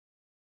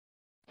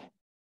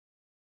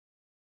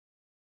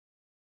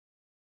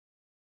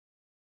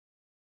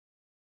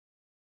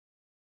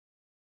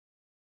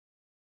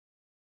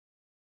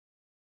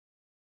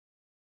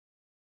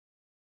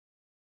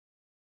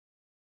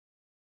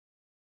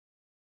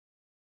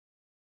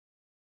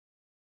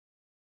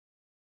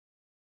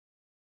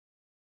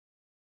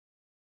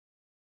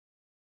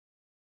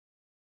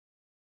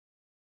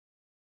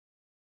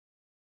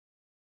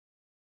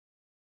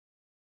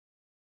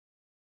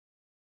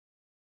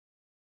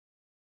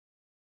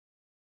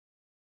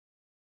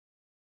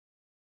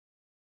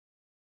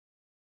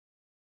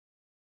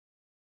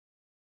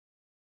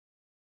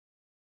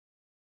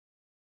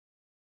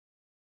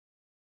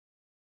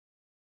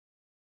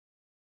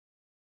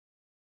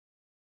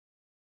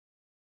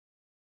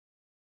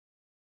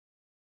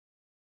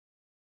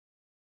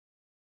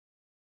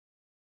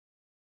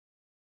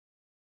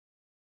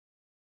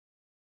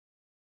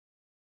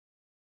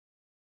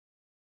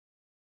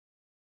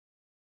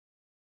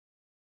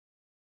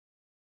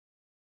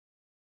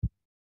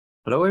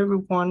Hello,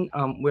 everyone.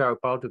 We are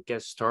about to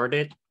get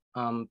started.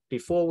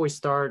 Before we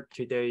start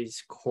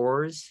today's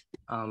course,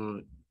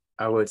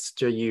 I would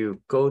suggest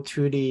you go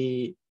to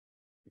the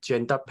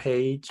agenda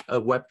page, a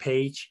web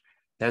page.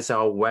 That's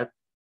our web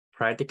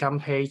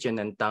practicum page, and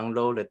then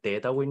download the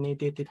data we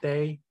needed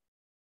today.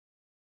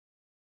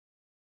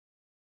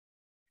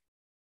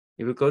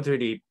 If you go to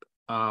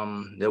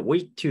the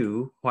week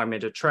 2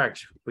 Wk2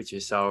 Tracts, which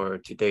is our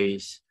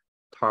today's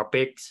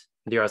topics,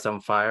 there are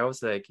some files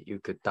that you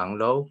could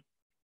download.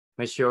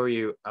 Make sure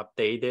you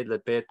update it a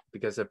bit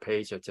because the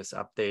page I just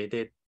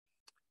updated.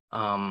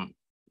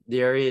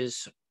 There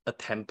is a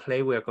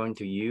template we are going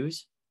to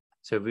use.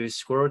 So if you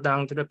scroll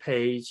down to the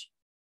page,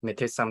 it may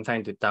take some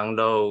time to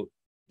download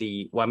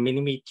the 1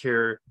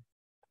 millimeter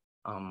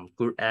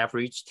group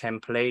average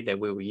template that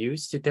we will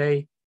use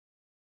today.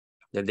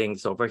 The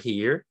link's over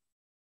here.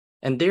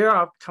 And there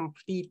are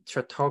complete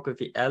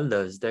cartography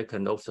atlas that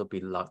can also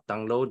be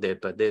downloaded,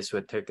 but this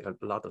would take a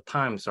lot of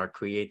time. So I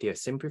created a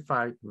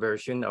simplified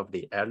version of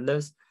the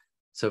atlas.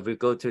 So if we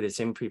go to the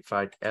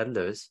simplified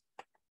atlas,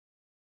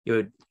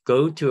 you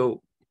go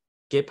to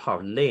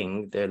GitHub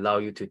link that allow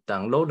you to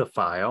download the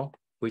file,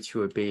 which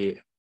will be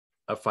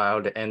a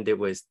file that ended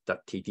with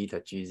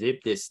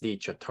 .td.gzip. This is the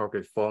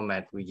cartography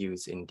format we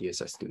use in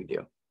DSI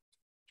Studio.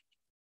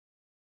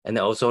 And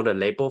also the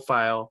label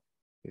file,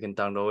 you can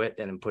download it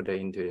and put it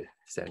into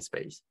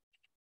SandSpace.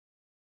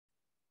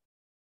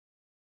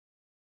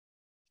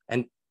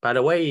 And by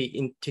the way,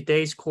 in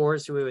today's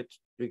course, we will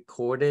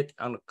record it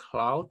on the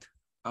cloud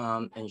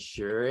and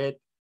share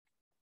it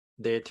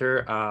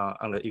later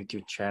on the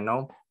YouTube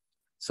channel.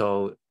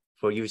 So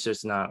for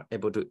users not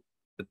able to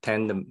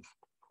attend the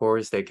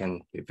course, they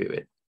can review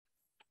it.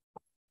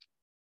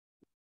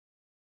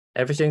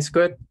 Everything's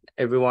good?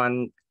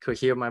 Everyone could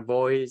hear my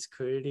voice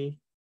clearly?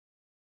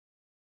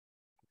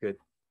 Good.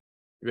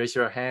 Raise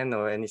your hand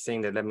or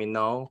anything to let me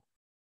know.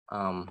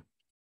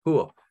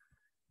 Cool.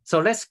 So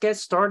let's get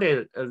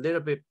started. A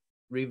little bit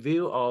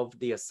review of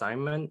the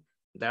assignment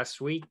last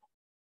week.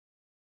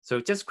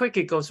 So just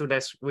quickly go through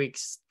last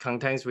week's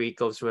contents. We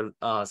go through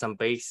some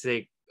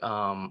basic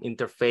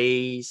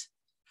interface,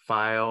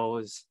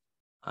 files,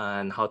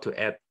 and how to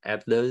add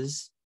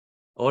atlas,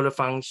 all the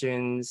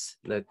functions,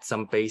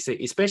 some basic,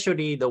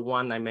 especially the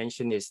one I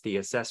mentioned is the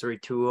accessory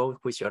tool,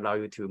 which allow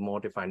you to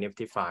modify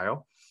Nifty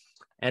file.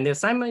 And the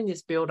assignment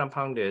is built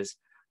upon this.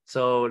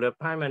 So the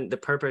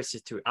purpose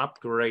is to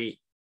upgrade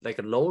like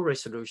a low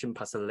resolution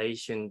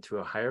pixelation to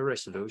a higher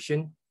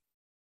resolution.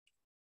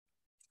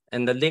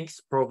 And the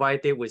links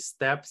provided with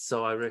steps.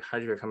 So I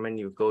highly recommend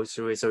you go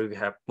through it so you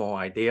have more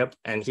idea.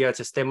 And here I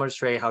just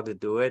demonstrate how to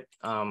do it.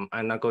 I'm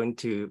not going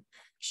to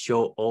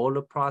show all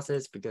the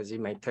process because it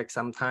may take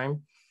some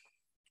time.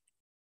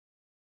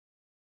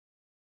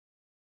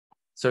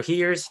 So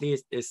here's the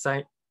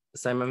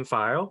assignment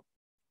file.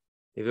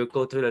 If you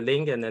go to the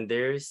link and then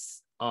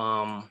there's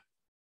a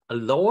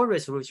lower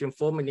resolution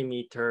 4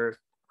 millimeter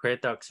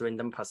Tracts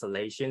random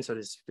pixelation. So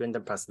this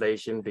random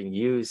pixelation being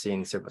used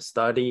in several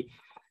study.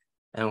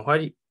 And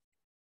what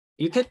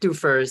you can do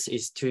first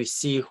is to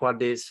see what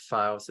this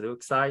file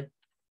looks like.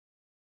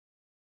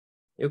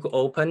 You could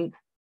open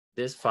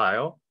this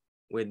file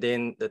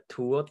within the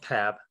tool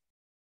tab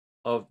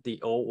of the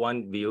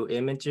O1 view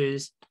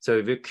images. So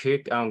if you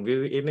click on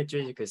view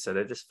images, you can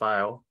select this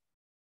file,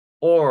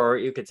 or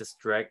you could just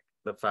drag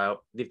the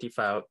file, Nifty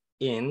file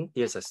in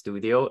DSI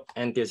Studio,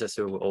 and DSI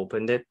Studio will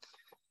open it.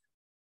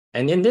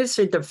 And in this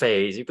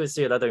interface, you can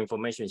see a lot of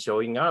information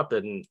showing up.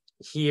 And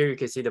here you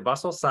can see the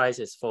vessel size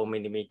is 4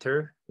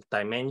 millimeter,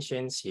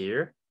 dimensions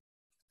here.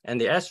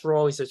 And the S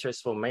row is a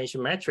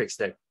transformation matrix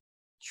that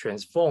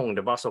transform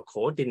the vessel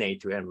coordinate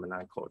to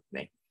M9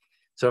 coordinate.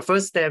 So the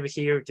first step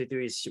here to do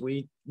is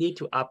we need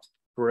to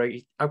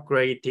upgrade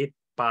it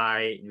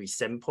by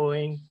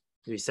resampling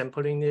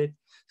it.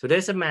 So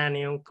there's a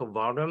menu called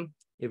volume.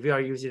 If you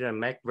are using a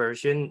Mac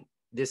version,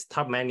 this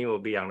top menu will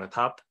be on the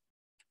top.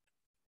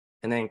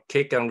 And then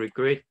click on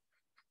regrid.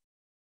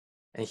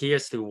 And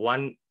here's the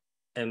one,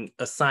 and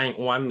assign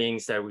one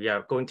means that we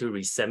are going to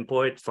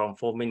resample it from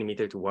 4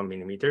 millimeter to 1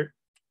 millimeter.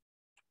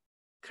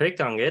 Click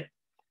on it.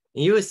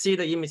 And you will see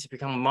the image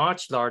become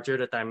much larger.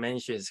 The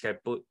dimensions can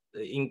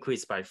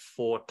increase by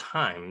 4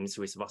 times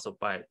with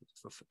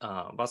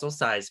vessel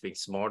size being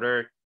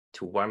smaller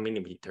to 1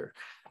 millimeter.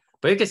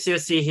 But you can still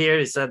see here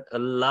is that a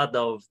lot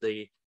of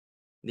the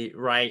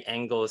right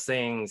angle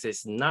things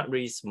is not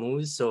really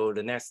smooth. So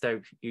the next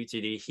step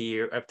usually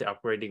here after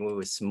upgrading, we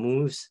will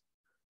smooth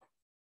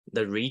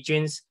the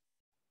regions.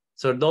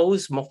 So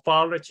those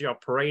morphology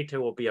operator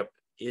will be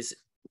is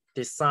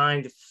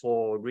designed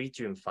for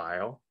region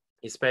file,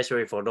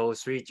 especially for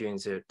those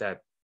regions that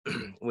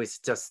with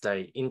just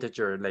the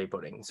integer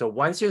labeling. So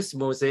once you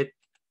smooth it,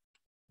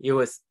 you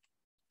will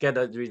get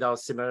a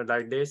result similar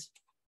like this.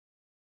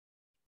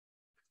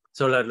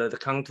 So the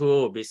contour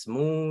will be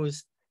smooth.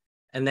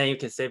 And then you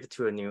can save it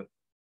to a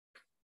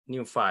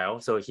new file.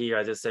 So here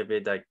I just save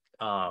it like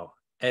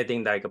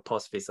adding like a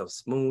postfix of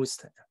smooth,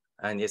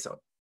 and it's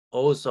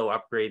also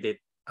upgraded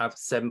up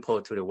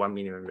sample to the 1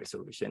 millimeter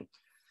resolution.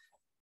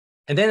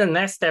 And then the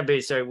next step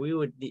is we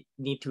would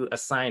need to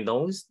assign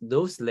those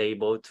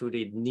labels to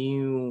the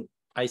new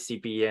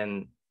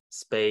ICBN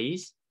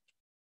space.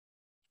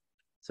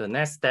 So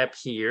next step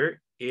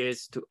here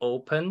is to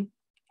open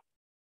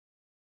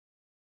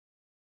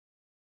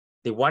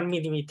the 1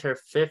 millimeter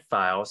FIF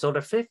file. So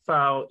the FIF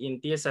file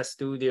in DSI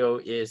Studio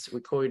is,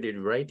 we call it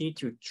ready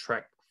to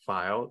track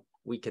file.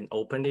 We can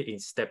open it in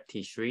step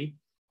T3.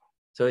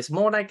 So it's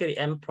more like the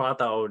end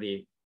product of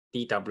the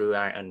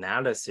DWI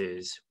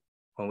analysis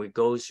when we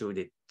go through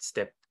the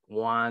step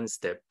 1,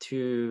 step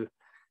 2,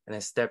 and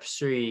then step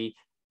 3.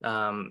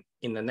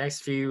 In the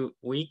next few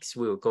weeks,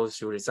 we'll go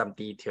through some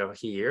detail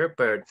here,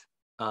 but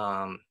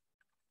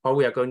what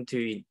we are going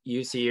to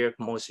use here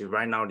mostly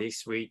right now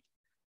this week,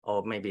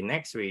 or maybe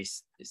next week,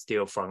 is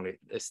still from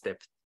the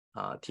step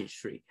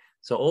T3.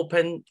 So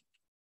open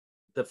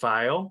the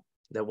file,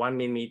 the 1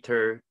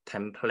 millimeter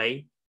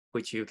template,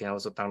 which you can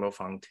also download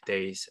from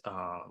today's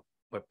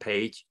web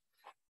page,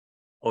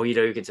 or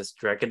either you can just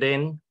drag it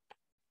in,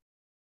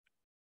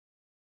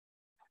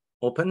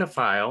 open the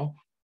file.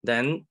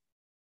 Then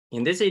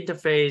in this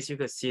interface, you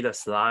can see the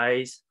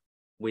slides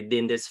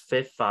within this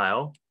FIF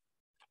file.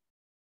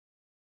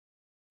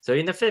 So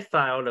in the FIF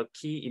file, the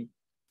key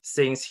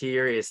things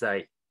here is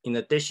like, in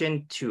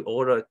addition to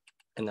order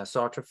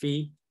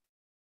anisotropy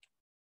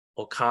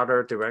or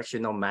color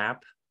directional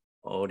map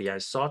or the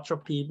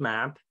isotropy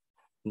map,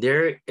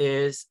 there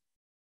is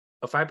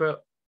a fiber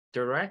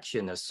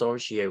direction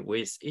associated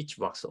with each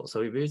voxel.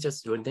 So if you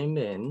just zoom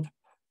in,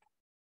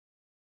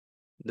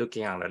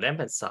 looking on the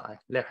left-hand side,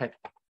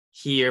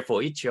 here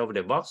for each of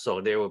the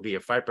voxel, there will be a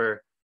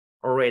fiber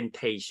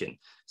orientation.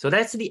 So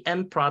that's the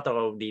end product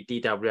of the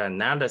DWI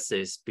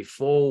analysis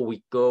before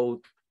we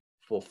go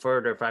for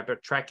further fiber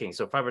tracking.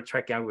 So fiber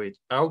tracking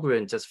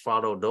algorithm just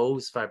follow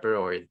those fiber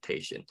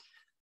orientation.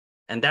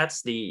 And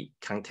that's the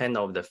content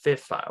of the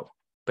FIF file.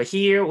 But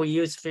here we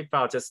use FIF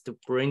file just to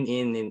bring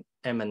in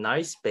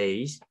MNI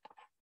space.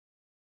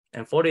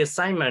 And for the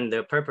assignment,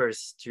 the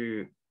purpose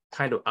to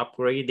kind of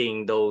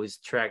upgrading those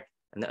track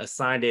and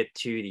assign it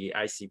to the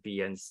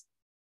ICBN's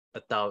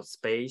adult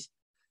space.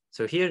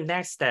 So here,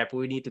 next step,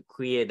 we need to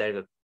create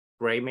a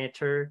gray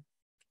matter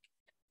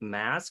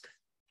mask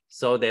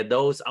so that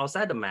those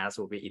outside the mask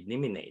will be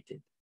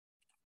eliminated.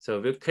 So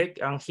if you click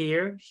on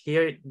here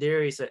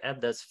there is an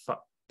address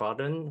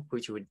button,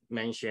 which we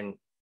mentioned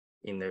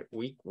in the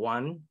week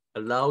 1,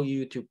 allow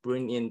you to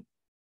bring in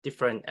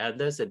different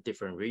address at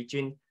different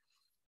region.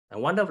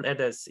 And one of the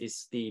address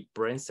is the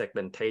brain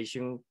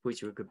segmentation,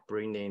 which we could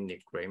bring in the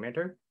gray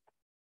matter.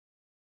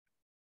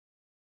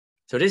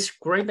 So this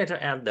gray matter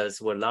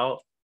address will allow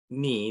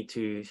me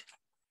to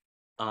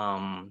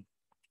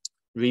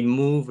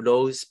remove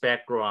those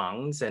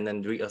backgrounds and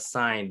then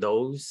reassign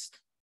those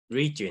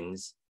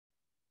regions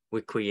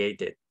we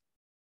created.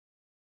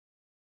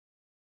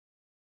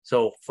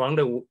 So from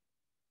the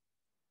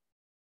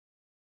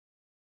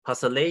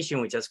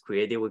pixelation we just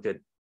created, we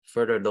could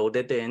further load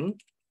it in.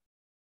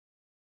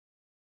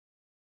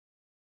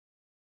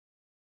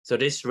 So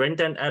this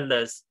random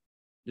atlas,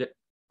 the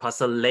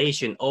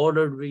pixelation, all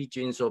the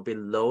regions will be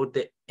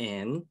loaded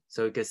in.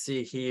 So you can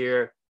see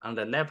here on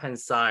the left-hand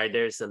side,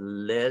 there's a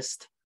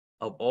list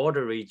of all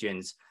the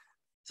regions.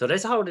 So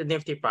that's how the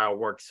Nifty file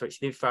works. So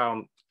Nifty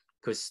file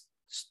could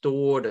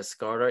store the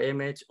scatter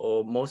image,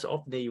 or most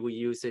often we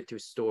use it to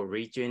store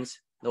regions.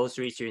 Those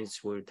regions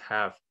would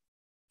have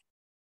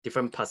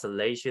different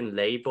pixelation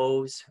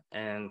labels.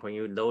 And when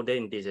you load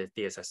in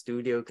DSI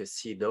Studio, you could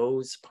see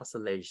those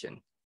pixelation.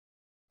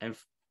 And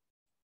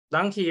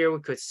down here, we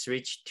could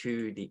switch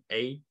to the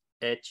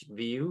edge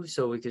view.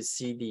 So we could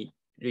see the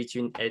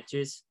region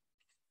edges.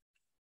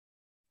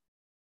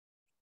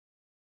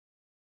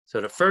 So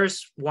the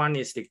first one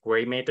is the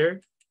gray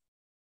matter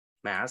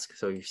mask.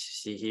 So you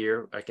see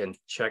here, I can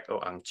check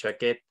or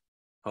uncheck it.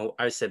 When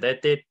I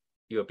select it,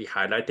 it will be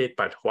highlighted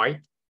by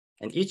white.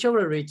 And each of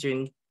the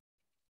region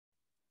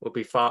will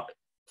be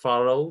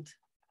followed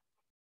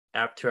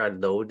after I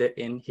load it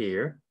in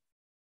here.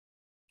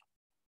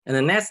 And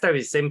the next step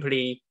is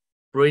simply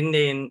bring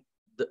in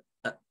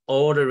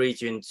all the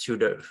regions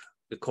to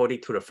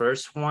according to the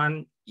first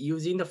one,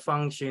 using the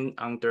function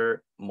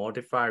under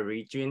modify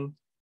region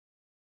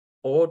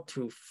or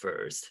to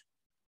first.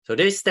 So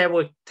this step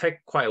will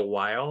take quite a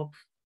while.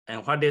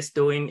 And what it's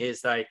doing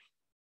is like,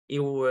 it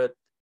would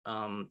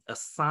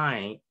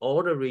assign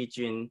all the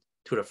region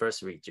to the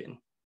first region.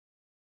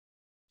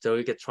 So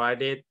you can try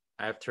it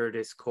after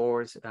this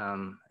course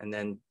and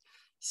then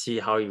see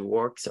how it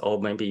works,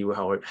 or maybe you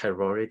have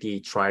already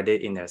tried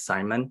it in the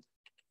assignment.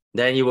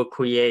 Then you will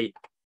create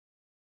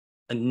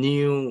a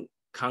new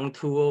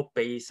contour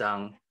based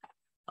on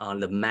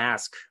the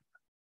mask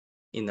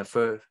in the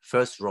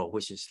first row,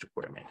 which is the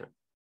gray matter.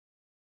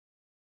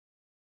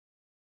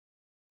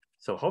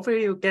 So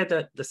hopefully you get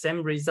the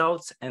same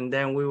results, and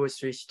then we will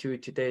switch to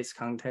today's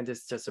content.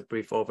 It's just a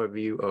brief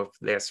overview of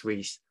last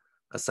week's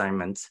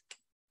assignments.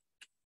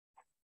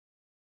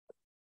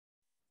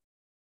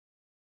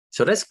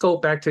 So let's go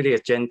back to the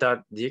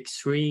agenda, week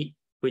 3,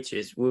 which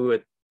is we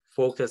would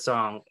focus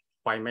on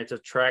white matter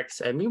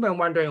tracks. And we were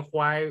wondering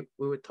why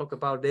we would talk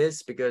about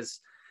this, because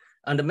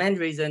the main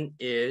reason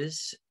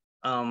is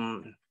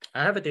I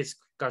have a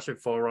discussion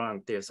forum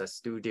on DSI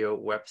Studio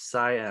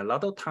website, and a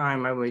lot of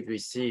time I would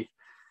receive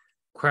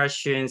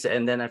questions,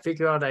 and then I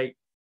figure out like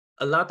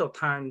a lot of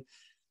time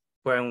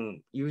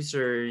when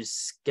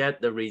users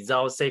get the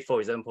results, say for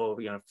example,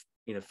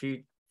 in a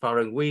few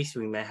following weeks,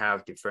 we may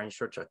have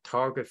differential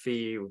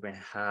tractography, we may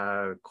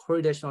have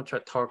correlational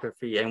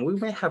tractography, and we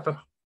may have a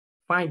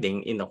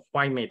finding in the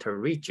white matter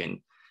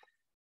region.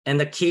 And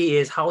the key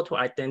is how to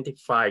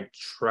identify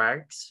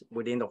tracks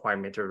within the white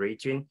matter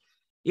region.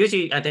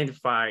 Usually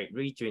identify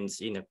regions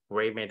in a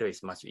gray matter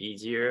is much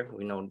easier.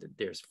 We know that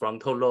there's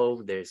frontal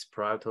lobe, there's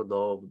parietal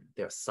lobe,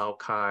 there's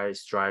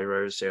sulci,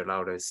 drivers that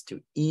allow us to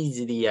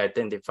easily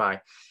identify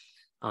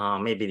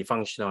maybe the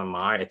functional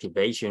MR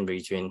activation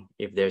region.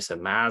 If there's a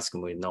mask,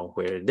 we know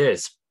where it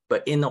is.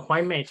 But in the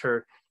white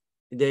matter,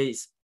 there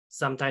is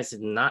sometimes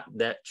not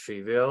that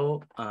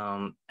trivial,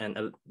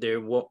 and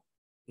there will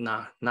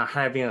not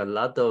having a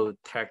lot of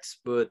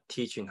textbook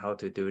teaching how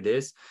to do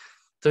this.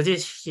 So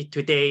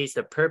today is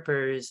the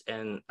purpose,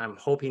 and I'm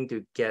hoping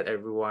to get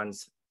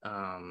everyone's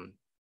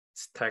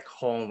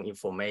take-home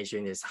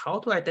information is how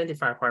to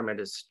identify white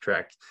matter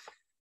tracks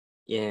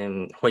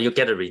when you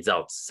get the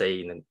results.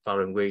 Say in the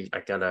following week, I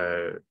got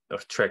a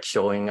track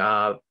showing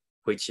up,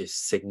 which is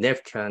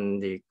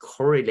significantly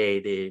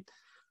correlated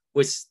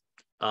with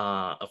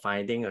a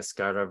finding, a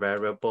scalar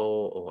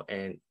variable,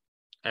 and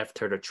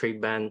after the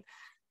treatment,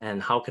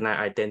 and how can I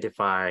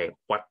identify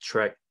what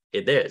track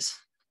it is?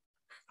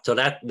 So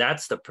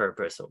that's the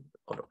purpose of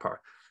the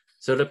part.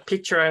 So the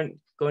picture I'm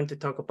going to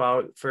talk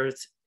about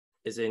first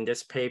is in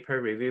this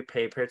paper, review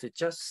paper, to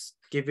just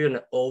give you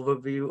an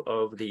overview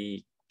of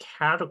the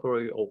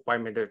category of white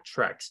matter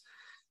tracks.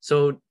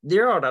 So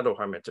there are a lot of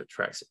white matter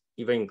tracks,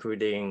 even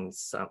including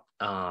some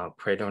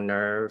cranial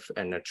nerve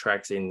and the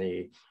tracks in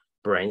the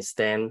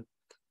brainstem.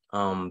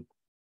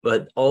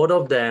 But all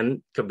of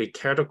them could be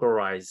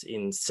categorized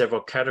in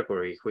several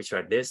categories, which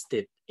are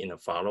listed in the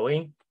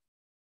following.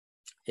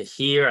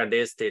 Here I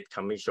listed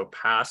commutative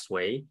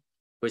pathway,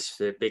 which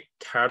is a big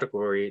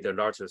category, the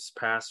largest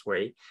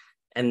pathway,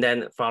 and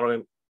then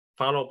followed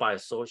by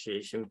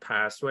association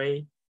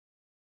pathway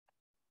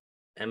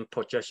and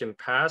projection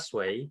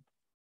pathway.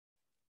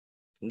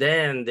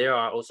 Then there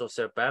are also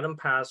cerebellum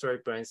pathway,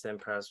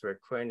 brainstem pathway,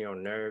 cranial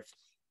nerve.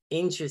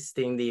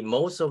 Interestingly,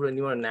 most of the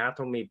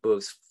neuroanatomy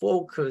books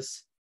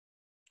focus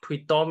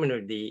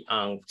predominantly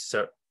on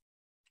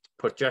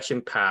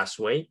projection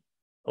pathway,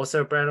 or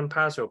cerebellum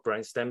pathway, or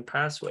brainstem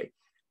pathway.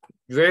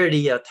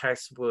 Rarely a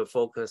text will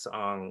focus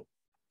on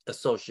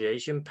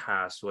association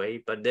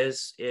pathway, but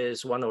this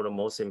is one of the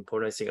most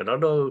important things. A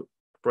lot of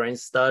brain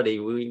study,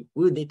 we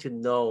need to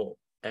know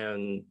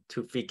and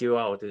to figure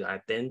out, to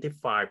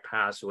identify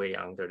pathway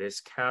under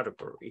this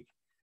category.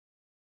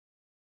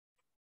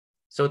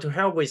 So to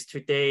help with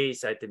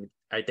today's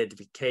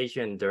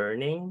identification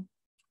learning,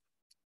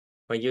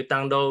 when you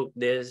download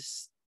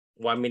this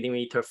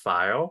 1mm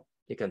file,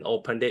 you can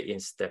open it in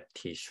step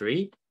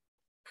T3.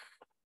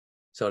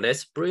 So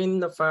let's bring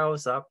the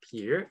files up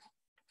here.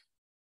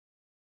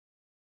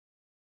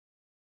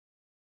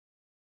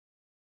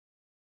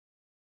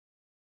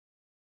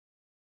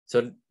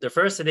 So the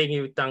first thing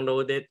you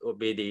downloaded will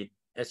be the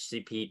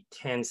HCP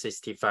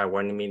 1065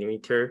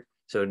 1mm.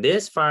 So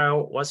this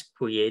file was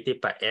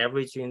created by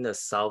averaging the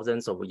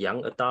thousands of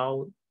young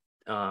adult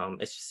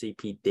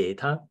HCP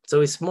data.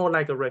 So it's more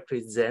like a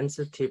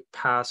representative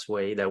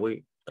pathway that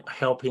we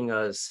helping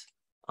us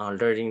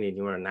learning the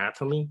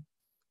neuroanatomy.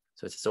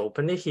 So just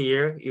open it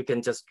here. You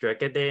can just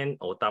drag it in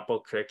or double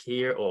click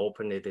here or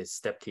open it in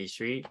step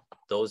T3.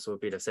 Those will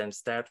be the same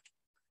step.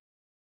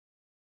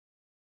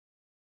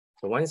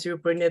 So once you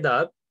bring it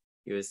up,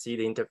 you'll see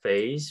the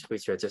interface,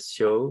 which I just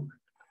showed.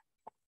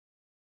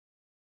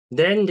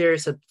 Then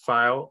there's a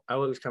file. I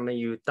will recommend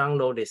you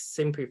download the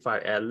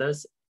simplified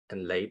atlas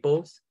and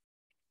labels.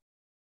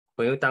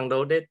 When you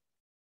download it,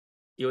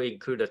 you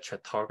include a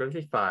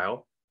tractography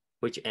file,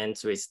 which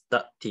ends with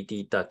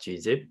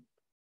 .td.gzip,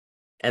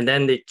 and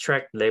then the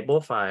track label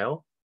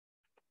file.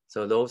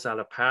 So those are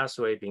the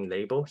pathway being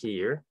labeled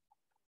here.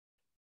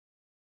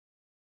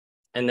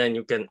 And then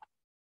you can,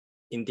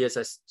 in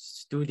DSI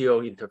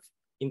Studio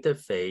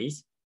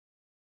interface,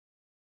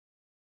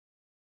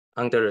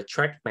 under the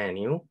track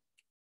menu,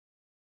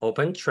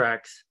 open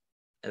tracks,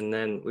 and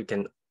then we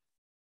can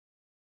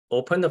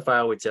open the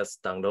file we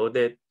just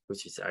downloaded,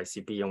 which is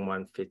ICP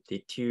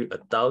 152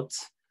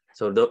 adults.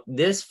 So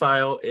this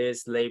file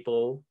is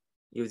labeled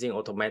using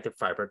automatic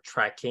fiber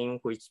tracking,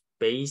 which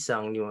based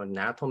on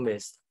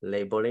neuroanatomist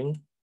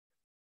labeling.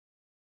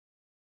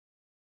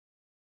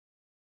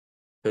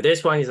 So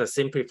this one is a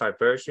simplified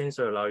version,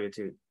 so allow you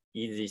to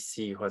easily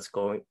see what's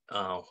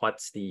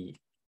the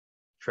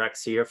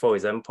tracks here. For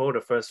example,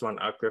 the first one,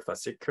 arcuate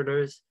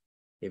fasciculars.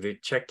 If you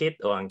check it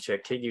or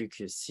uncheck it, you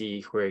can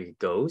see where it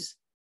goes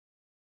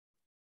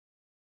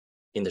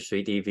in the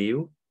 3D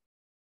view.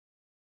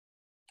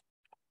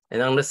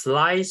 And on the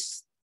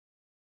slides,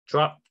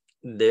 drop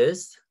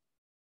this.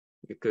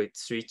 you could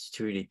switch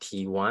to the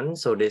T1.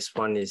 So this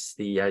one is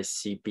the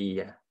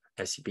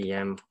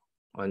ICBM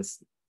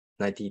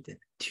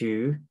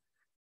 192.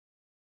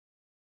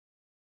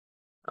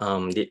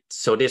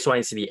 So this one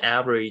is the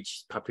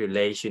average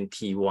population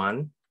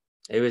T1.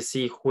 You will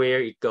see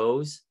where it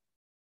goes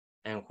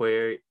and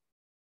where it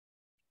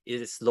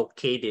is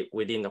located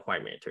within the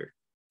white matter.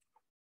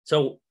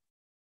 So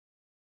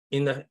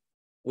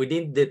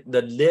within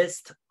the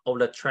list of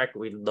the tract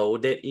we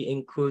loaded, it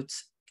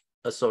includes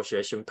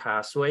association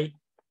pathway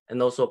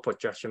and also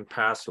projection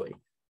pathway.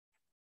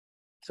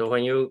 So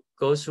when you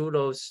go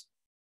through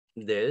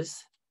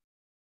let's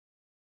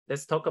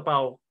talk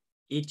about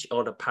each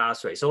of the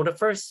pathways. So the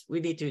first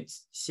we need to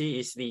see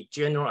is the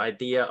general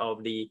idea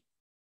of the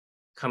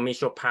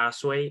commissure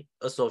pathway,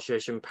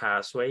 association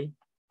pathway,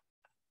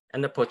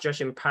 and the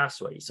projection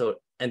pathway. So,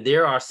 and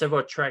there are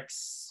several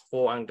tracks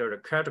fall under the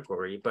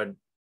category, but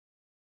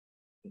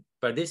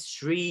these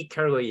three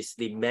categories,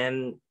 the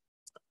main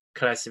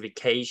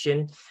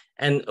classification.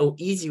 And an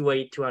easy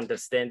way to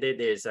understand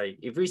it is like,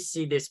 if we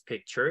see this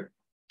picture,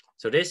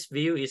 so this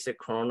view is a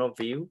coronal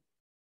view.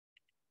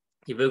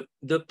 If you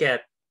look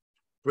at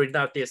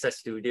without DSI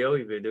Studio,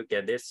 if you look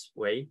at this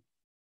way,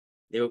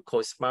 they will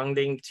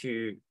corresponding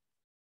to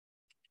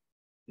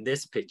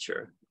this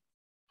picture.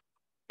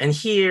 And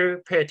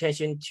here, pay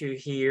attention to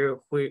here,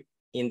 where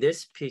in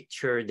this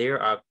picture,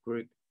 there are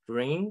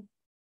green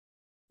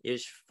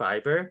is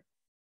fiber,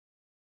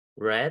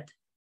 red,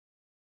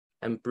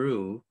 and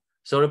blue.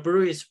 So the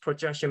blue is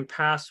projection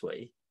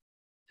pathway.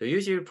 So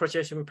usually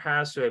projection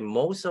pathway,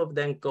 most of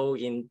them go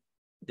in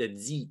the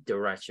Z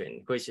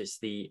direction, which is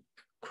the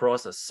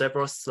cross of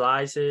several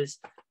slices.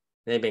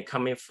 They've been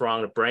coming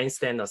from the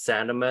brainstem or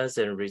thalamus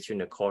and reaching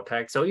the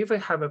cortex. So if you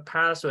have a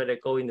pathway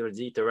that go into the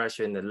Z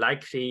direction, the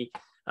likely,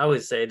 I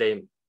would say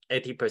the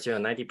 80% or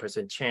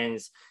 90%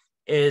 chance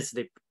is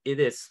it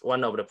is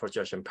one of the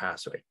projection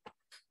pathway.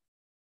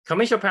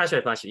 Commissure pathway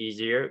is much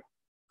easier.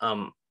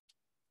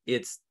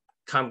 It's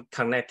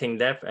connecting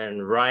left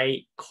and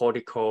right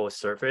cortical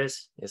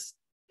surface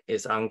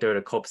is under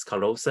the corpus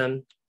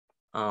callosum.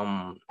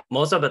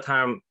 Most of the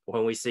time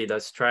when we see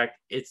this tract,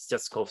 it's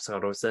just corpus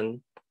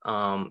callosum.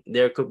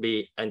 There could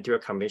be anterior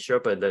commissure,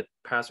 but the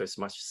pathway is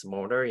much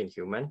smaller in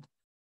human.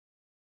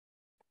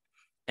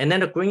 And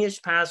then the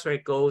greenish pathway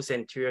goes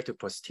anterior to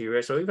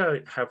posterior. So if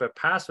I have a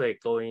pathway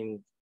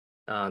going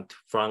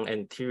from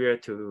anterior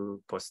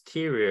to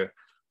posterior,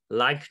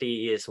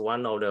 likely is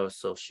one of the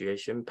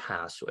association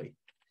pathway.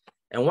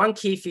 And one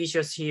key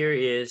features here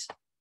is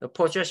the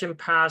projection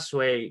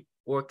pathway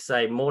works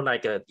like more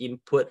like an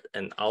input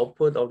and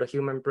output of the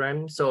human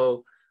brain.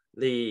 So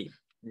the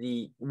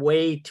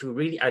way to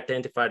really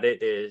identify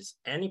it is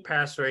any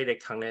pathway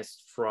that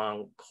connects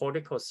from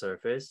cortical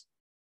surface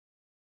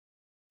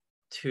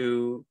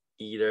to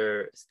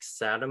either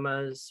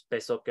thalamus,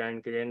 basal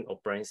ganglion, or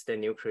brainstem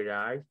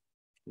nuclei,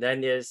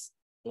 then is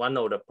one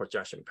of the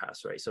projection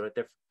pathways. So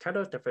the kind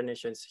of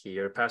definitions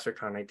here, pathway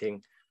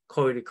connecting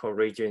cortical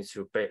regions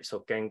to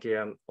basal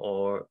ganglion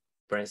or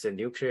brainstem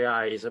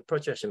nuclei is a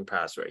projection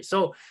pathway.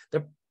 So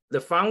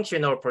the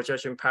function of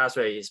projection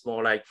pathway is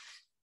more like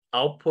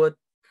output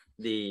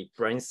the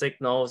brain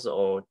signals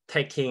or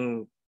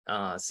taking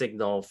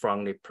signal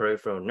from the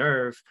peripheral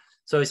nerve.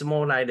 So it's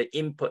more like the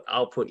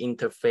input-output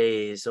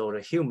interface or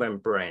the human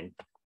brain.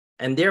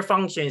 And their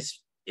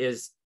functions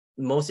is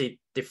mostly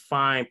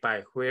defined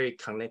by where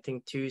it's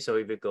connecting to. So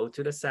if you go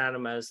to the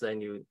thalamus, then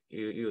you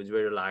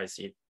realize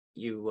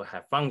you will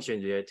have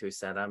functions there to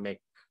thalamic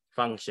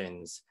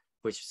functions,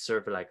 which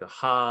serve like a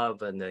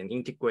hub and then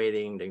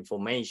integrating the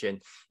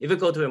information. If you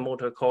go to the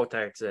motor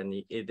cortex,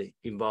 and it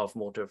involves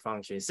motor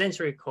function.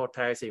 Sensory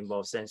cortex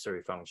involves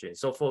sensory function.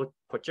 So for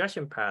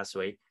projection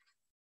pathway,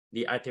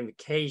 the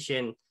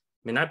identification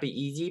may not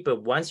be easy,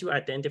 but once you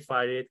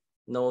identify it,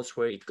 knows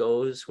where it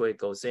goes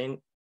in,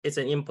 it's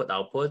an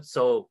input-output.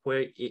 So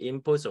where it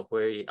inputs or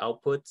where it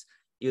outputs,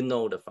 you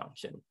know the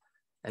function.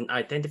 And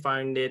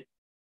identifying it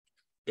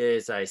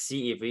is I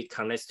see if it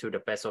connects to the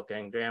basal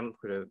ganglion,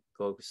 where it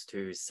goes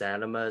to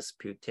thalamus,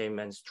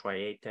 putamen,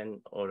 striatum,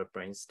 or the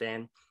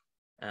brainstem.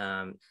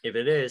 If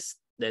it is,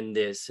 then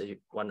there's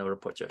one of the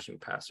projection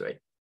pathway.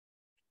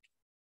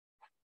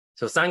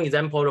 So some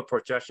example of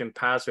projection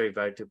pathway if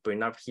I to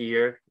bring up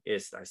here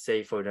is, I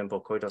say, for example,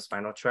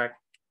 corticospinal tract.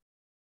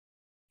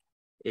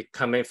 It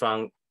coming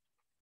from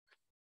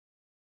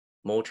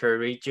motor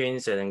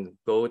regions and then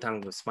go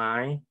down to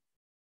spine,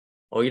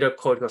 or either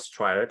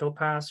corticostriatal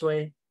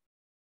pathway.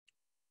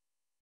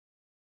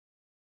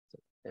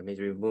 Let me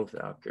remove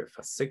the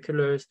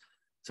fasciculars.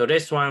 So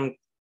this one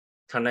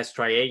connects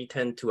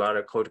striatum to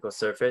other cortical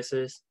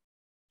surfaces.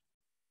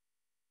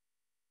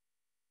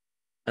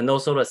 And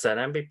also the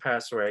thalamic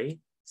pathway,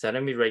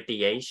 thalamic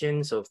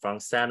radiation, so from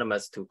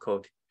thalamus to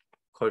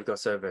cortical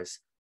surface.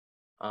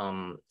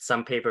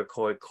 Some paper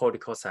call it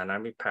cortical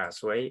thalamic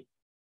pathway.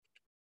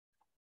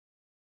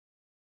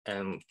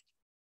 And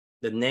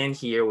the name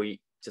here,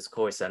 we just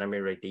call it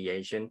thalamic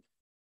radiation.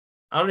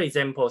 Other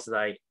examples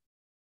like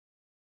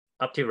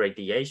optic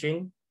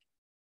radiation,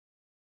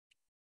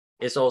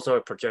 is also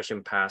a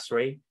projection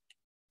pathway.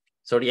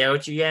 So the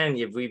LGN,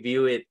 if we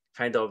view it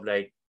kind of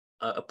like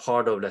a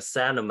part of the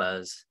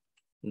thalamus,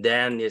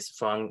 then it's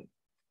from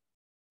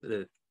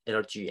the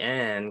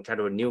LGN kind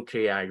of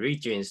nuclei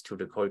regions to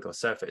the cortical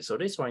surface. So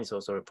this one is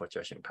also a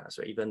projection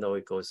pathway, even though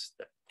it goes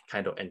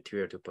kind of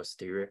anterior to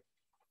posterior.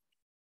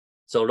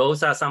 So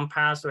those are some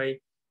pathways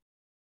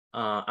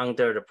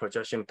under the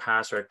projection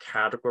pathway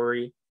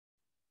category.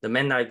 The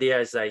main idea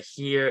is that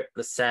here,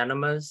 the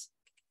thalamus,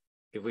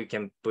 if we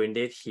can bring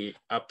it here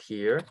up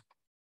here.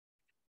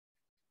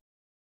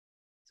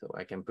 So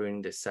I can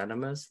bring the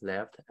thalamus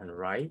left and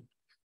right,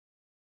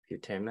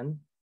 putamen,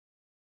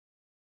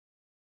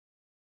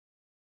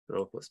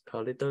 locus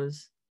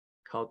pallidus,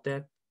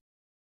 caudate.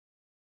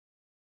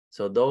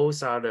 So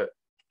those are the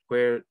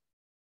where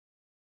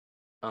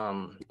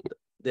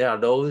there are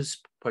those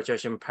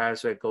projection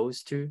pathway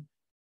goes to,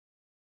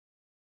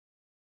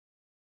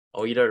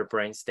 or either the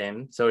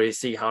brainstem. So you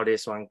see how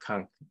this one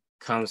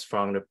comes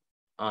from the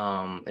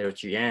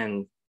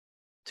LGN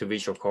to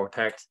visual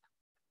cortex,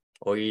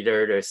 or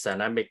either the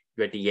thalamic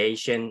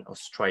radiation or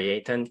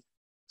striatum.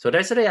 So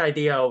that's the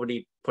idea of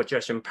the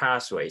projection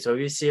pathway. So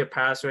you see a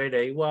pathway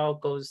that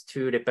goes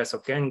to the basal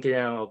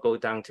ganglia or go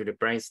down to the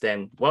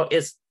brainstem. Well,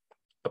 it's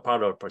a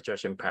part of the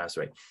projection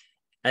pathway.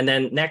 And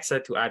then next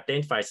to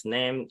identify its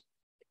name,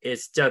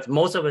 it's just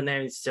most of the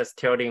name is just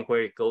telling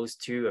where it goes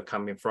to or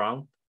coming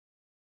from.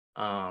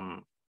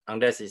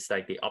 Unless it's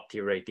like the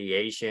optic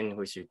radiation,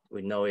 which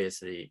we know is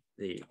the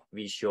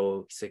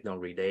visual signal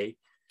relay.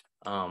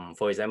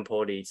 For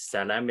example, the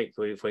thalamic,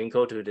 if we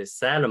go to the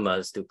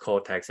thalamus to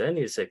cortex, then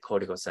it's a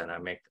cortical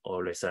thalamic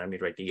or the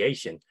thalamic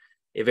radiation.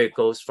 If it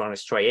goes from the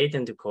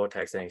striatum to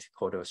cortex, then it's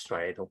cortical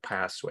striatal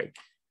pathway.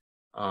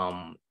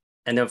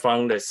 And then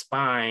from the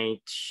spine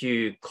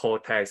to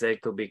cortex,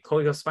 it could be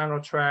cortical spinal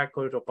tract,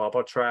 cortical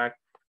bulbar tract,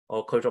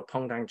 or cortical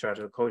pontine tract.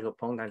 The cortical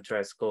pontine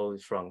tract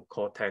goes from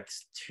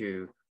cortex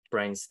to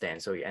brainstem,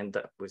 so you end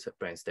up with a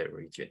brainstem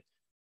region.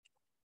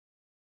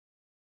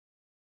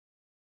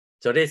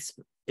 So this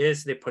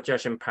is the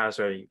projection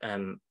pathway,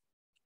 and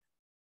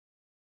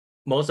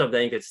most of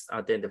them gets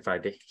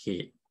identified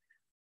here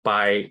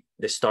by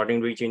the starting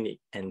region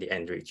and the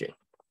end region.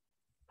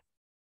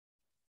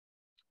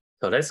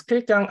 So let's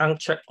click on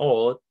uncheck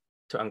all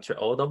to uncheck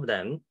all of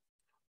them.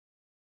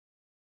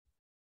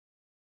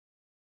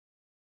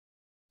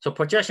 So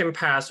projection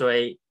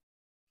pathway,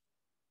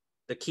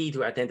 the key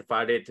to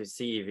identify it to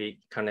see if it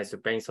connects to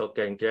basal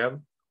ganglia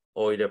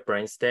or the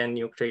brainstem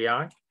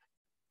nuclei.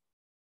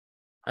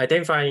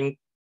 Identifying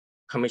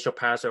commissure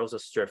pathway also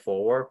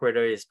straightforward,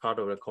 whether it's part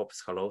of the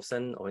corpus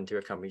callosum or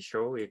anterior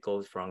commissure, it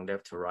goes from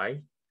left to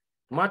right.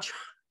 Much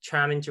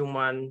challenging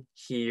one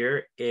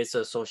here is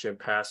associated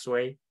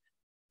pathway.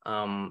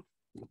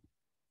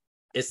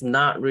 It's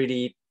not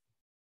really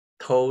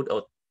told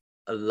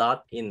a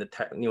lot in the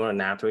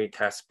neuroanatomy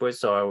textbook,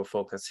 so I will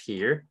focus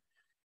here.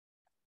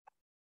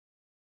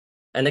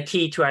 And the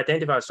key to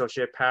identify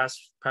associated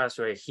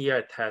pathway here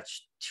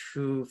attached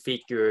two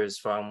figures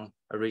from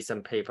a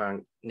recent paper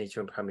on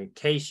Nature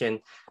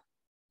Communication.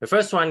 The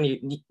first one,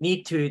 you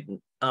need to,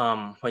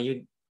 when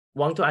you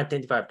want to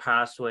identify a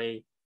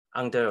pathway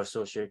under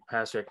associated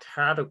pathway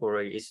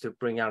category, is to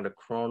bring out the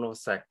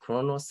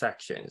chronal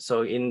section.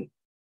 So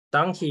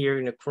down here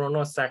in the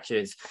chronal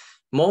sections,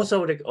 most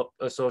of the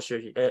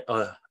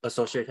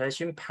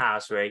association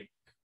pathway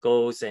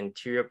goes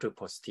anterior to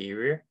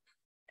posterior,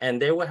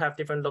 and they will have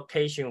different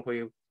locations where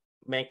you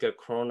make a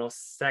chronal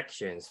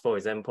sections. For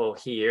example,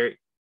 here,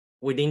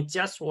 within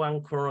just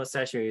one chronal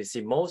section, you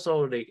see most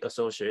of the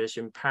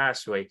association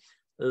pathway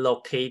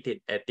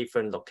located at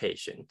different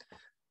locations.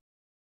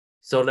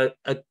 So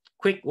a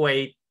quick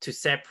way to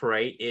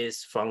separate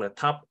is from the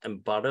top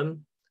and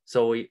bottom.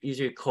 So we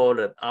usually call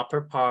the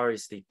upper part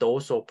is the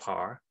dorsal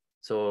part.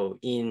 So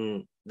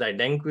in the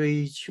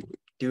language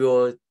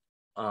dual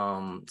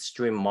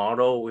string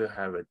model, we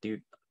have a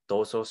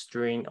dorsal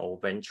string or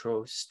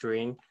ventral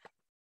string.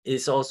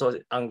 It's also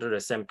under the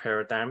same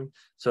paradigm.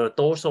 So the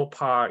dorsal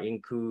part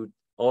include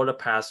all the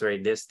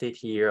pathways listed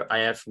here.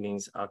 IF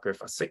means arcuate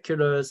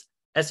fasciculars,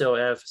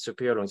 SLF,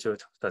 superior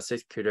longitudinal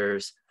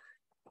fasciculars,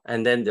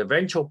 and then the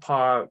ventral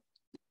part,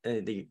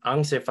 the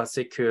unsafe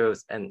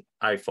fasciculars, and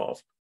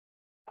IFOF.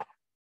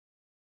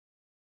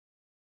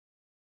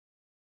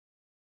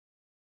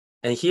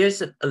 And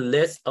here's a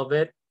list of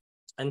it.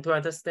 And to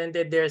understand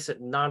it, there's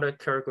another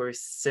category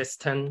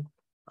system.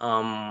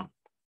 At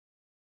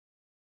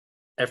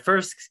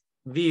first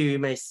view, you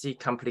may see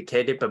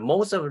complicated, but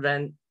most of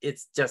them,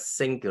 it's just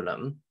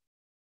cingulum.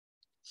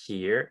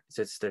 Here,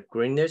 so it's the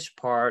greenish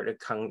part that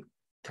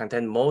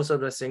contain most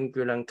of the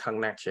cingulum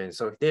connections.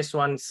 So this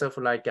one serves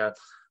like a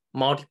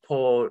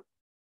multiple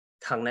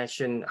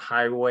connection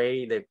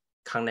highway that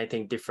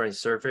connecting different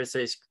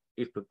surfaces.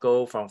 It could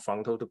go from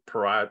frontal to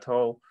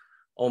parietal,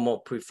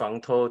 almost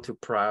prefrontal to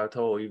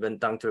parietal, or even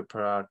down to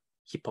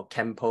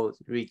hippocampal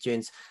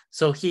regions.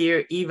 So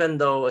here, even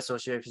though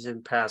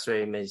association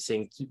pathway may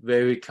seem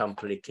very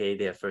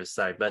complicated at first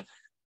sight, but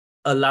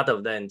a lot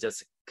of them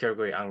just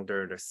category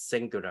under the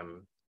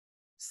cingulum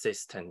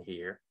system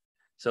here.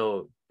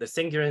 So the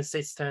singular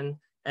system,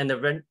 and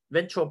the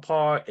ventral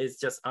part is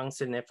just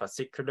uncinate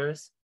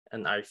fasciculars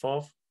and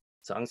I4.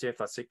 So uncinate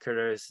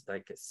fasciculars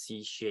like a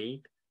C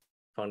shape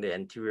from the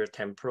anterior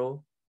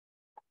temporal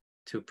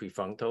to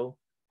prefrontal.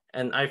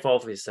 And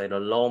I4 is like a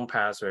long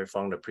pathway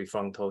from the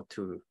prefrontal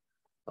to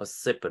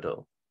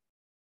occipital.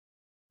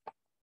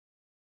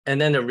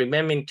 And then the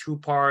remaining two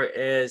part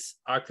is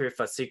arcuate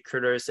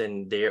fasciculars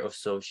and their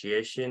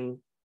association.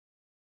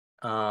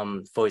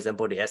 For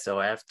example, the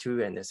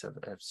SLF2 and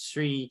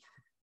SLF3,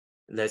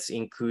 that's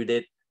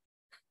included.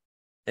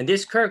 And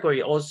this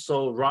category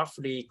also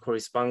roughly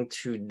correspond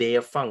to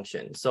their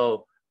function.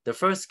 So the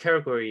first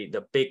category,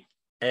 the big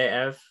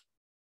AF,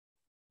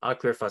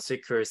 arcuate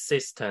fascicular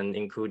system,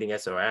 including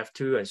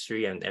SLF2 and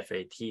 3 and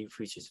FAT,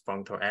 which is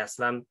frontal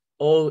aslan,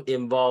 all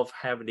involve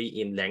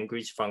heavily in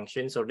language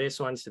function. So this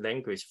one's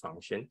language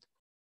function.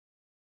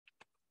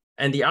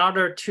 And the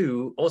other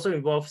two also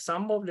involve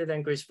some of the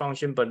language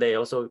function, but they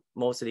also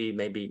mostly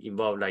maybe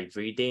involve like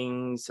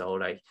reading. So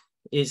like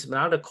it's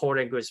not a core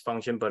language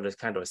function, but it's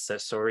kind of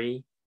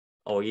accessory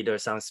or either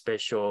some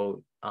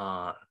special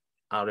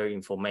other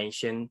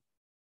information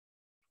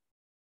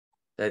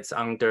that's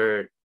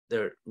under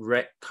the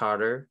red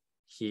color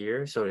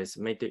here. So it's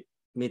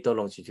middle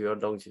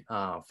longitudinal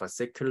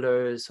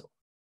fasciculars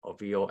or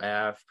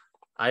VOF,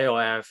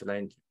 IOF,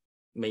 then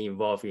may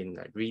involve in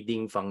like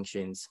reading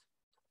functions.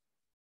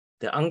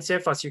 The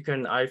unsafe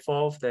fascicular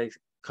I4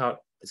 that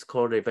is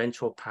called the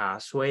ventral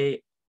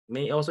pathway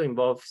may also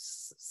involve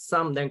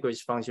some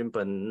language function,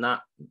 but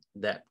not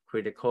that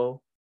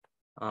critical.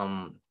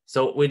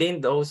 So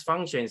within those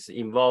functions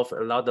involve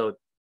a lot of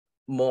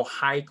more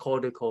high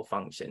cortical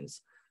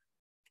functions.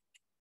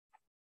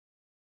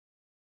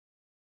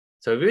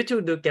 So if you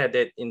to look at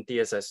it in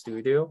DSI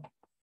Studio,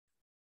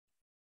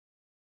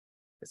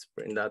 let's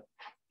bring that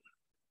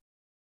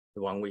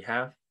the one we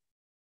have.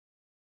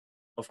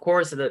 Of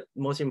course, the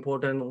most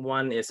important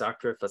one is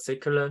arcuate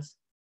fasciculars.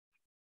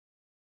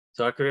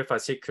 So arcuate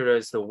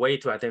fasciculars, the way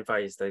to identify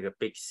is like a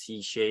big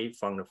C shape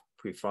from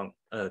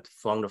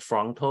the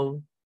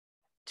frontal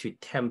to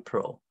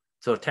temporal.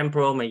 So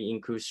temporal may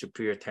include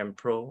superior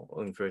temporal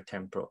or inferior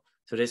temporal.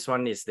 So this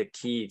one is the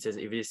key. Just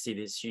if you see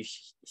this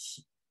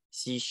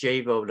C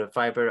shape of the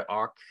fiber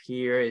arc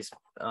here, is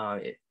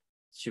it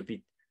should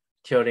be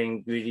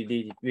telling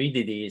really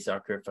is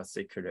arcuate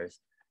fasciculars.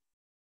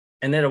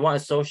 And then the one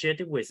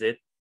associated with it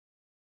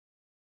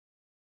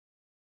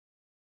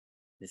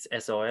is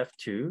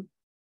SLF2,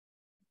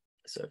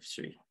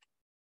 SLF3.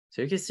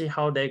 So you can see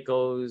how that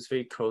goes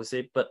very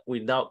closely, but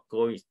without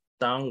going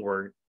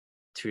downward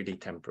to the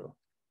temporal.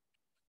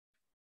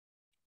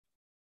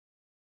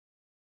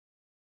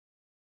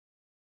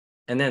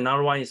 And then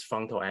another one is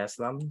frontal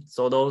aslan.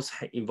 So those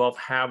involve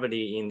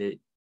heavily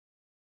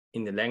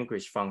in the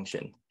language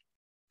function.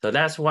 So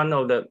that's one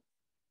of the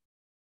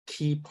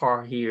key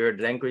part here,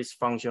 the language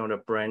function of the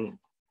brain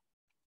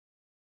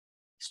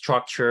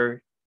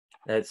structure.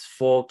 That's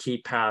 4 key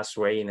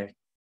pathway in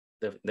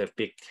the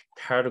big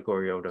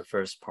category of the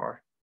first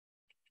part.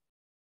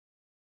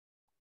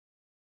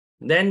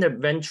 Then the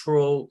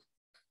ventral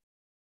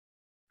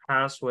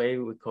pathway,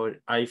 we call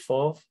it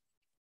I4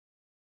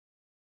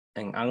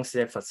 and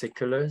unsafe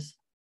fasciculars.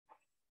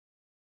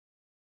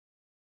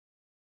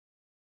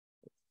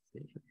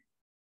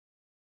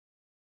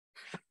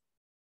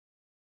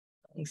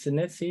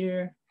 Uncinate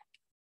here.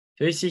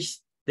 So you see,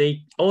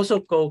 they also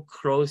go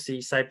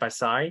closely side by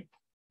side,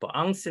 but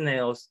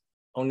uncinate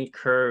only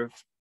curve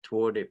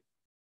toward the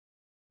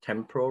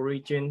temporal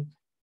region.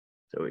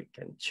 So we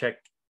can check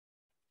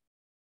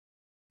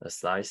the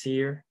slice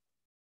here.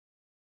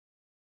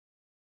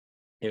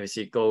 You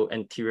see, go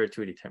anterior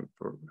to the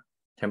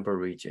temporal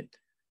region.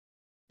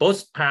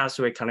 Both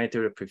pathways connect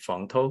to the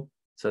prefrontal.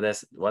 So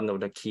that's one of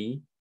the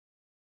key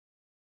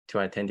to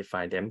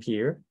identify them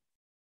here.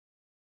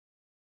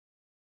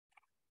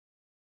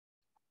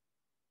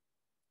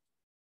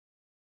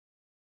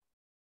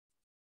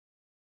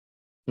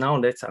 Now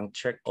let's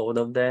uncheck all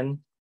of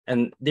them.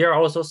 And there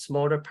are also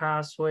smaller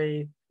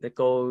pathway that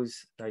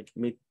goes like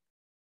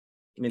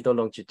middle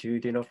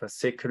longitudinal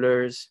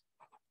fasciculars,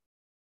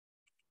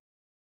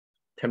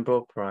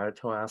 temporal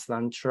parietal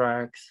aslan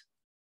tracts,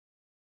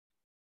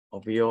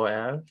 or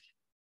VOF.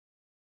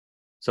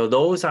 So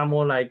those are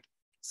more like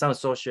some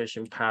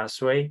association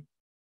pathway.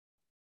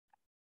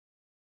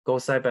 Go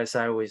side by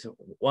side with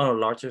one of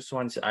the largest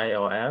ones,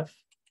 ILF.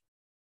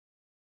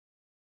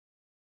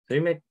 So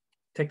you may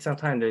take some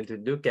time to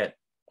look at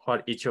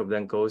what each of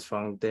them goes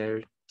from there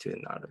to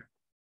another.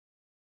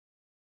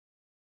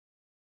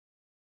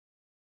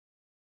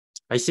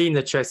 I see in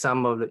the chat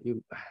some of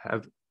you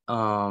have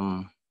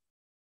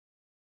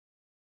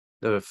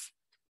the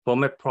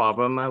format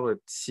problem. I would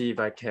see if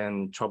I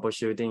can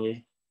troubleshooting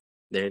it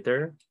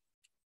later.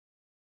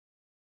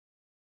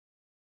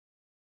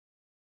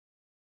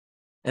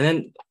 And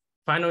then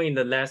finally, in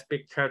the last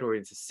big category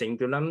is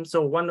cingulum.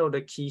 So one of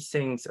the key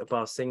things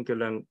about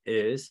cingulum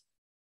is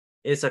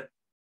it's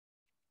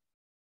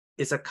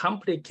a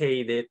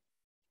complicated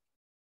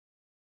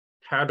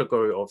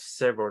category of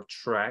several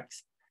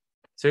tracts.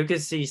 So you can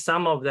see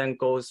some of them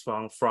goes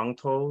from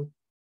frontal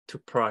to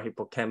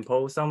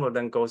parahippocampal, some of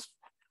them goes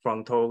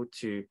frontal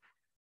to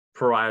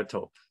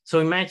parietal. So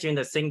imagine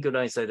the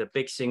cingulate is like a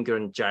big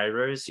cingulate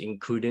gyrus,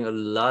 including a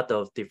lot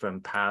of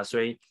different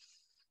pathways.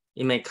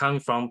 It may come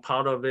from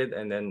part of it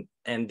and then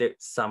end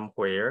it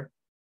somewhere.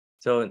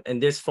 So,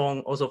 and this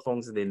form also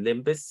forms the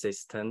limbic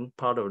system,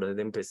 part of the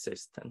limbic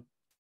system.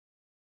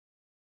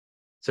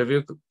 So if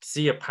you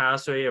see a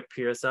pathway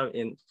appears up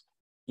in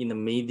the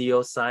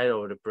medial side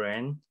of the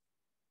brain,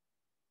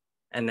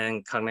 and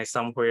then connect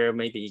somewhere,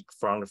 maybe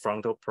from the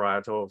frontal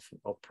parietal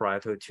or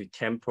parietal to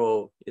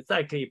temporal, it's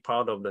actually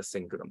part of the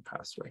cingulate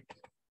pathway.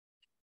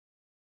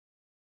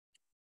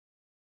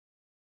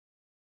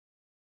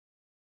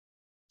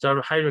 So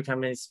I highly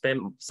recommend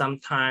spend some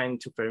time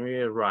to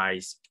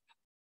familiarize,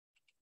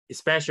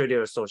 especially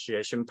the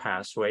association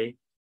pathway.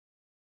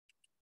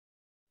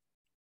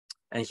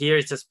 And here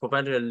it's just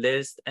provided a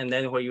list, and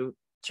then when you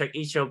check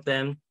each of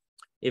them,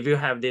 if you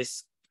have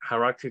this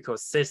hierarchical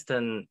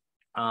system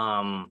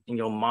in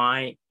your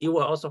mind, it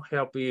will also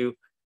help you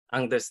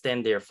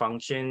understand their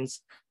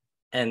functions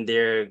and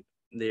their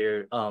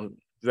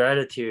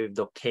relative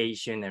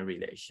location and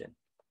relation.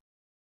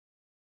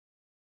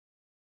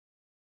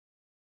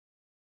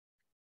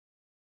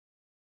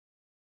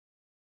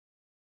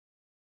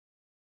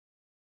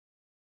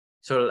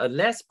 So the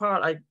last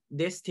part I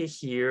listed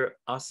here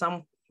are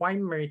some white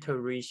matter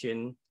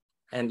region,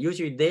 and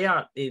usually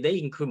they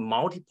include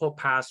multiple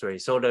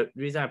pathways. So the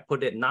reason I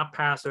put it not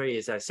pathway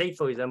is that, say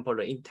for example,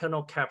 the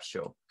internal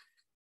capsule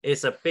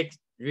is a big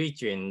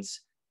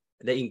regions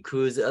that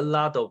includes a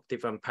lot of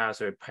different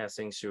pathways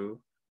passing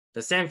through.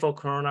 The same for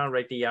corona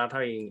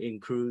radiata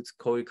includes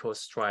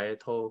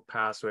corticostriatal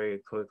pathway,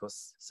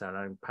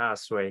 corticosalarian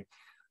pathway,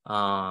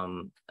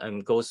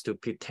 and goes to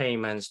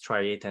putamen,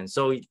 striatum.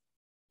 So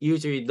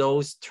usually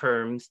those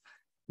terms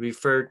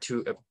refer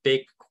to a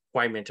big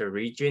white matter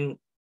region.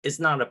 It's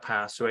not a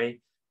pathway.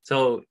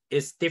 So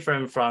it's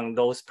different from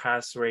those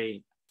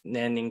pathway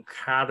naming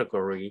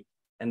category,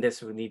 and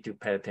this we need to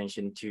pay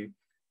attention to.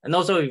 And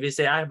also if you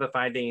say I have a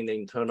finding in the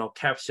internal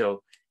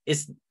capsule,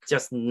 it's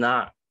just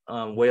not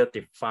well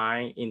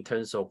defined in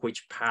terms of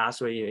which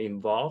pathway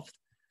involved,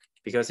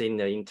 because in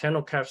the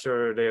internal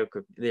capsule,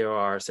 there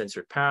are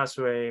sensory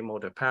pathway,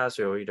 motor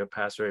pathway, or either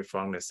pathway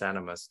from the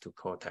thalamus to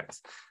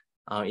cortex.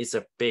 It's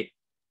a big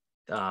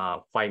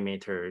white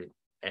matter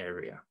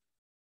area.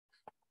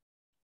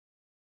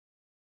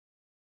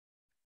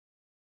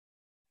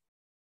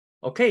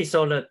 Okay,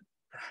 so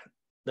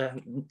the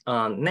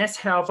next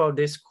half of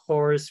this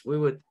course, we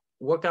would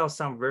work out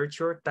some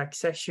virtual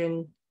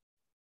dissection.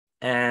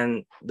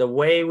 And the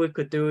way we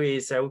could do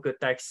is that we could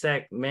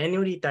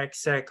manually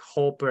dissect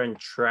whole brain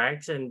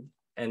tracts and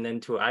then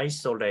to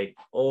isolate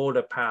all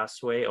the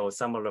pathway or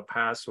some of the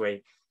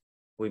pathway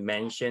we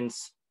mentioned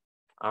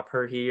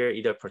upper here,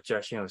 either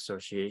projection or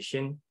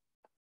association.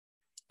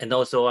 And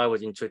also I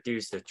would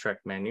introduce the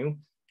tract menu.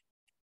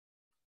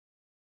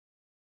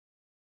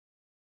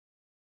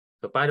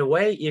 So by the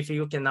way, if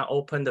you cannot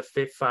open the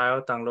FIT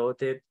file,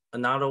 download it.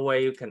 Another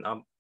way you can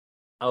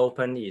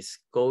open is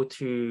go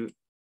to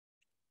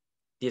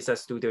DSI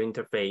Studio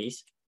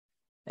interface,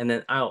 and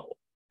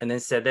then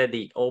set that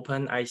the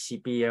open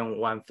ICBM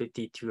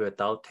 152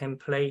 adult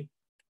template.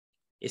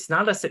 It's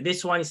not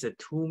this one is a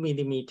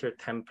 2mm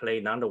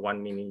template, not the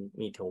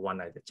 1mm one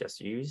I just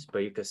used, but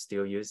you can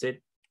still use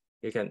it.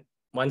 You can,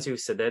 once you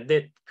select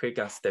it, click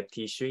on step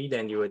T3,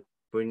 then you would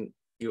bring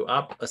you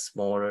up a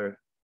smaller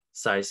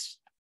size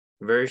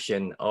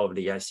version of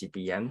the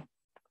ICBM.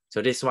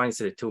 So this one is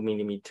the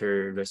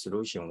 2mm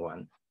resolution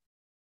one.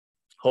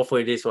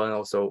 Hopefully this one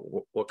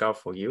also work out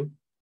for you.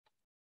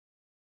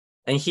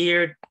 And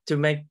here to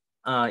make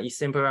it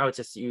simple, I'll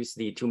just use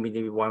the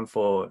 2mm one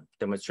for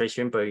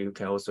demonstration, but you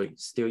can also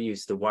still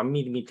use the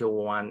 1mm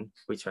one,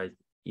 which I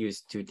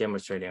use to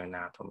demonstrate the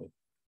anatomy.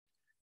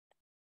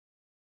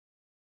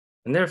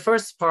 And the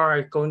first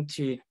part I'm going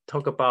to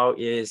talk about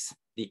is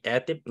the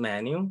edit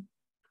menu,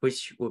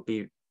 which would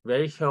be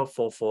very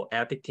helpful for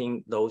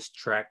editing those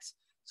tracks.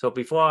 So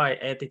before I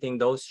editing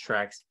those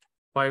tracks,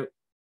 what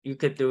you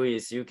could do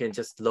is you can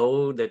just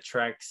load the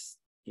tracks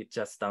you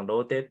just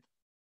downloaded,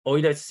 or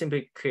you just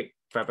simply click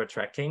fiber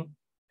tracking.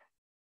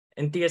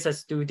 And DSI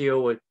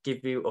Studio will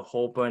give you a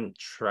whole bunch of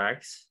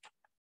tracks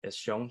as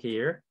shown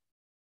here.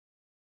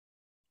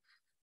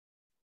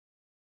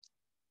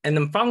 And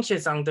the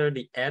functions under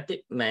the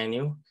edit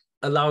menu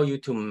allow you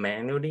to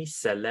manually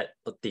select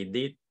or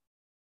delete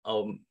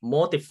or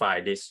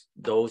modify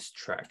those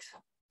tracks.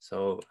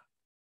 So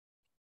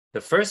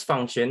the first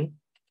function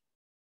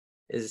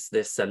is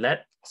the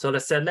select. So the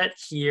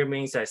select here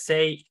means I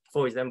say,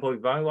 for example,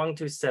 if I want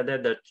to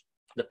select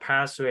the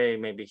pathway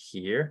maybe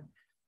here,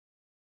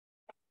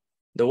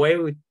 the way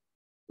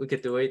we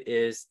could do it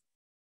is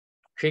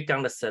click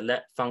on the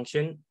select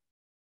function,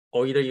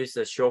 or either use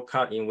the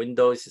shortcut in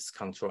Windows is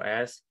Control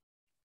S.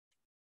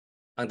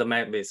 On the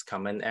Mac is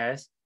Command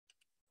S.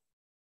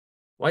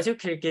 Once you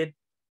click it,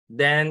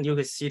 then you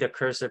can see the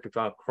cursor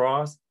become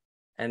across,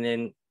 and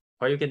then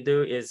what you can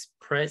do is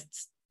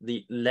press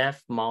the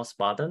left mouse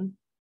button,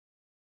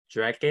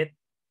 drag it,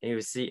 and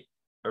you see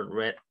a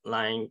red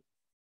line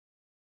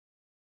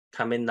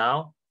coming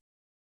down,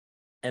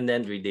 and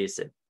then release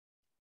it.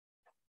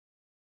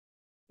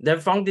 Then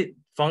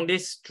from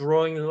this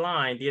drawing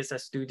line, DSI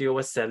Studio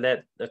will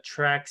select the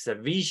tracks that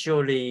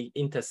visually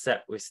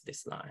intersect with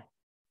this line.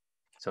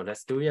 So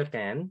let's do it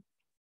again.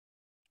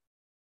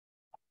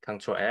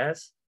 Control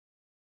S,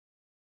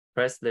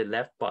 press the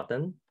left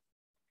button,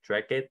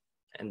 drag it,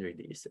 and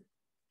release it.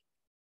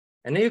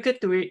 And then you could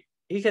do it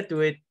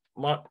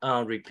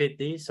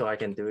repeatedly. So I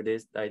can do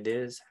this like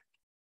this,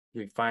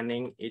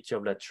 refining each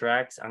of the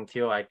tracks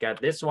until I get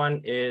this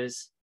one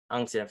is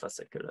unseen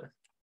fascicular.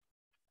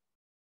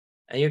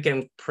 And you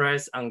can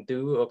press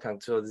undo or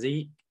Control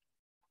Z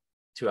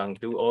to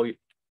undo all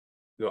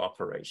your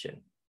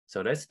operation.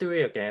 So let's do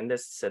it again.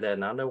 Let's select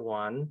another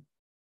one.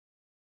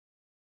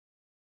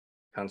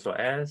 Control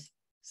S,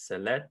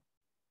 select.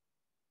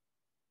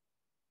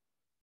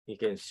 You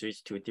can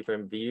switch to a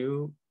different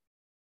view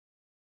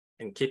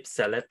and keep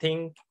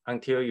selecting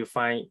until you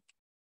find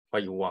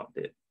what you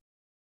wanted.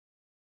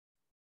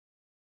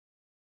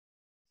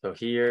 So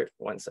here,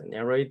 once I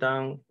narrow it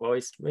down, well,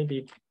 it's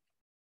maybe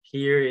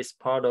here is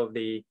part of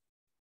the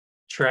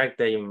track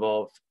that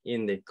involved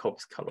in the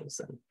corpus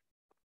callosum.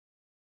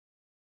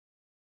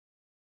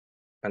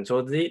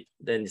 Control Z,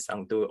 then it's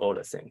undo all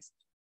the things.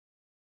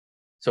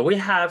 So we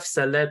have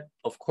select,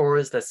 of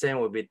course, the same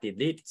will be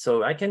delete.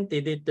 So I can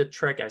delete the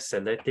track I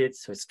selected.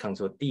 So it's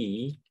Control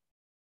D.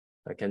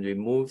 I can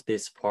remove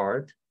this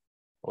part,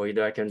 or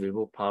either I can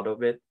remove part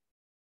of it.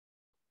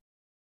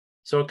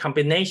 So a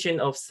combination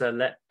of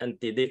select and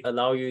delete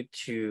allow you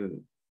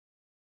to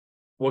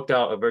work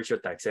out a virtual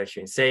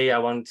dissection. Say I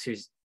want to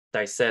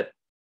dissect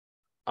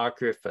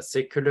arcuate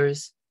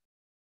fasciculars.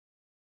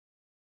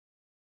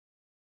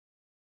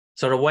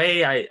 So the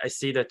way I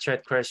see the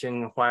chat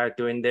question while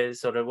doing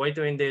this, so the way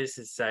doing this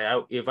is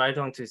if I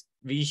want to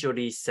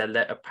visually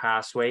select a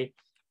pathway,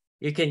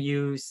 you can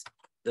use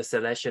the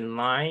selection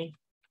line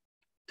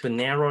to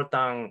narrow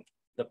down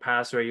the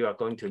pathway you are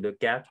going to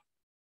look at.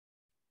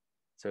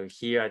 So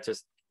here I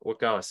just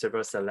work out a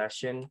simple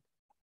selection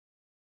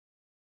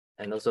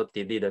and also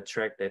delete a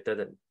track that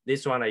doesn't.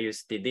 This one I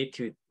use delete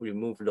to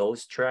remove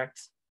those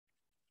tracks.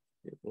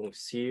 It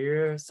moves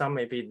here. Some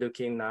may be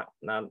looking not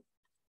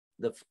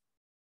the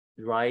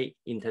right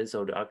in terms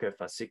of the arcuate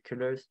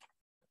fasciculars.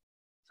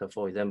 So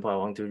for example, I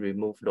want to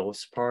remove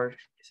those parts.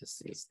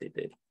 It's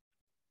delete.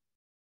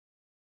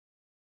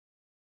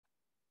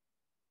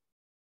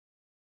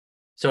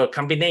 So a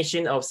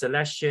combination of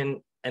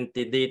selection and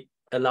delete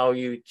allow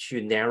you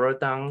to narrow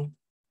down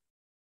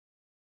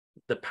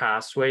the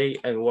pathway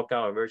and work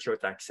out a virtual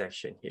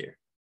dissection here.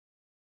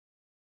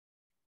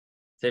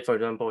 Say for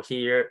example,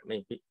 here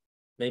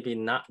maybe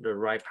not the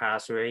right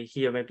pathway.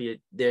 Here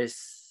maybe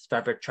there's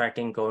fabric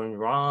tracking going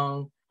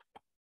wrong,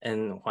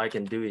 and what I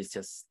can do is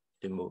just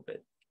remove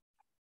it.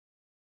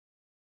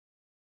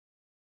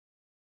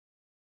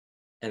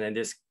 And then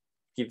this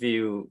give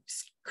you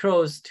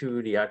close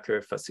to the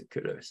arcuate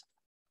fasciculars.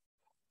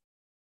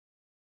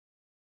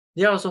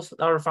 There are also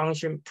other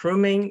function.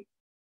 Pruning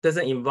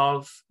doesn't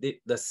involve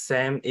the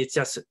same. It's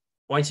just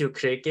once you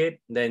click it,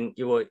 then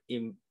you will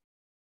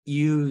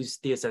use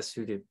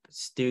DSI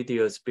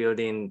Studio's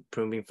built-in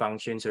pruning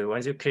function. So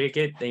once you click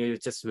it, then you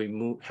just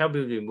help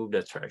you remove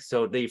the track.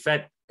 So the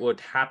effect would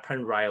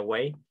happen right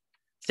away.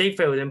 Say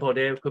for example,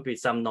 there could be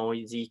some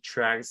noisy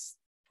tracks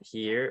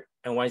here,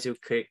 and once you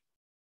click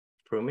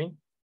pruning,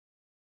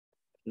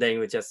 then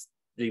you just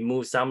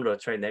remove some of the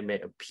track that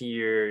may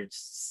appear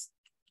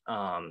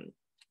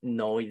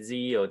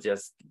noisy or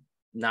just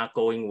not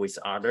going with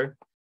other.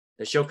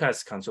 The shortcut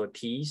is Control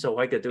T. So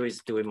what I could do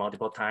is do it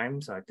multiple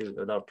times. So I do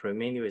a lot of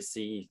pruning. You will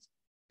see it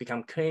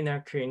become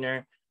cleaner,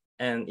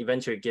 and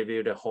eventually give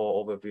you the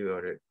whole overview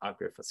of the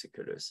arcuate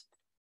fasciculars.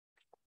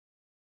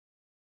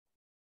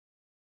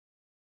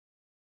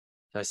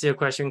 So I see a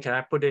question, can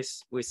I put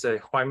this with a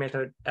white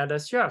matter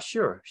atlas? Yeah,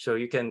 sure. So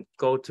you can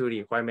go to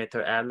the white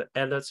matter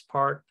atlas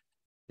part.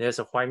 There's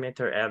a white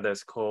matter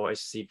atlas called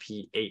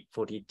HCP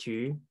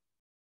 842.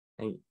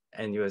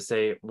 And you will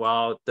say,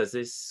 well, does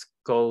this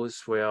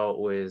goes well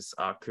with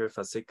arcuate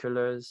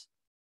fasciculars?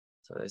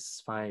 So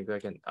let's find if I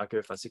can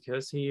arcuate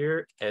fasciculars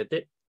here,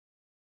 edit.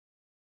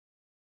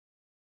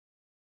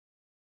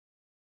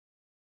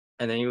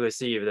 And then you will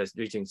see if there's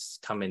regions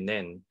coming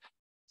in.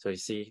 So you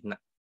see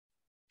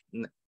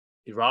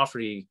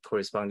roughly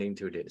corresponding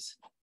to this.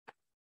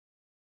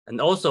 And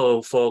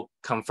also for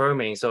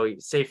confirming, so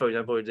say for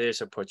example,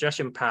 there's a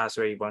projection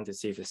pathway, you want to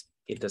see if it's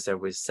intersect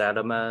with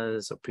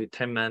sediments or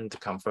putamen. To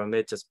confirm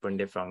it, just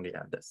print it from the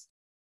others.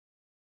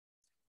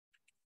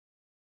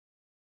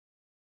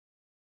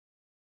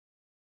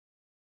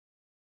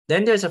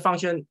 Then there's a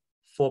function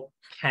for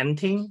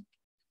painting.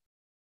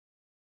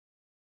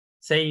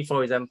 Say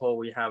for example,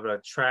 we have a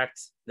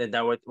tracks that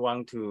I would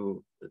want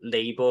to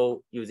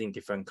label using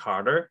different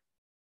color.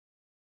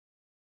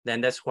 Then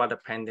that's what the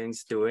painting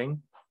is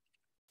doing.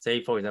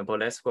 Say for example,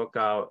 let's work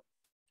out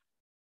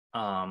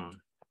a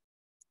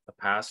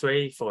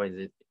pathway for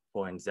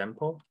for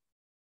example.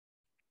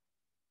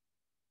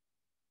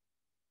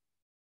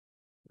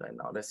 Right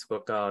now, let's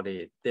work out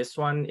it. This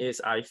one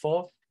is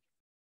I4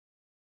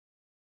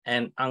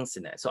 and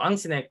uncinate. So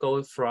uncinate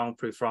goes from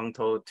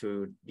prefrontal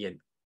to the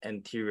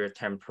anterior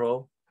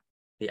temporal.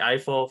 The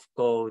I4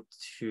 go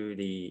to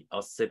the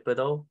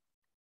occipital.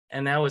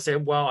 And I would say,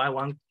 well, I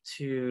want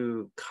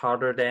to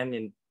color them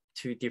in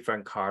two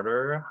different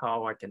color,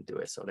 how I can do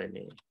it. So let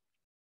me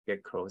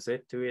get closer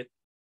to it.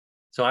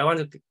 So I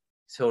want to,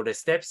 so the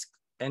steps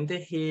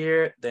ended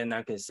here, then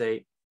I can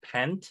say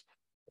paint.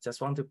 I just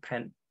want to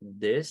paint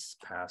this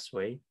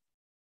pathway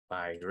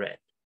by red.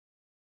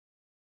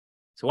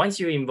 So once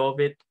you involve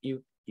it,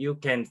 you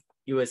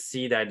will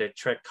see that the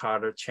track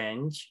color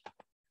change.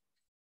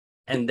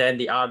 And then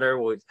the other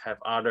would have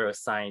other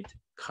assigned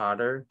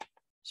color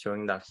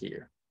showing that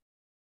here.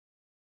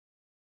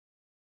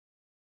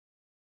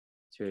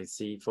 So you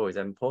see, for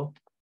example,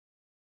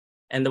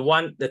 and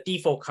the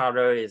default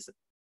color is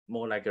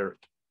more like a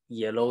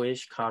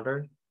yellowish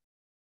color.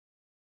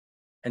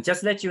 And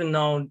just let you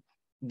know,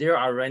 there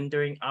are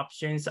rendering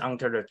options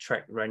under the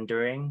track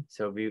rendering.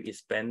 So we'll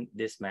expand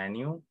this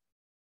menu.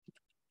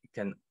 You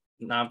can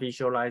now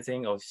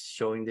visualizing or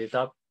showing it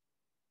up.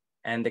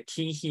 And the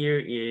key here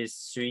is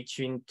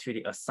switching to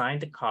the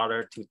assigned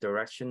color to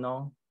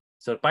directional.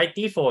 So by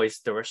default, it's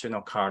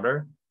directional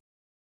color.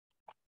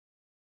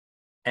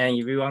 And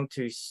if you want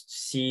to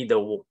see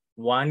the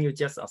one you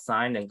just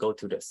assigned, and go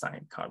to the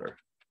assigned color.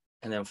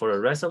 And then for the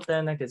rest of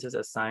them, I can just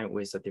assign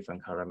with a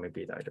different color,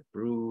 maybe like the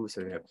blue.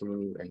 So you have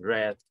blue and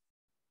red,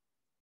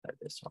 like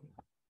this one.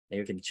 And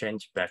you can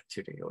change back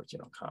to the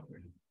original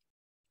color.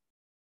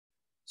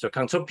 So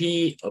Control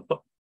P,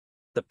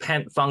 the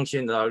paint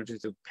function allows you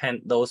to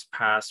paint those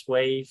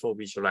pathways for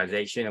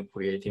visualization and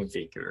creating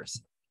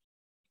figures.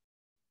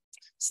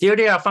 Still,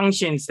 there are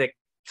functions that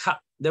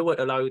would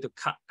allow you to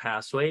cut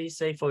pathways.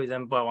 Say, for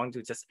example, I want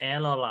to just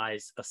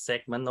analyze a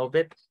segment of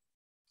it.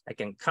 I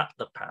can cut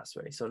the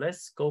pathway. So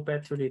let's go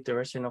back to the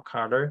directional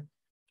color.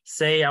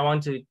 Say I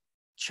want to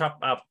chop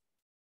up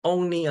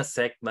only a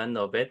segment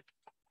of it.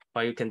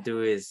 What you can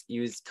do is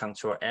use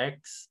Control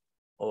X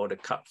or the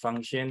cut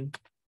function.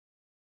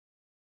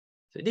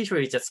 So this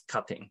way is just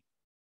cutting.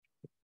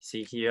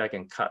 See here, I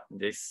can cut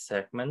this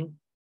segment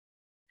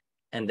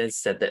and then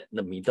set it in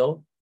the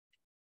middle.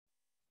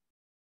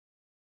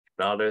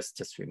 The others,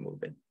 just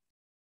remove it.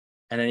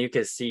 And then you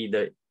can see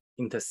the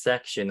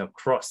intersection or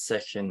cross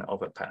section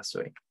of a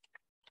pathway.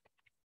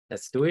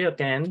 Let's do it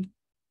again.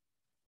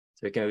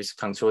 So we can use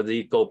Control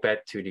D, go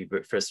back to the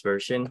first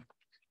version.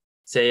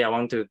 Say I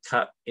want to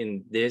cut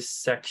in this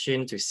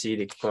section to see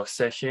the cross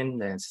section,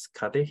 then just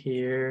cut it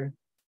here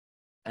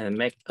and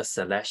make a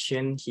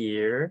selection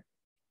here.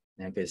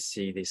 And I can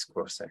see this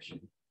cross section.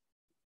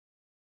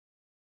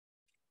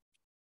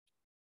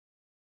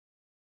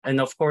 And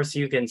of course,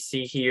 you can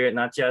see here,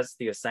 not just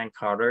the assigned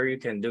color, you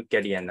can look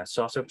at the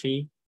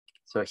anisotropy.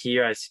 So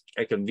here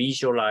I can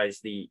visualize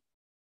the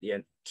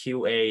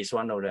QA is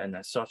one of the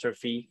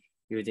anisotropy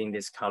using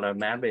this color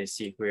map and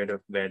see where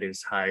the value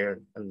is higher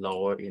and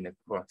lower in the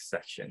cross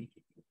section.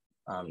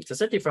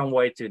 Just a different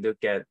way to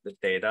look at the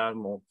data,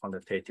 more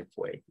quantitative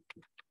way.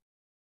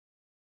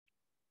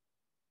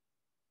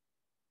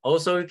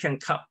 Also, you can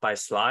cut by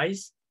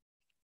slice.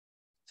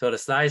 So the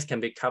slice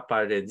can be cut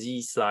by the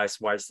Z slice,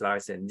 Y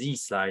slice, and Z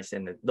slice.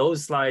 And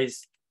those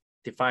slices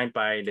defined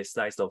by the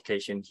slice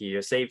location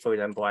here. Say, for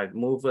example, I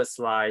move a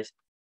slice.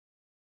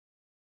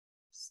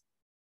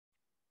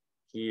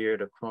 Here,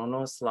 the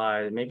chrono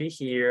slice. Maybe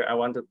here, I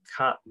want to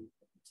cut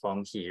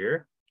from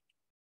here.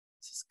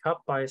 This is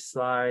cut by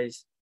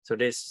slice. So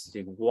this is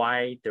the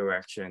Y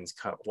directions,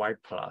 cut Y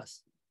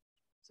plus.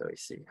 So you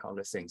see how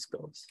the things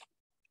goes.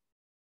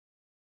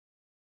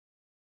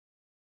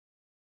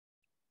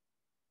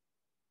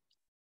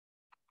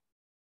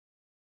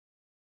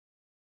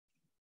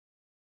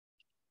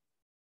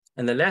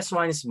 And the last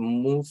one is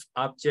move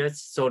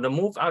objects. So the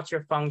move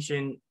object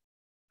function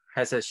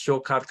has a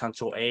shortcut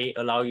Control A,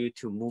 allow you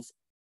to move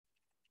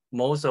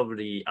most of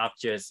the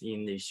objects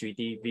in the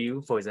 3D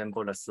view. For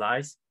example, the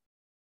slice.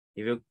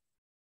 If you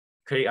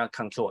click on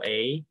Control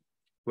A,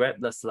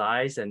 grab the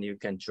slice and you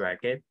can drag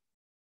it.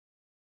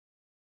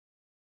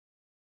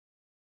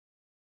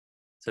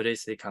 So this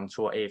is the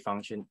Control A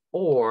function.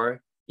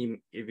 Or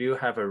if you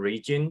have a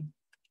region,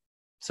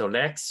 so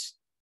last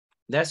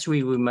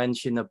week we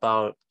mentioned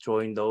about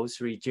drawing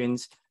those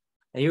regions.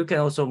 And you can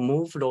also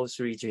move those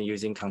regions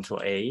using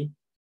Control A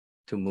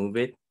to move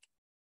it.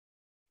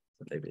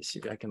 So let me see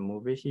if I can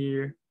move it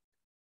here.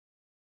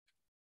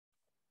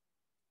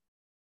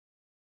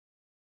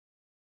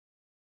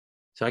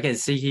 So I can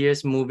see here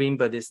it's moving,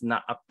 but it's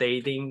not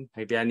updating.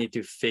 Maybe I need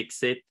to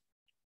fix it.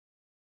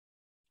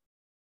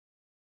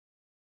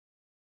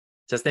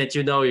 Just let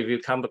you know if you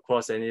come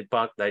across any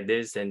bug like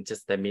this, and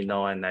just let me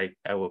know, and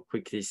I will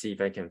quickly see if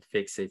I can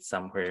fix it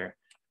somewhere.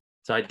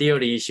 So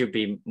ideally, it should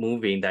be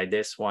moving like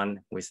this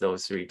one with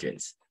those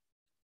regions.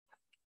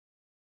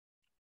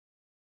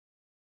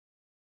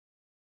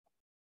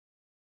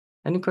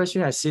 Any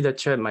question? I see the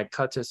chat. My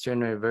cut just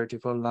generate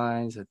vertical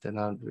lines and then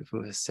I'll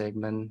remove the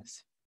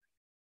segments.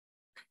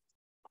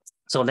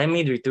 So let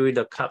me redo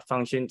the cut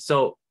function.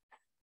 So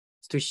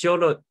to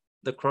show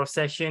the cross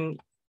section,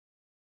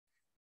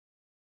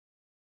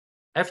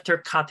 after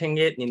cutting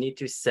it, you need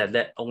to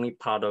select only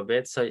part of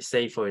it. So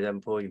say, for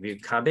example, if you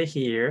cut it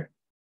here,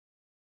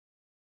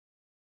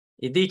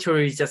 it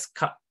literally just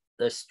cut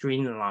the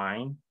string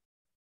line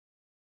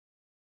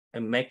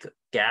and make a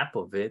gap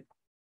of it.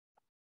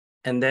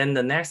 And then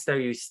the next step,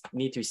 you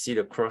need to see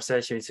the cross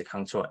section is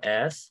Control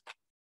S,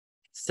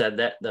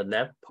 select the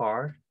left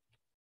part,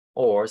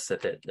 or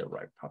select the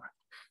right part.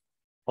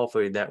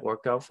 Hopefully that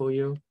worked out for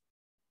you.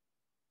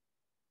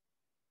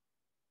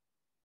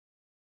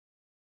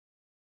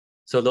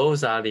 So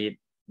those are the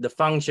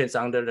functions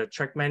under the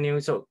track menu.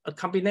 So a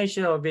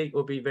combination of it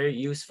will be very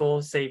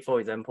useful. Say,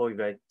 for example, if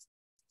I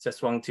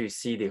just want to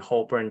see the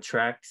whole burn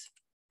tracks,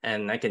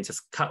 and I can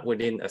just cut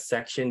within a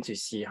section to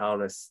see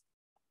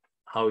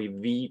how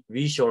we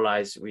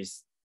visualize with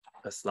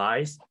a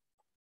slice.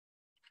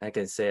 I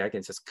can say I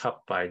can just cut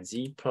by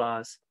Z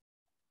plus,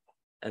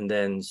 and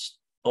then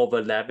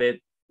overlap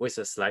it with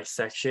a slice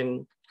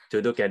section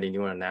to look at the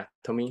neural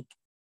anatomy.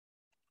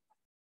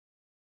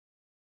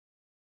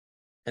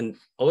 And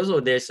also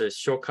there's a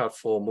shortcut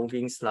for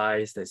moving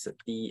slice. There's a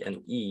D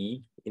and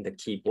E in the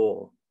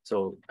keyboard.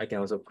 So I can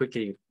also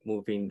quickly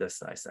move in the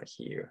slice like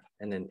here.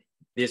 And then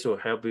this will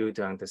help you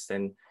to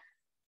understand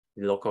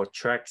the local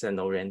tracks and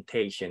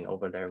orientation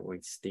over there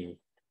with the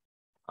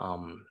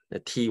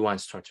T1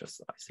 structure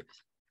slices.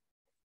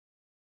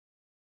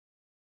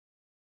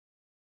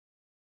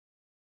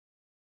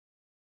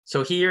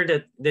 So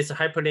here, there's a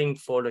hyperlink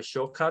for the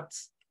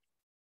shortcuts.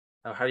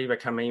 I highly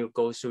recommend you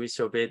go through it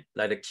a bit.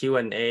 Like the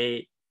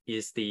Q&A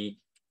is the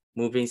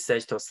moving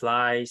sagittal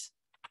slice.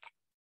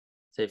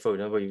 Say, for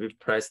example, if you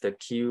press the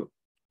Q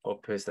or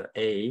press the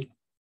A,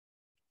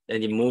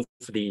 then you move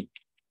the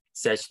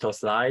sagittal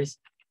slice.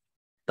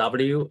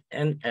 W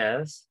and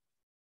S,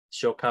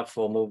 shortcut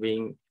for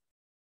moving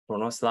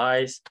chrono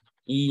slice.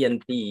 E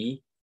and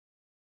D,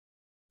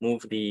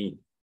 move the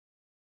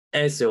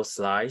axial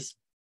slice.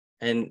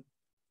 And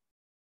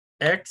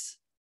X,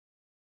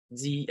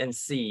 Z, and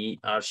C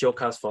are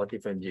shortcuts for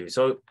different views.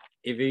 So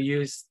if you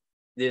use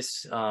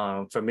this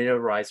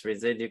familiarize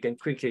with it, you can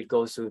quickly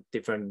go to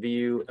different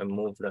view and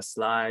move the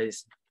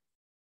slice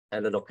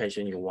at the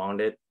location you want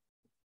it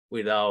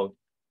without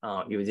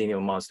using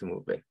your mouse to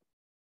move it.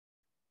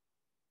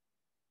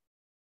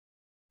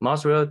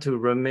 Mouse wheel to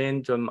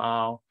remain them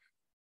out,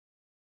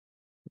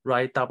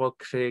 right double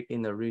click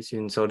in the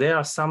region. So there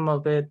are some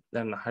of it,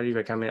 and I highly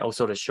recommend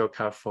also the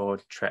shortcut for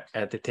track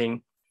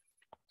editing.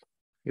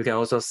 You can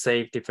also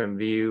save different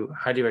view.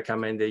 Highly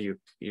recommend that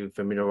you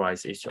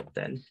familiarize each of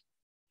them.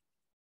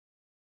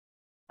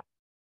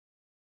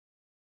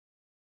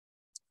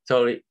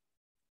 So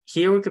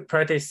here we could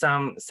practice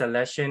some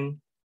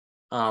selection.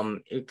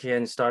 You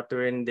can start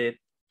doing it.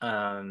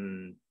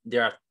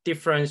 There are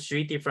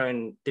three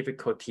different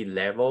difficulty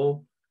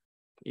level.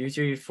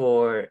 Usually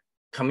for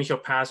commercial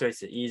pathway,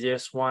 it's the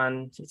easiest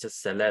one. You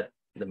just select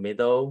the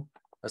middle.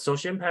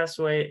 Association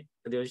pathway,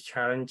 it is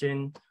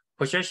challenging.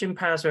 Projection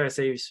pathway, I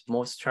say, is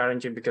most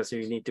challenging because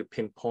you need to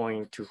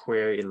pinpoint to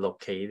where it's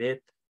located.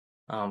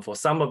 For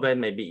some of it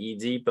may be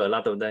easy, but a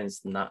lot of them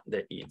is not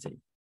that easy.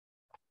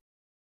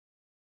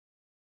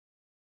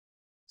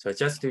 So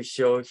just to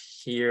show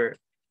here,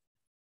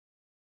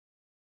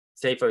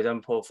 say, for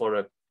example, for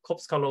a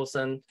corpse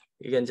callosum,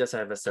 you can just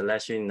have a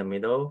selection in the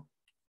middle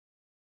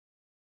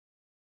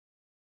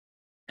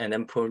and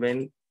then pull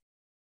in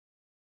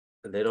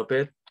a little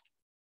bit.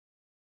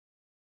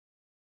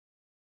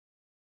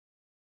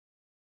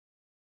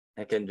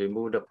 I can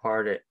remove the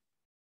part that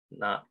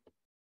not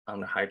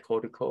on the high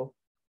cortical.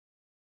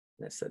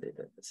 Let's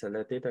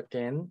select it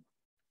again.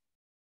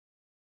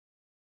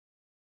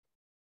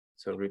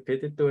 So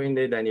repeat it doing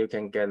it, and you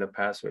can get the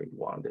pathway you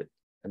wanted.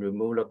 And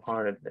remove the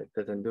part that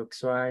doesn't look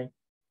right.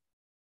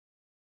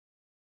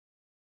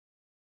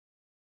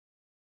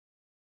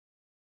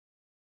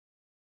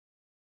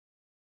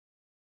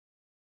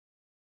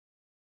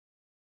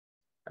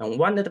 And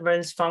one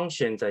advanced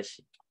function that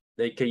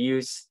they could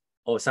use,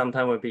 or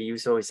sometimes would be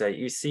useful, is that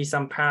you see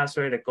some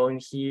pathway that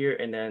going here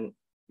and then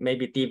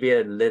maybe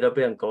deviate a little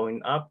bit and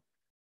going up.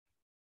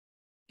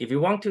 If you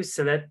want to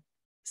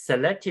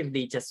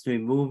selectively just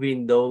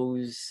removing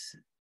those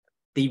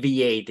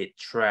deviated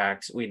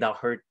tracks without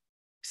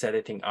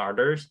selecting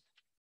others,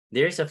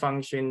 there's a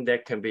function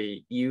that can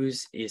be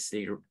used is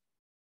the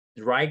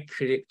right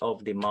click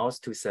of the mouse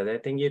to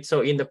selecting it.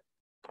 So in the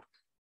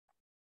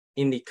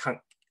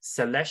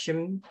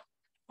selection,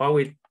 what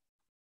we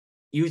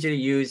usually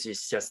use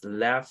is just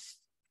left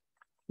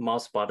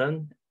mouse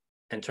button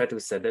and try to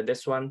select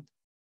this one.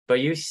 But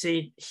you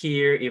see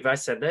here, if I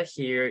select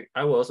here,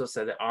 I will also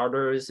select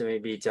others,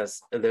 maybe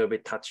just a little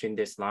bit touching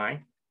this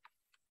line.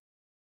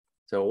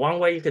 So one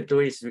way you could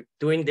do is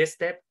doing this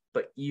step,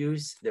 but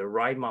use the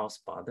right mouse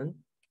button.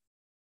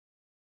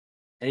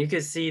 And you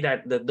can see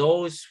that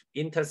those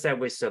intersect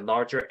with the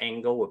larger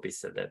angle will be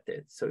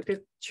selected. So you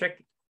could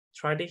check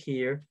tried it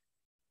here.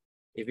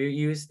 If you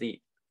use the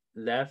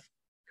left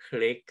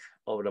click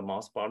of the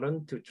mouse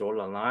button to draw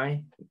a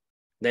line,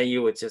 then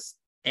you would just,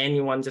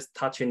 anyone just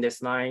touching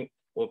this line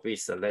will be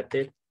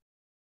selected.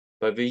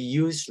 But if you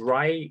use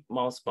right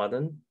mouse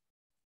button,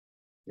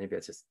 maybe I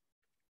just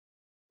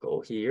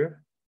go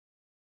here,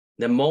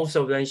 then most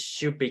of them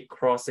should be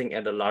crossing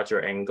at a larger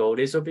angle.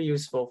 This will be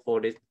useful for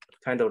this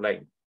kind of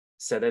like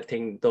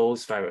selecting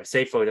those fibers.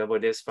 Say for example,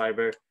 this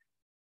fiber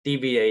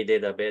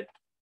deviated a bit.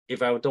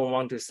 If I don't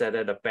want to set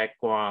at the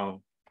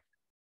background,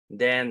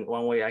 then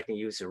one way I can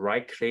use a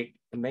right click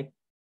and make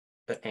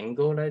an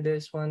angle like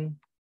this one,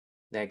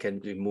 then I can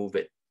remove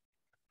it.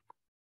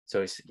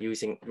 So it's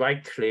using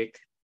right click.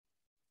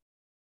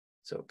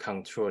 So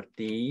Control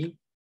D,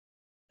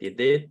 did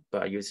it,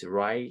 but I use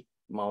right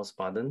mouse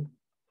button.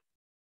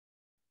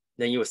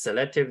 Then you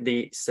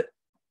selectively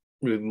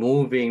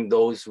removing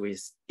those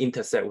with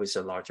intersect with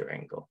a larger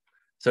angle.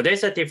 So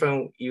there's a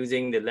difference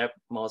using the left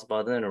mouse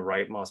button and the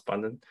right mouse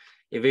button.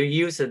 If you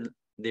use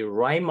the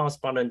right mouse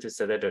button to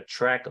select a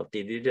track or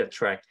delete a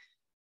track,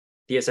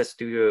 DSI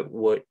Studio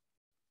would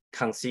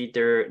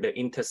consider the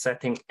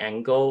intersecting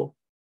angle,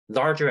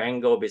 larger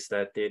angle be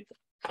selected,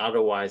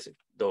 otherwise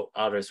the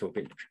others will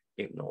be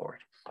ignored.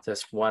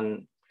 Just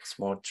one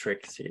small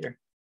trick here.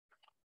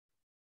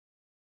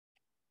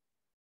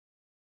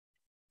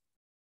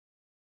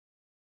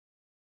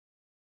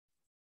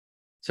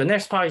 So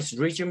next part is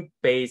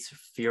region-based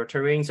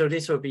filtering. So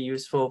this will be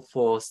useful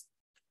for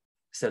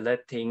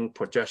selecting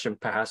projection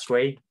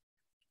pathway.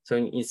 So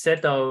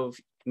instead of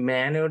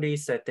manually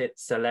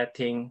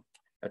selecting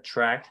a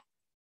track,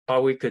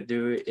 what we could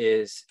do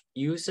is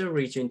use a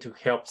region to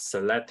help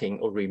selecting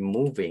or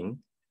removing.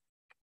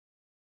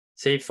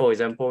 Say for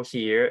example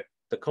here,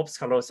 the corpus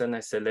callosum I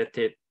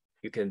selected,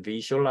 you can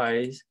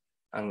visualize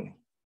on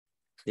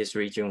this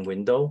region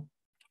window.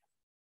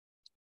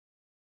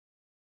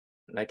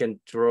 I can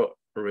draw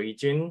a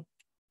region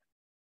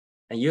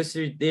and use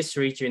this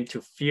region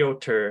to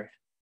filter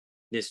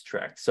this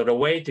track. So the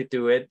way to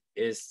do it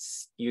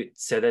is you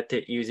select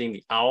it using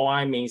the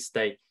ROI, means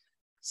that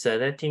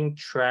selecting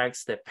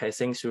tracks that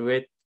passing through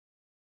it.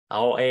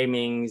 ROA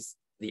means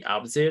the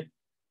opposite,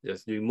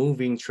 just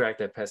removing track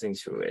that passing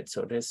through it.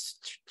 So let's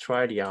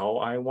try the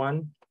ROI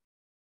one.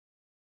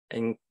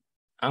 And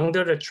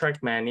under the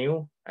track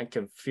menu, I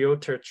can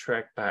filter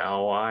track by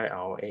ROI,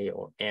 ROA,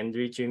 or end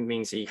region,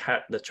 means the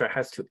track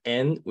has to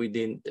end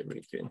within the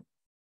region.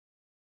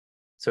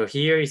 So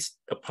here is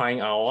applying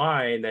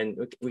ROI, then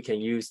we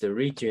can use the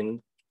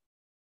region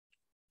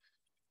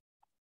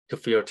to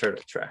filter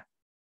the track.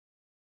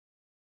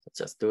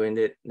 Just doing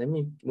it. Let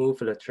me move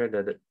the track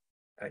that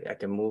I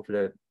can move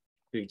the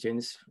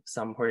regions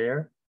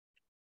somewhere.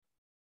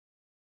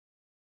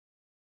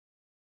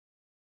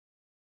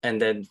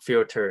 And then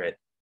filter it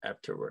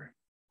afterward.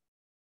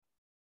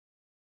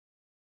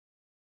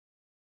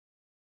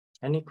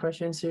 Any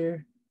questions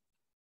here?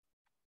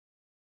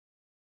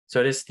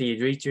 So this is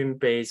the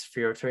region-based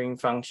filtering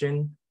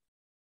function.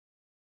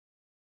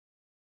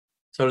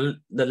 So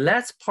the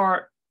last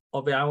part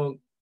of it, I would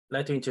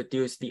like to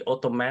introduce the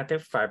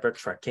automatic fiber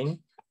tracking.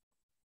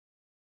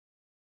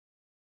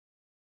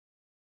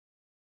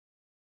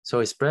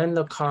 So explain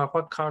the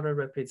what color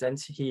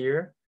represents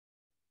here.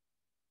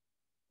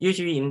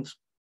 Usually in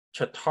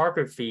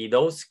cartography,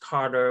 those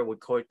color we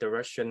call it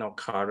directional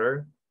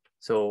color.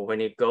 So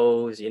when it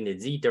goes in the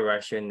Z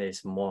direction,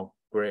 it's more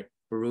gray,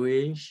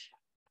 bluish.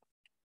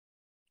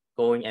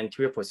 Going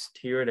anterior,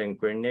 posterior, then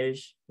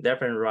greenish.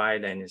 Left and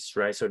right, and it's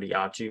right. So the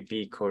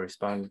RGB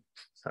corresponding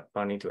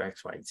to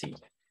X, Y, Z.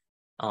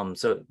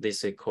 So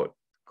this is called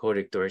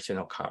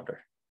directional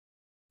color.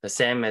 The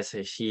same as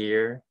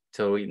here,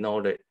 so we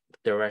know the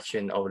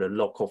direction of the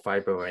local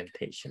fiber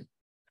orientation.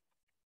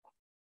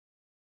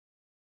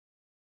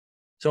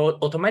 So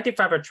automatic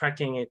fiber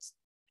tracking, it's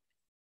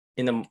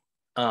in the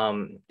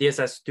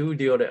DSI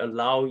Studio that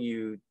allow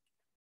you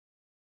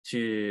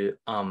to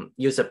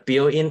use a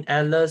built-in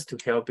atlas to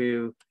help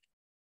you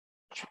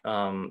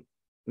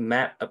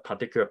map a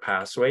particular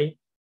pathway.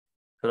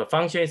 So the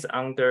function is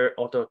under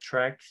auto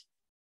track.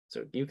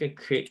 So you can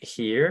click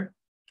here,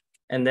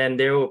 and then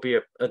there will be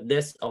a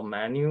list of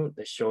menu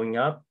that's showing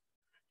up.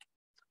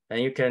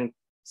 And you can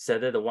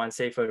set it the one,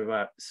 say for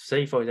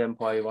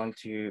example, I want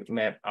to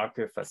map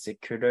arcuate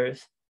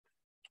fasciculars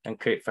and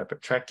create fiber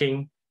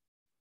tracking.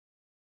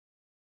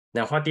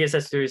 Now what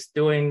DSI Studio is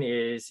doing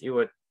is it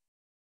would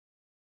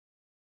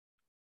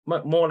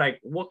more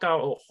like work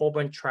out a whole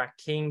bunch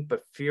tracking,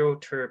 but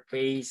filter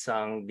based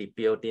on the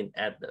built-in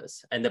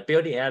atlas. And the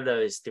built-in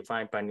atlas is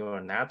defined by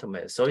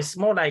neuroanatomist. So it's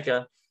more like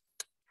a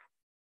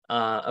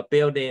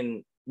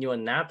built-in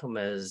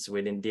neuroanatomist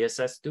within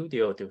DSI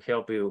Studio to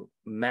help you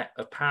map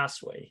a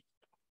pathway.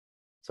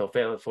 So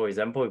for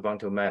example, we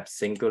want to map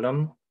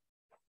cingulum.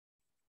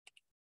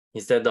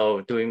 Instead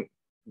of doing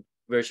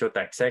virtual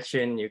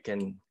dissection, you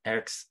can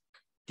ask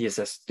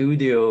DSI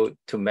Studio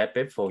to map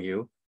it for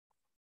you.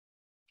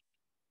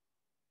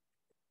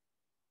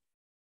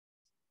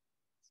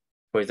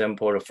 For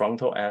example, the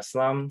frontal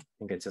aslam,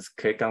 you can just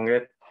click on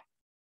it.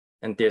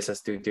 And DSI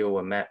Studio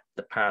will map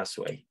the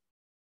pathway.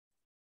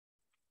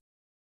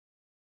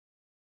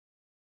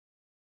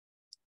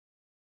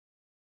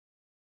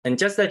 And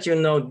just that you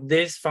know,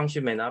 this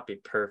function may not be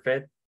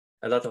perfect.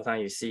 A lot of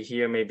times you see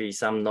here, maybe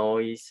some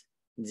noise,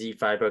 Z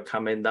fiber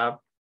coming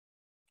up,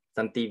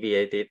 some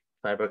deviated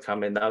fiber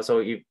coming out. So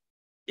if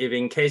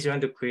in case you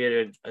want to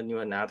create a new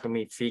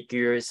anatomy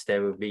figures, that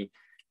will be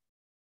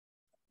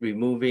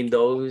removing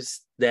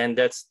those, then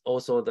that's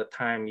also the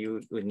time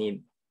you would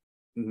need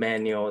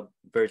manual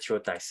virtual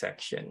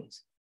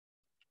dissections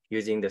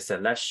using the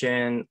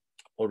selection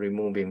or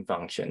removing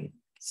function.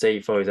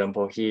 Say, for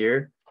example,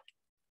 here,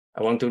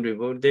 I want to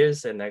remove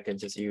this, and I can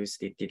just use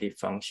the delete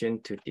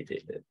function to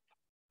delete it.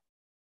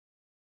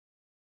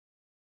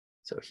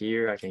 So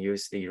here I can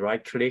use the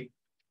right click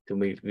to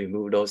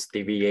remove those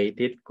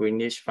deviated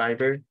greenish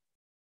fiber.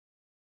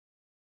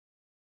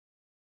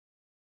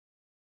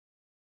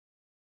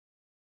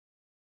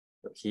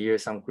 So here,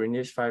 some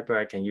greenish fiber,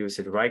 I can use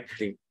the right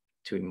click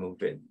to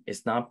remove it.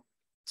 It's not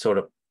sort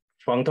of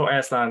frontal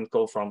S-line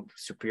go from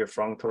superior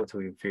frontal to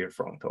inferior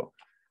frontal.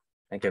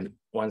 I can,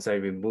 once I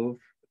remove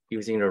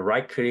using the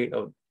right click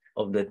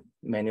of the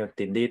manual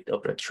delete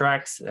of the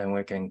tracks, and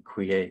we can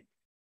create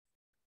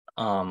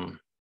the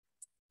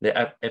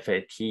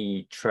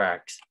FAT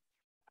tracks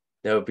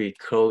that will be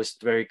close,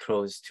 very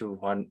close to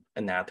what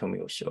anatomy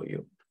will show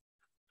you.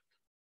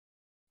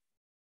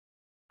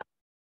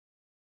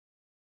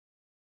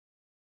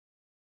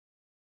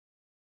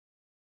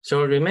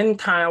 So remaining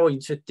time, I will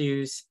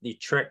introduce the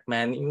track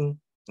menu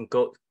and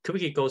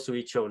quickly go through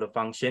each of the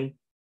function.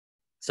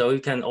 So you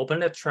can open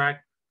the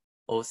track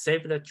or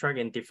save the track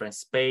in different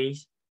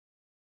space,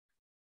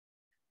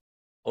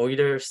 or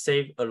either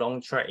save a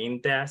long track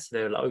index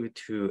that allow you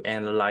to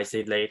analyze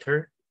it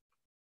later.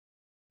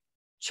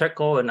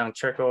 Check all and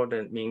uncheck all,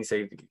 that means that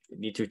you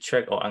need to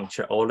check or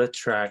uncheck all the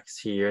tracks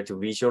here to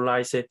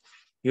visualize it.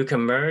 You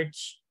can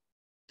merge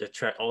the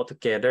track all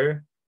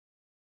together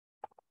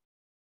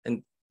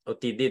and or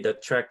delete the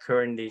track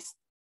currently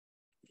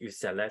you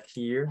select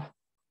here.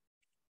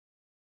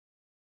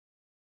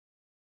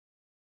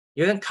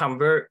 You can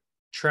convert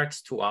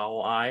tracks to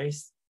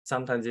ROIs.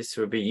 Sometimes this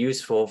will be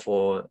useful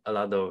for a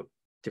lot of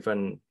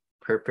different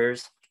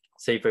purposes.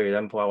 Say, for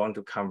example, I want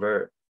to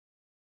convert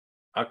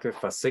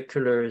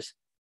acrofasciculars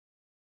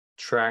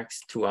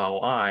tracks to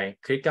ROI.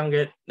 Click on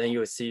it, then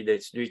you'll see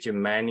the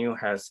region menu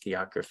has the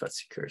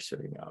acrofasciculars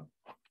showing up.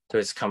 So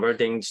it's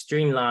converting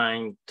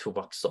streamline to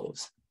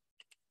voxels.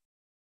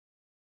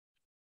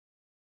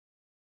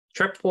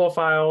 Track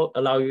profile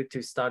allow you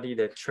to study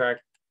the track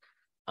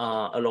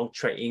along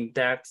track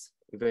index.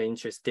 If you're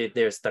interested,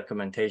 there's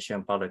documentation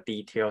about the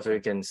details, so you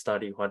can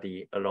study what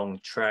the along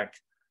track,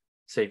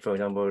 say for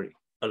example,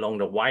 along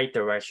the y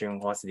direction,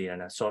 what's the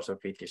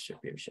anisotropy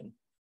distribution.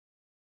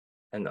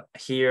 And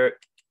here,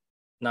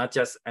 not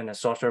just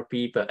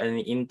anisotropy, but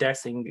any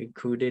index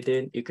included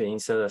in, you can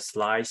insert a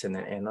slice and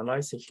then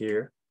analyze it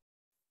here.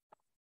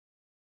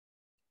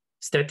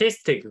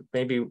 Statistic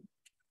maybe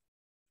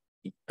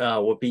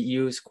will be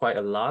used quite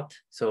a lot.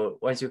 So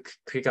once you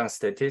click on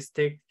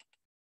statistic,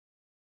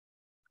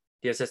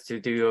 DSI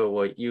Studio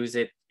will use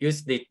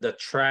the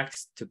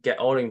tracks to get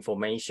all the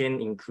information,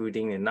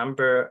 including the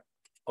number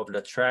of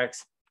the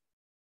tracks,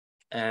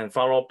 and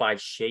followed by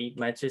shape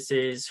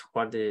matrices.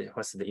 What's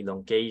the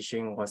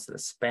elongation? What's the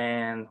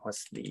span?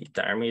 What's the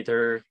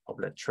diameter of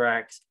the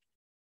tracks?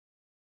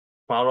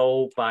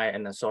 Followed by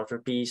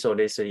anisotropy. So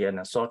this is the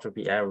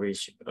anisotropy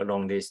average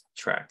along these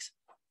tracks.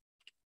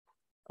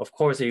 Of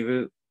course, if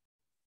you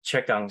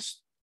check on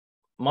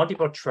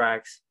multiple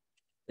tracks,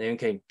 then you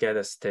can get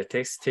a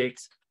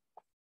statistics.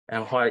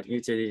 And what I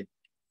usually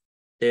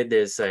did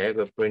is I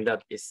will bring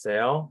up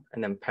Excel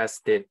and then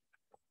paste it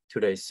to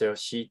the Excel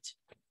sheet.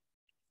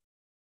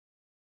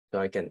 So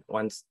I can,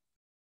 once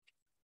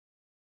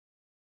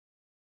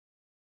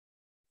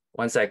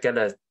I get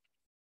a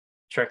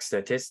track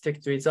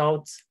statistics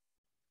results,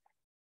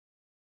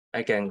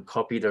 I can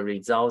copy the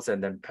results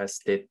and then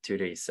paste it to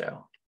the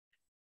Excel.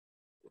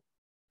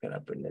 Can I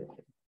bring it?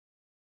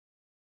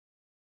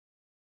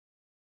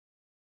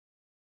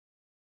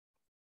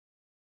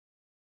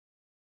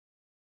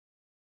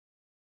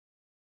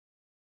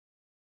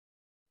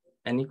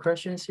 Any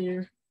questions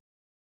here?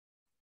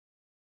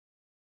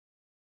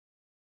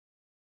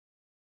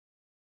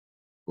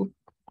 Oops.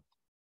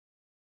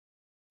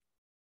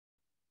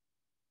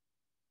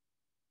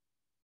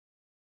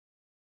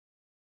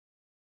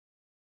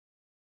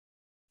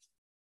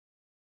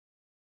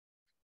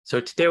 So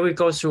today we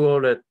go through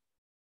all the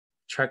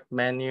track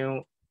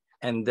menu,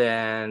 and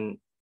then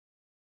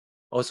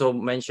also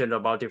mentioned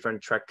about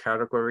different track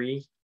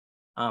category.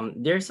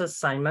 There's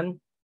assignment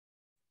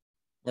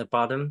at the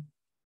bottom,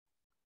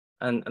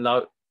 and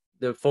allow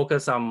the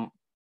focus on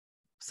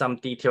some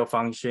detail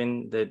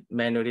function that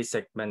manually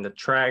segment the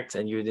tracks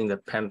and using the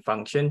pen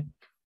function.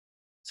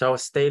 So I'll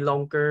stay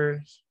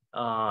longer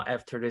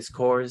after this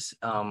course.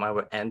 I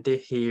will end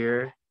it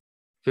here.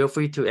 Feel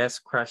free to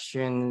ask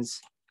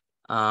questions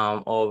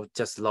or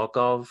just log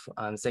off.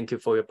 And thank you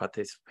for your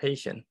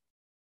participation.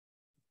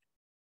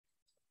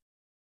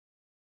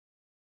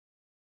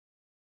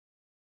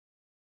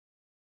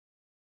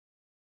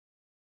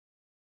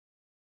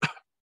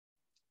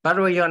 By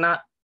the way, you're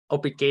not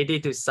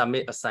obligated to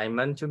submit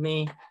assignment to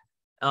me.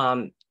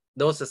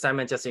 Those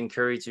assignments just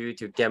encourage you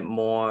to get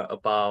more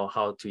about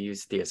how to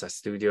use DSI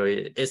Studio.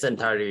 It's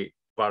entirely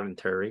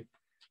voluntary.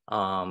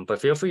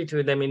 But feel free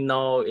to let me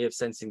know if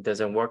something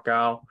doesn't work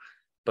out.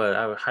 But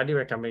I would highly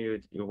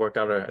recommend you work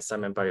out an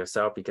assignment by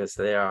yourself, because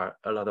there are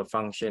a lot of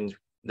functions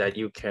that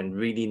you can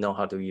really know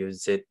how to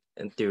use it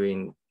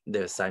during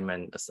the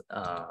assignment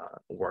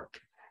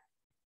work.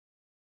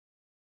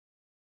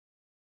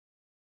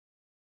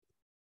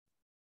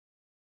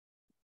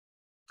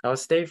 I'll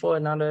stay for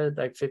another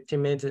like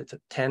 15 minutes,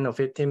 10 or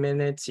 15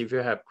 minutes. If you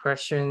have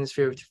questions,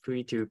 feel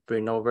free to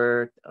bring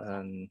over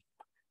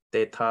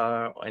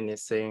data or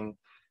anything,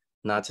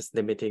 not just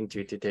limiting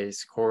to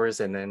today's course.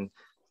 And then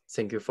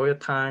thank you for your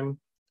time.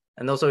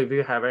 And also, if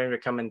you have any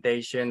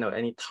recommendation or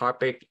any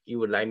topic you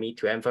would like me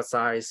to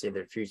emphasize in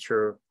the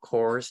future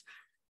course,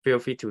 feel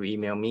free to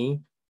email me.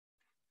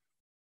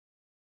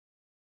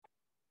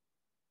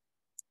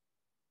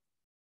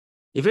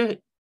 If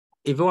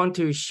you want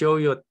to show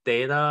your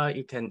data,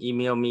 you can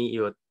email me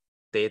your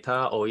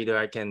data, or either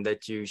I can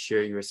let you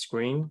share your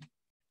screen.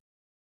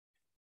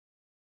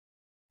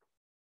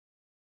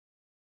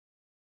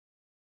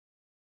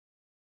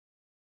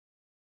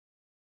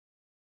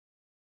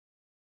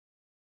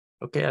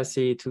 Okay, I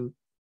see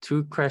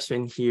two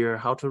questions here.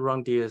 How to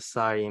run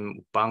DSI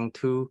in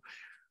Ubuntu?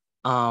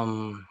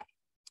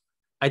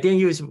 I didn't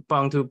use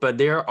Ubuntu, but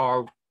there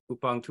are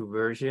Ubuntu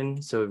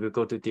versions. So if you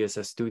go to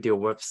DSI Studio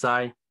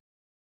website,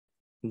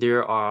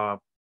 there are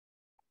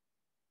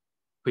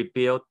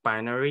pre-built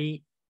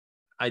binary.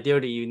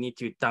 Ideally, you need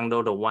to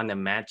download the one that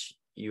match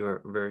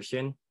your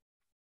version.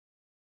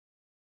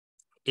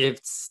 If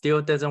it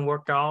still doesn't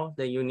work out,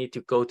 then you need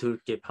to go to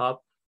GitHub.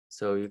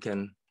 So you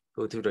can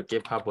go to the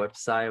GitHub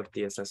website of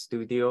DSI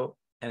Studio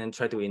and then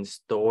try to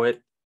install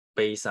it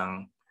based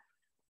on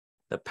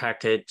the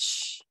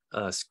package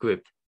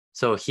script.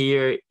 So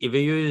here, if you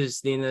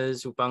use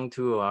Linux,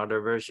 Ubuntu, or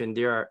other version,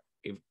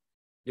 if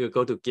you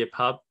go to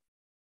GitHub,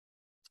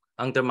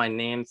 under my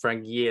name,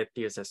 Frank Ye at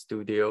DSI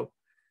Studio,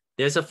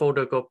 there's a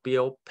folder called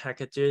build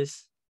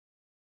packages.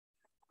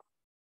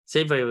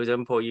 Say, for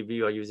example, if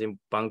you are using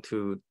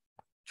Ubuntu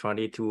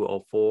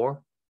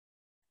 2204,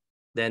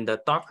 then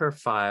the Docker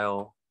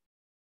file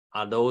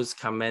are those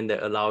commands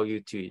that allow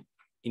you to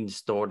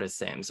install the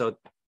same. So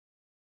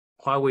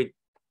what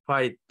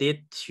I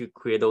did to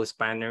create those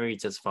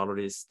binaries, just follow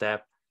this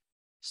step.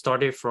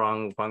 Started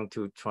from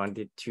Ubuntu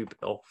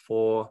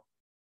 2204,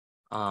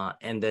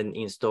 and then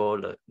install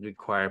the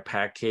required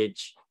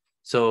package.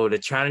 So the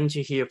challenge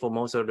here for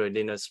most of the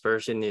Linux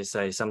version is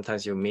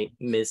sometimes you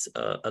miss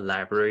a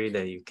library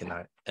that you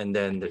cannot, and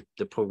then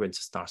the program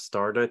just not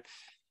started.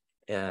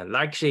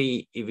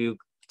 Likely, if you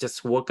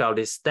just work out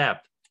this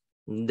step,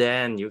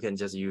 then you can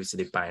just use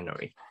the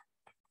binary.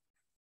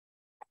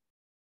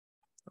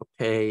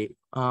 Okay.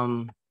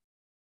 So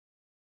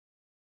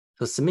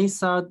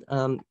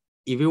Smisa,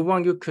 if you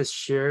want, you could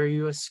share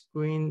your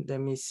screen. Let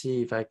me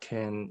see if I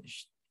can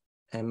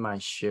end my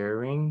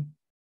sharing.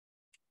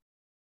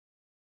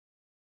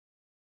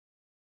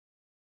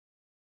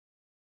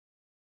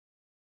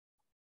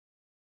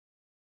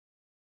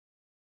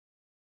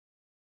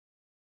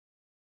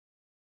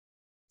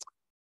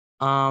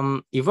 If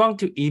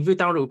you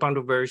download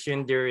Ubuntu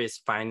version, there is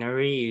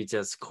binary. You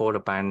just call the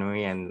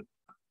binary and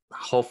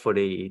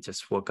hopefully it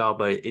just work out.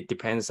 But it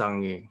depends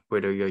on you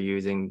whether you're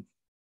using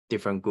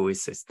different GUI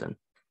system.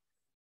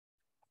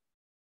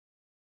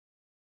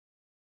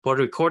 For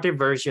the recorded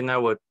version, I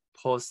would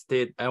post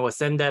it. I will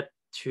send that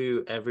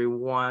to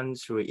everyone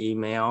through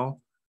email.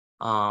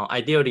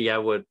 Ideally, I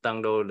would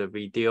download the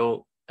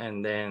video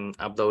and then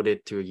upload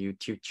it to a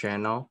YouTube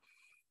channel.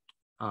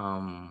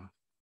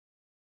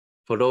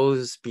 For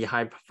those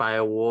behind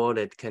firewall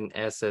that can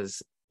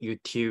access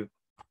YouTube,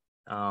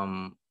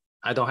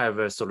 I don't have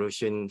a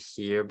solution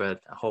here, but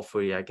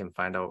hopefully I can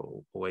find out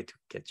a way to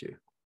get you.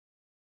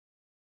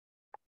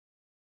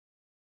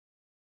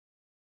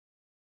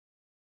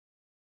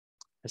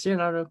 I see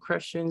another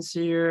questions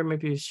here.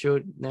 Maybe you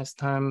should next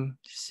time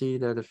see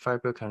that the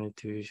fiber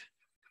connectivity.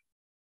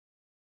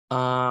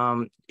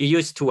 It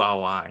use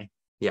 2RI.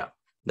 Yeah,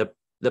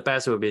 the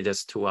best would be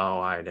just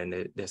 2RI,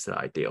 then that's the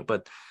ideal.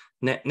 But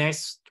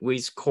next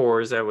week's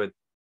course, I would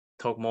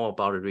talk more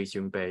about the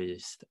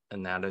region-based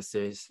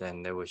analysis,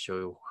 and they will show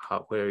you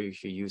where you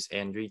should use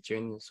end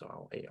regions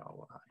or ARI.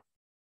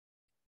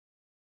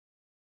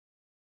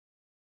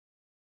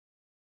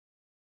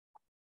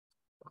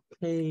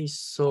 Okay,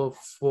 so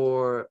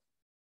for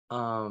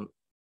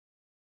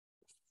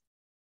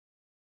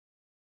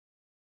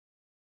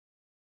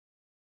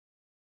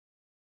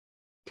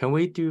can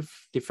we do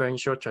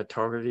differential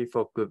tractography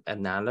for group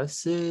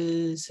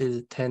analysis?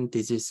 Is 10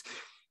 disease?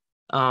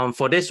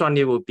 For this one,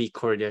 it would be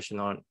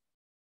correlational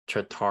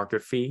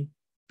tractography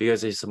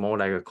because it's more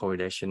like a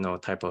correlational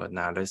type of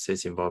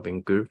analysis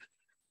involving group.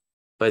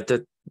 But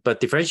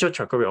differential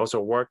tractography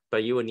also work,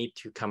 but you will need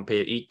to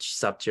compare each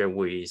subject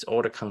with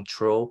all the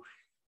control.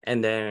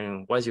 And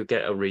then once you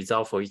get a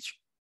result for each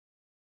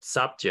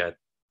subject,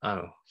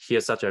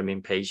 here's such an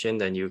impatient,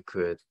 then you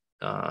could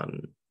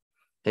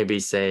maybe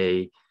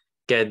say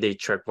get the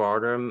track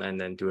volume and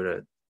then do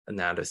the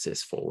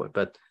analysis forward.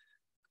 But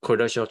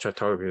quadrature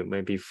trajectory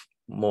may be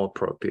more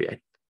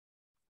appropriate.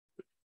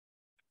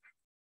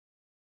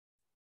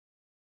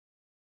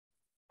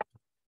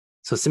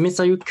 So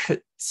Simisa, you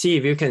could see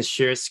if you can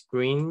share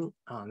screen.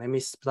 Let me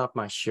stop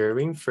my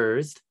sharing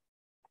first.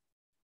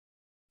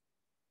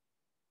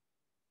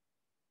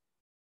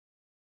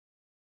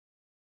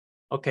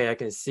 Okay, I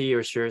can see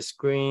your share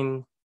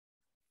screen.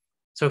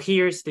 So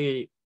here's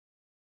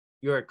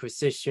your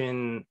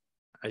acquisition.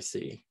 I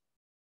see.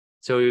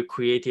 So you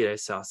created a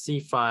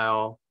SRC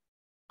file.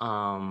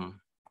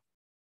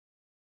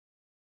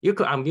 You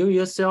could unmute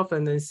yourself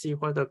and then see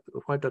what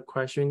the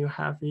question you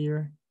have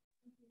here.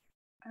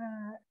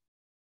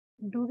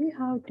 Do we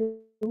have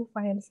two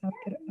files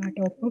after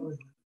top-up?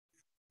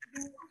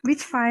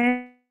 Which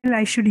file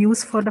I should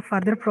use for the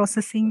further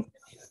processing?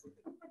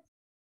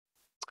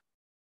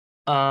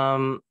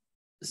 If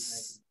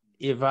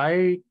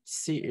I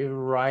see it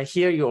right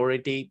here, you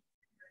already,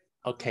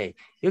 okay.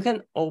 You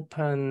can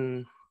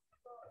open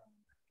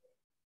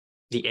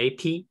the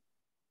AP,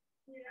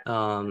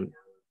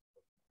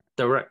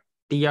 direct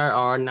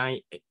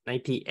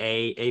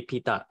dir90a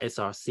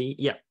ap.src,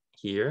 yeah,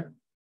 here.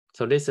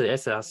 So this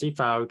is SRC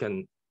file. You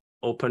can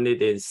open it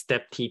in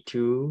step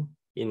T2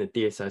 in the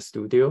DSI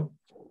Studio.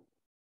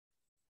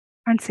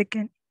 1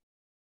 second.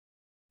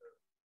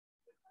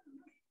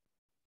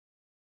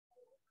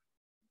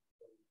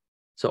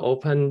 So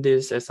open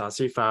this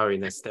SRC file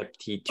in a step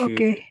T2.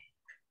 Okay.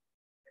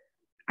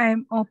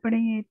 I'm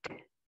opening it.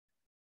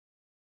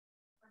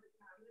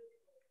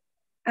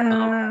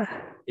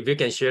 If you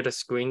can share the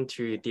screen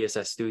to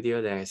DSI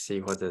Studio, then I see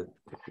if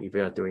we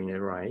are doing it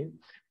right.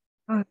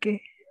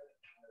 Okay.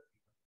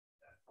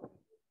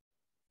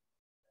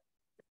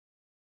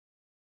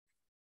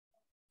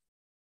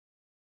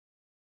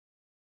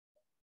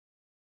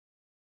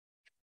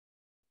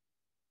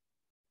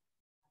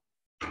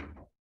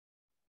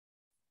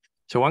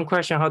 So one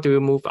question, how do you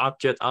move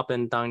object up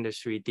and down the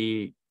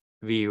 3D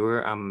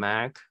viewer on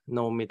Mac?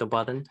 No middle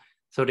button.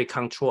 So the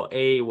Control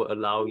A will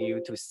allow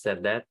you to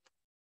set that.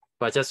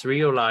 But just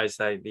realize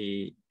that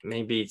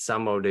maybe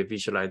some of the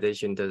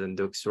visualization doesn't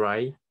look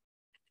right.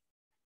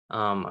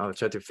 I'll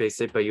try to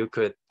fix it, but you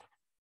could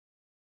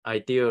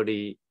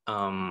ideally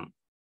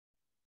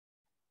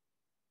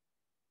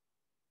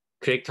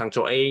click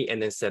Control A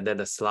and then set that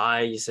the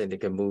slides and you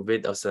can move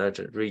it or select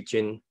the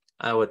region.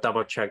 I will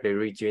double check the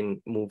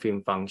region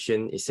moving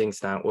function. It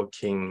seems not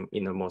working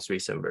in the most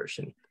recent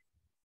version.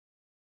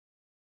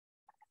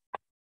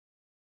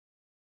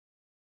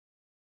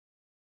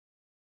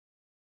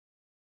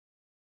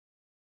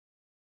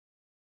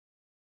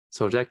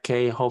 So that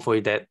case,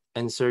 hopefully that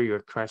answer your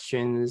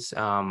questions.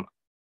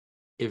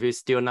 If you're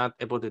still not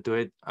able to do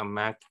it on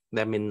Mac,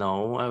 let me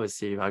know. I will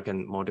see if I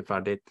can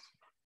modify it.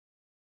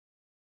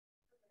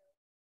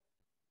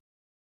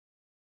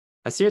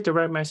 I see a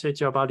direct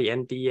message about the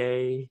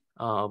NDA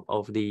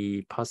of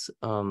the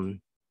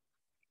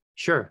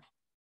sure.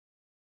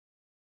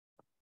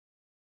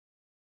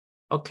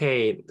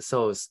 Okay,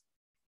 so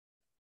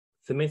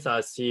Smith,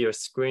 I see your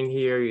screen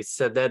here. You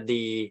said that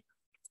the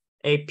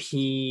AP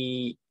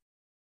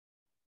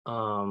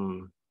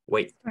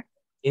wait.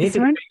 You need to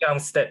click on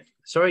step.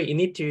 Sorry, you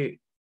need to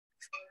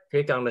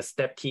click on the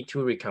step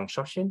T2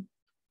 reconstruction.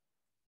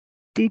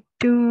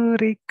 T2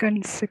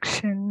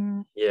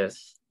 reconstruction.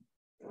 Yes.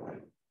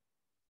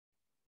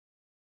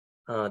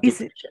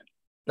 Diffusion.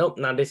 Nope,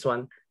 not this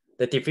one.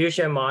 The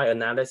diffusion mode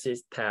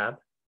analysis tab.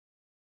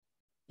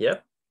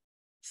 Yep.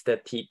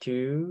 Step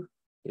T2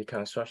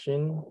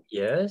 reconstruction.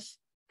 Yes.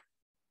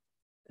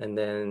 And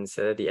then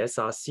select the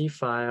SRC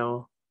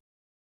file.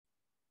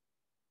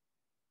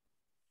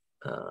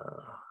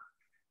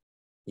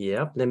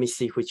 Yep. Let me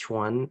see which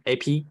one.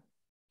 AP.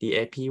 The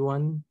AP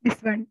one.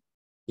 This one.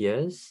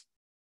 Yes.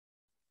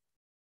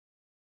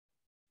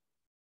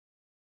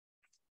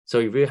 So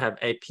if you have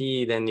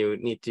AP, then you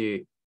need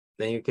to,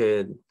 then you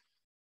could,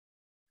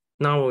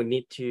 now we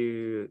need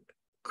to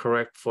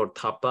correct for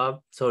top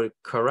up. So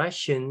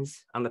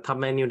corrections on the top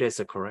menu, there's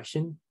a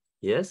correction.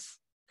 Yes.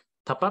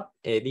 Top up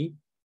AD,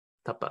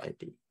 top up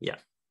AD. Yeah.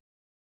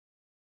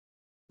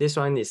 This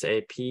one is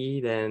AP,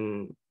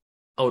 then,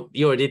 oh,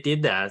 you already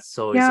did that.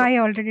 So yeah, I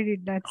already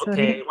did that. Sorry.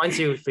 Okay, once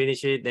you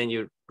finish it, then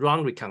you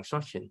run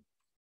reconstruction.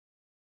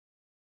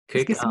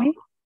 Click Excuse me?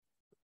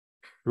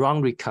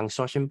 Run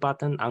reconstruction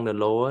button on the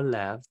lower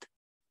left.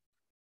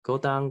 Go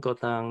down,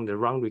 the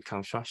run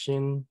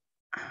reconstruction.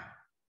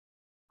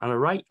 On the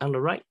right,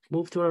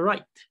 move to the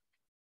right.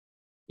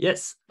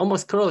 Yes,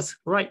 almost close,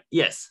 right,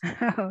 yes.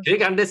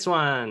 Click on this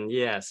one,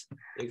 yes,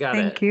 you got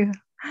it. Thank you.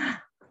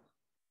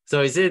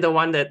 So is it the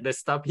one that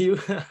stopped you?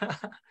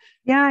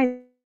 Yeah.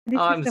 Oh,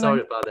 I'm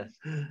sorry about that.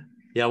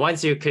 Yeah,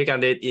 once you click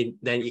on it,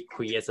 then it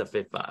creates a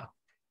fit file.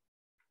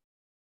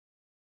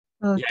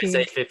 Okay. Yeah,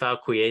 say fit file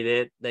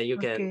created, then you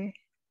can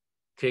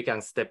click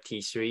on step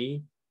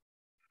T3.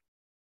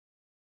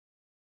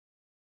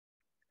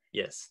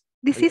 Yes.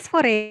 This is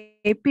for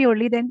AP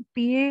only, then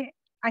PA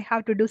I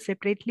have to do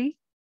separately?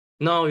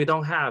 No, you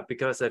don't have,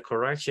 because the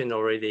correction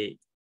already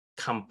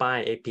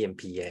combine AP and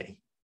PA.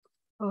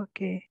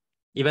 Okay.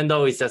 Even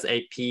though it's just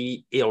AP,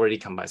 it already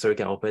combined. So you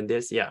can open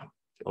this. Yeah.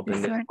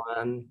 Open this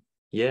one.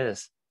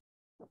 Yes.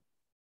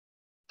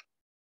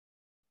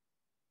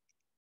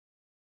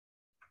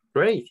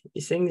 Great.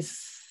 It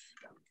seems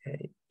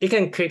okay. You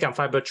can click on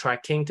fiber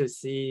tracking to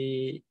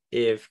see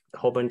if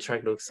Hopin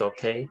track looks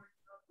okay.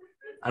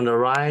 On the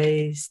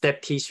right,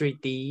 step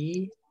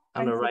T3D.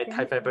 On the right,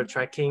 type fiber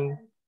tracking.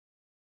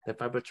 The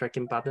fiber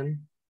tracking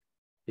button.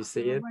 You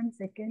see it? 1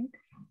 second.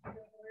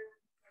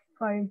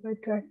 Fiber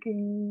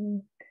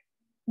tracking.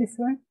 This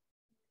one?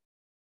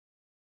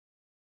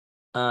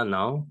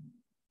 No.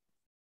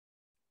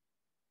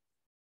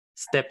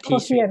 Step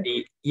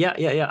T3D.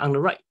 Yeah. On the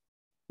right.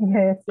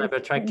 Yes. Fiber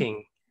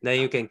tracking. Then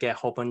you can get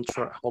Hopin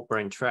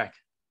track.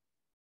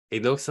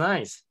 It looks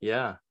nice.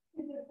 Yeah.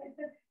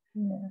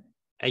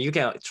 And you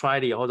can try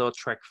the auto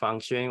track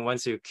function.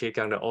 Once you click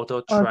on the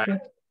auto track,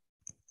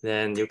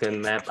 then you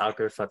can map out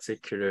your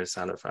particular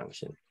sound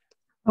function.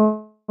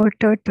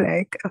 Auto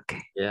track.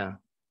 Okay. Yeah.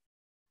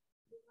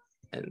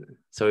 And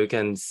so you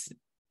can,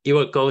 it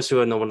will go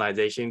through a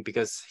normalization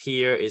because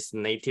here is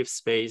native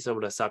space of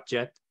the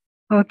subject.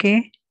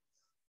 Okay.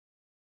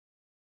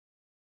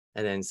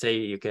 And then say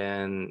you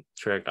can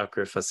track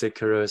occur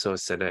fasciculars or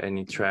set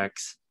any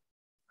tracks,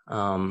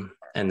 and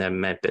then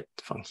map it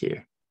from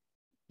here.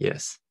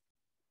 Yes.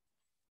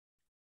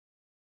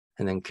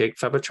 And then click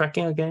fiber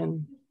tracking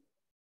again.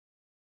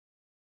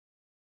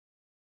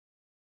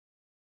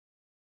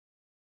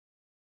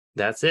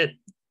 That's it.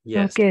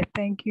 Yes. Okay,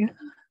 thank you.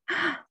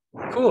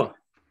 Cool.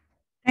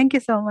 Thank you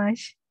so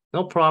much.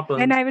 No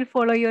problem. And I will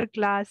follow your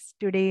class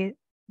today.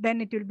 Then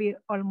it will be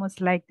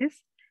almost like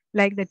this.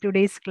 Like the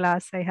today's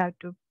class, I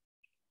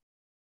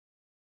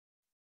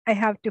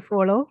have to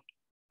follow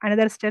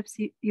another steps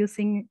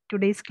using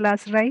today's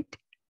class, right?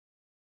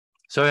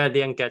 Sorry, I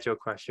didn't get your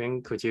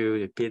question. Could you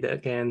repeat it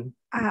again?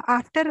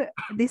 After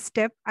this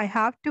step, I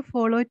have to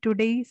follow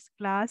today's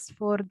class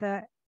for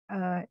the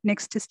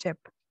next step.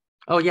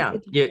 Oh yeah,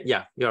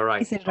 you're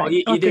right. Is it right?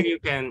 Either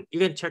Okay. you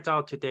can check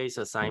out today's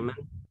assignment.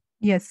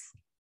 Yes.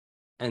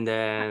 And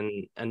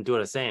do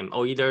the same.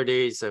 Or either there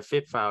is a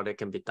zip file that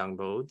can be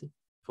downloaded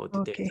for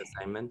today's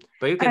assignment.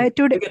 But you can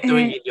do it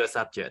in your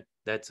subject.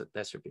 That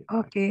should be fine.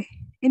 Okay.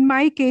 In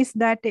my case,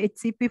 that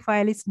HCP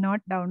file is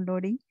not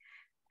downloading,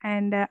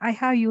 and I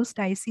have used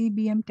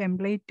ICBM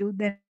template too.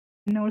 Then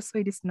also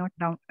it is not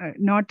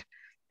not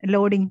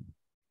loading.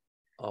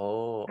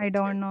 Oh, okay. I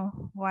don't know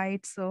why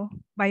it's so.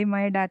 Why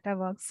my data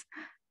works,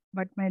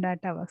 but my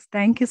data works.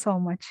 Thank you so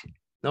much.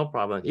 No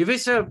problem. If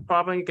it's a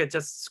problem, you can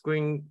just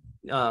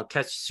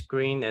catch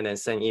screen and then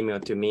send email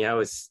to me. I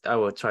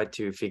will try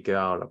to figure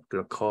out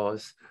the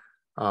cause.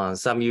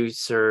 Some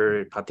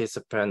user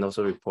participant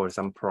also report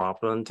some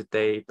problem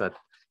today, but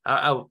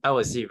I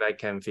will see if I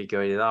can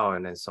figure it out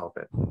and then solve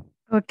it.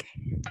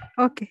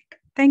 Okay.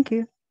 Thank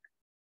you.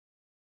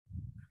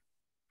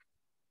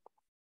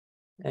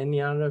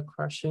 Any other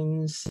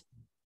questions?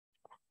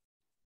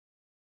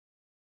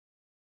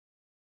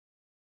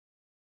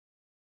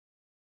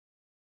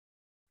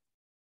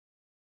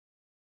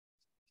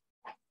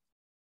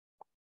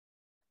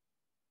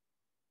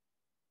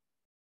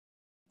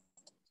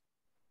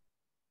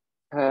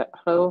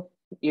 Hello,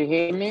 you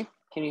hear me?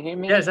 Can you hear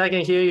me? Yes, I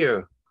can hear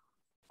you.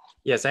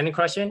 Yes, any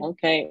question?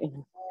 Okay.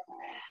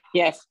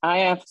 Yes, I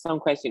have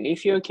some question.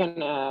 If you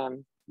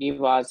can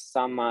give us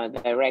some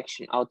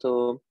direction how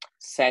to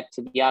set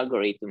the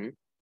algorithm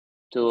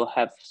to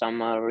have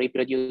some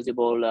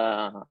reproducible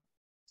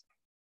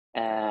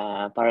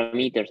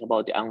parameters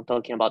about, I'm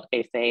talking about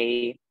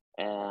FA,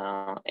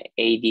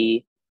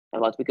 AD,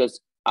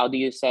 because how do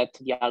you set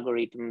the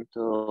algorithm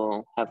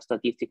to have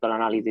statistical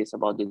analysis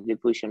about the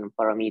diffusion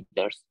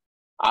parameters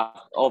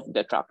of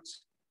the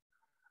tracts?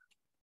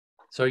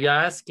 So you're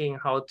asking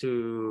what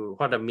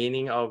the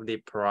meaning of the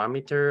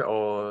parameter,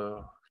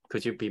 or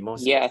could you be more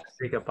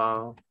specific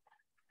about?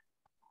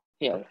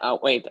 Yeah,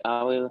 wait,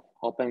 I will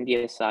open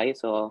DSI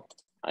so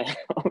I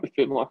will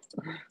feel more.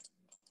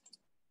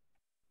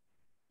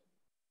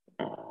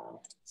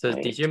 So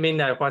did you mean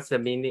that what's the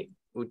meaning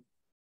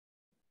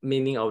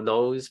of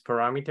those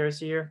parameters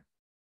here?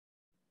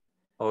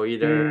 Or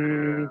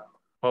either,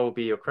 what would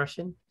be your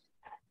question?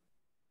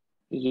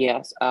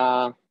 Yes,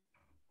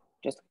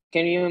 just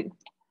can you,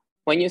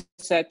 when you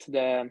set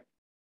the,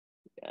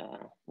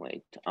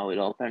 wait, I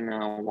will open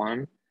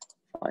one,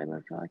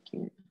 fiber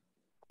tracking.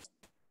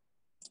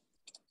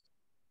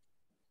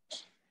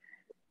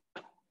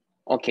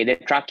 Okay, the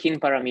tracking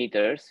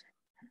parameters.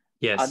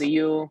 Yes. How do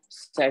you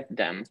set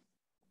them?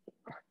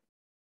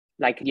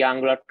 Like the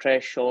angular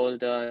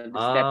threshold, the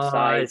step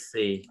size. I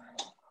see.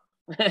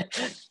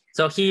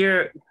 So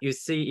here you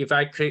see, if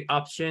I click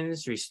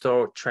options,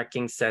 restore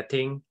tracking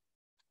setting,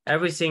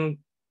 everything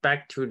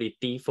back to the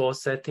default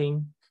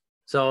setting.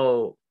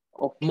 So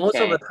most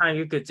of the time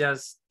you could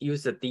just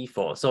use the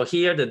default. So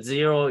here the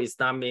 0 is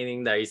not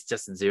meaning that it's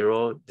just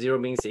 0. 0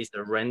 means it's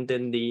a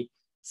randomly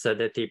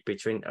selected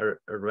between a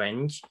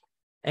range.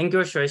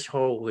 Angle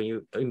threshold, when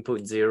you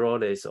input 0,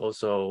 there's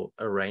also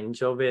a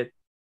range of it.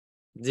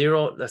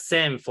 0, the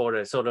same for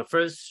the, so the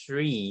first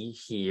 3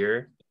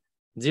 here,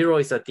 0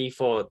 is a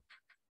default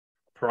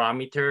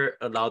parameter,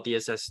 allow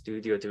DSI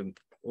Studio to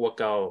work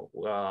out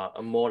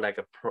a more like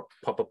a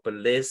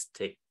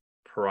probabilistic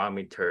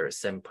parameter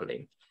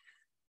sampling.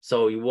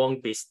 So you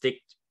won't be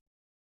stick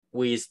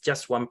with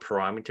just one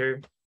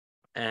parameter.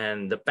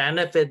 And the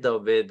benefit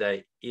of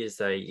it is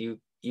that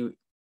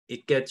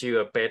it gets you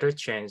a better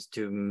chance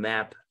to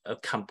map a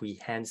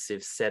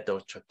comprehensive set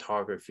of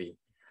cartography.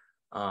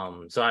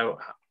 So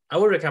I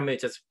would recommend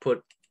just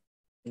put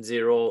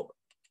 0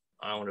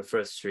 on the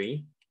first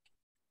 3.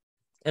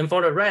 And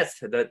for the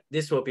rest,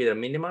 this will be the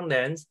minimum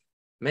length,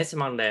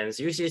 maximum length.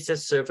 Usually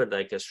just serve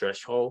like a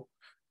threshold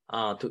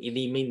to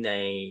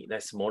eliminate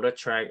that smaller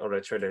track or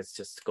the track that's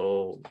just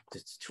go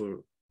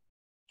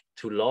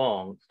too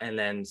long, and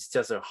then it's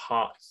just a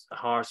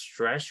hard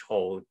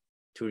threshold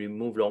to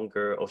remove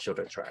longer or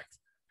shorter tracks.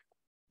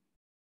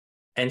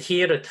 And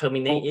here the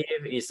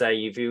terminative is like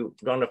if you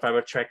run the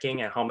fiber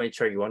tracking and how many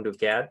track you want to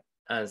get.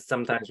 And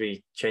sometimes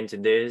we change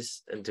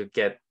this and to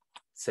get,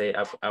 say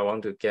I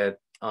want to get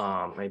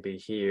maybe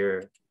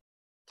here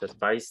just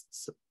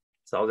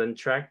 5,000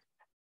 track,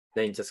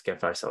 then just get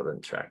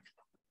 5,000 track.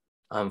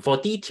 For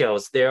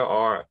details, there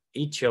are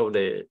each of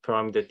the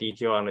parameter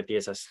detail on the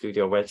DSI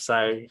Studio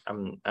website.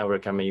 I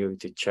recommend you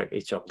to check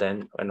each of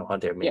them and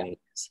what their meaning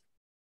is.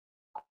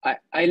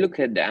 I look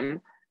at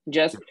them.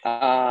 Just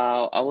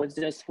I was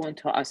just want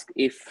to ask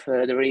if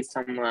there is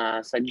some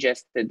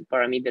suggested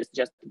parameters,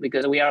 just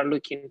because we are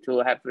looking to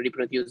have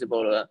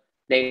reproducible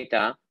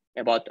data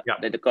about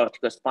the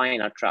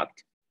corticospinal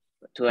tract,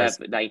 to have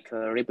like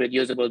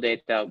reproducible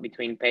data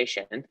between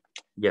patients.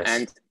 Yes.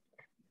 And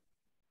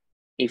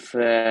if,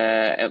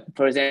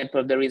 for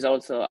example, there is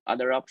also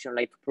other option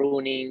like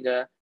pruning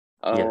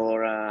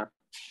or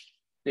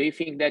do you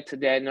think that the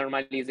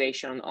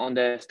normalization on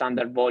the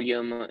standard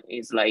volume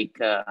is like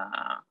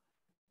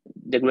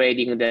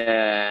degrading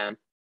the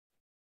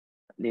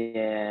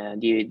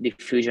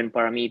diffusion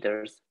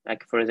parameters,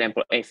 like for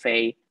example,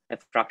 FA,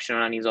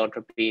 fractional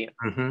anisotropy,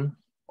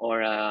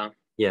 or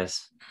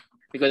yes,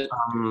 because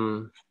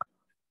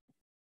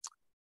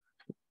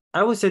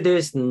I would say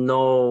there's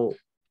no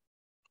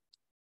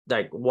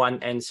like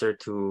one answer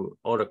to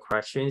all the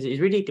questions. It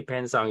really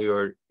depends on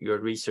your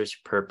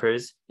research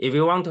purpose. If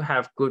you want to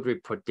have good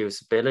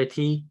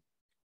reproducibility,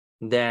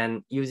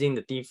 then using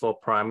the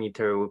default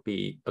parameter would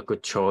be a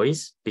good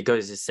choice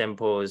because it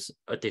samples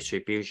a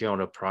distribution of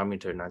the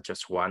parameter, not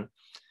just one.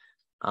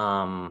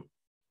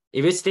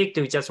 If you stick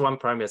to just one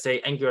parameter, say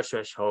angular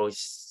threshold,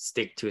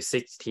 stick to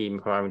 16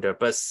 parameter,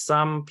 but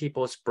some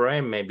people's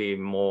brain may be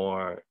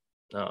more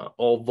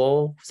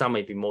oval, some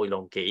may be more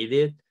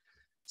elongated.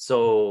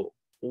 So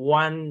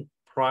one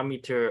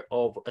parameter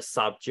of a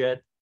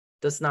subject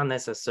does not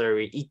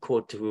necessarily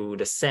equal to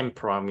the same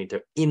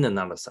parameter in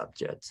another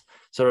subject.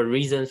 So the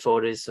reason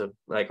for this,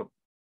 like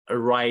a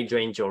wide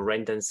range or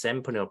random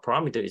sampling of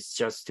parameter is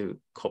just to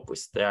cope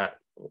with that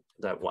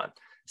one.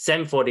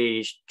 Same for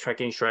the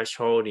tracking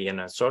threshold, the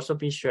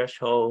anisotropy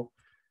threshold,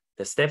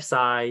 the step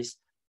size,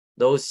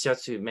 those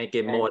just to make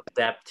it more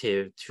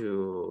adaptive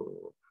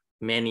to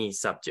many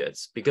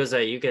subjects. Because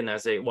you can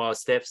say, well,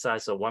 step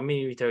size of 1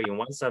 millimeter in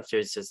one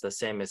subject is just the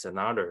same as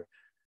another.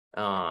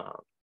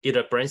 If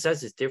the brain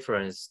size is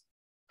different,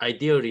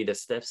 ideally the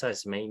step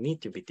size may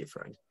need to be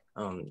different.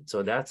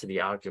 So that's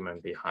the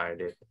argument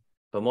behind it.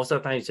 But most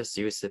of the time, you just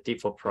use the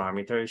default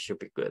parameter, it should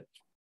be good.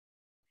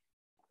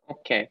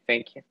 Okay,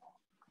 thank you.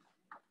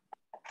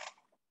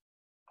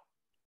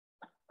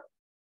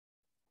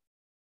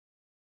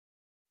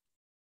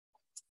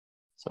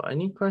 So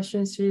any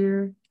questions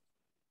here?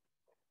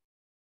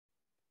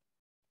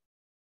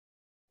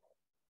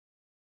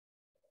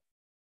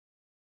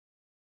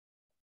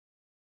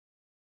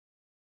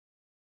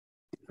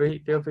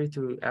 Feel free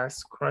to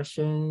ask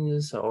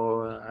questions,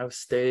 or I'll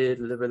stay a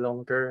little bit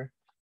longer.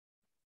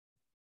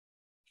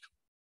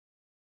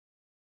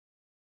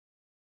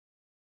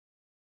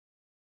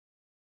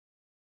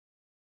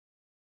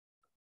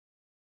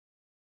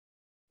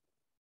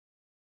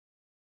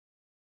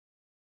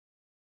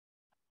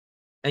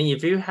 And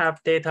if you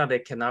have data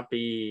that cannot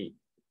be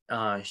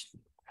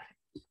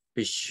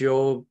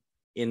shown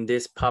in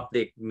this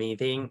public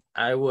meeting,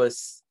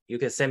 you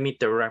can send me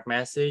direct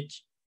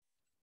message.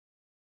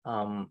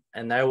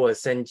 And I will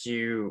send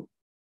you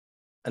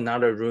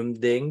another room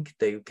link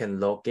that you can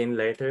log in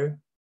later.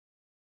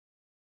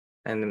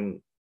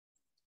 And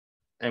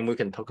we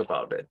can talk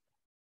about it.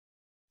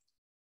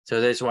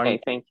 So there's one. Okay,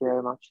 thank you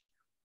very much.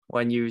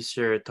 One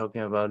user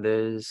talking about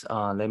this.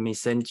 Let me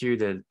send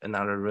you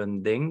another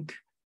room link.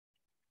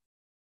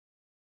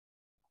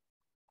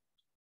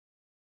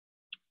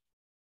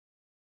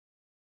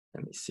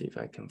 Let me see if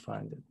I can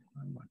find it.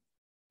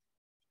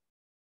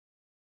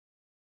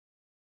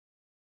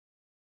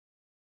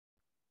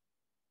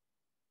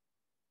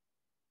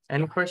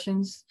 Any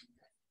questions?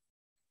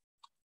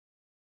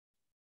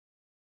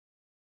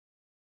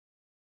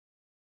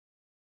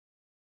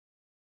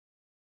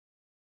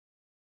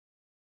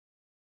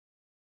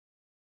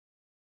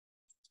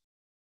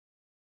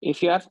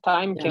 If you have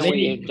time, Yeah, can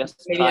maybe, we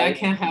just maybe try I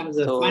can have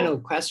the to... final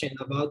question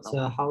about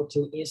how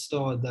to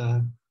install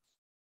the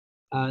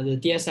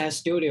DSI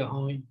Studio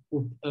on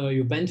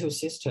Ubuntu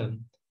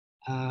system.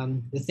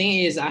 The thing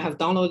is, I have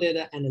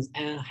downloaded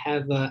and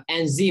have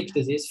unzipped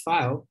this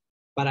file,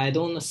 but I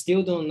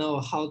still don't know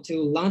how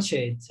to launch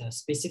it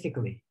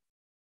specifically.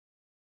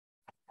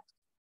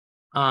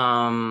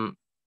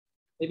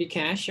 Maybe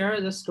can I share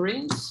the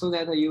screen so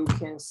that you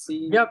can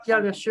see? Yep,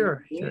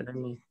 sure. Sure.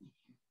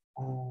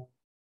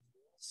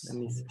 Let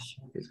me see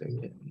if I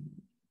can.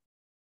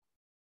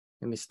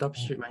 Let me stop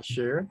my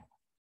share.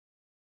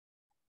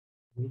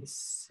 Wait a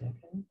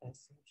second. I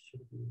think it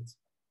should be this.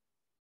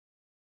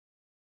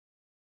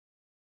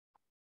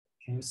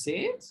 Can you see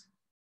it?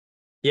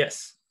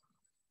 Yes.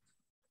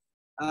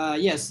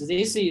 Yes,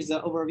 this is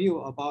the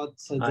overview about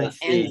the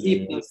see.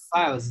 unzipped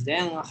files.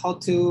 Then how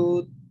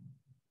to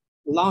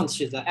launch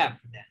the app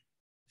then.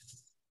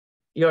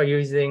 You're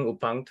using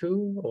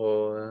Ubuntu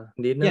or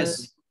Linux?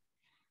 Yes,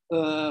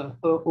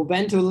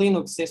 Ubuntu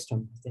Linux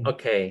system. I think.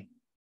 Okay.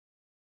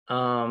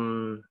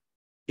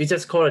 You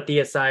just call it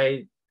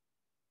DSI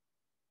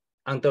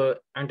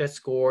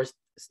underscore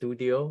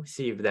studio.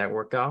 See if that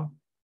work out.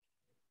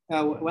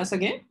 Once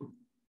again?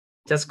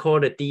 Just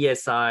call it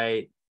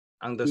DSI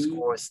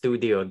underscore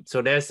studio.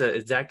 So there's an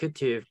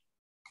executive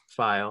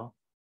file.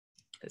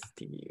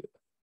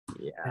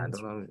 Yeah, I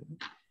don't know.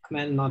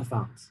 Command not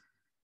found.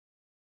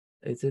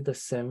 Is it the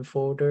same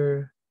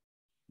folder?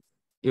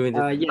 You mean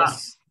the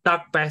yes.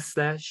 dot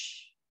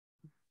backslash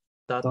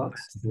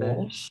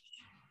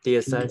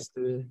DSI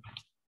studio?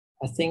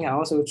 I think I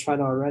also tried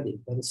already,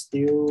 but it's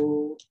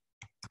still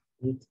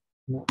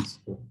not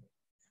good.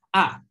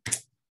 Ah,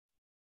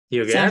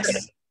 you get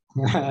it.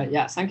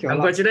 Yeah, thank you.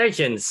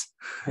 Congratulations.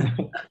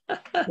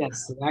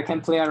 Yes, I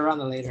can play around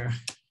later.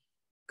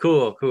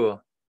 Cool.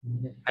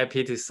 Yeah.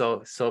 Happy to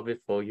solve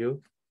it for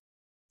you.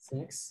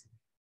 Thanks.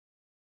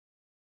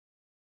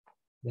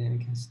 Then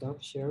I can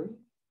stop sharing.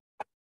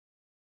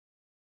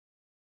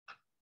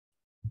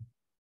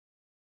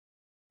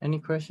 Any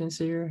questions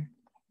here?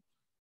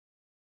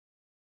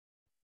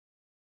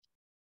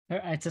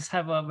 I just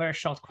have a very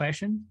short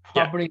question,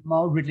 probably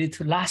more related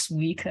to last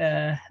week,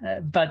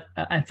 but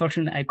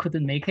unfortunately I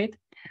couldn't make it.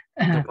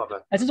 No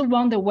problem. I just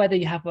wonder whether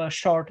you have a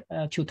short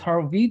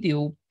tutorial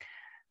video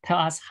tell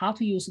us how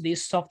to use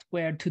this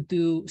software to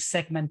do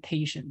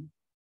segmentation.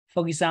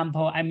 For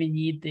example, I may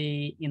need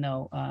the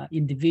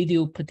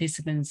individual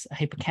participants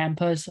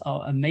hippocampus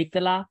or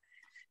amygdala.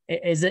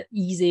 Is an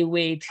easy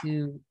way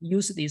to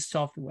use this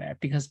software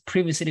because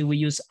previously we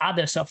used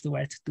other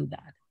software to do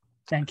that.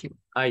 Thank you.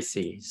 I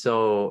see.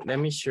 So let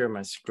me share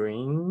my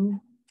screen.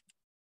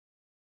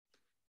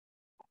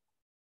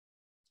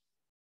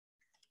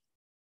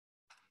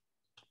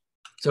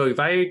 So if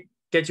I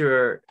get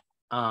your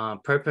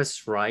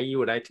purpose right, you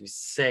would like to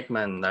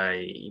segment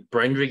like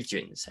brain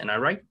regions, am I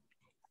right?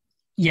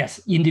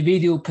 Yes,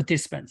 individual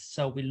participants.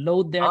 So we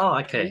load their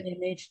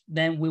image,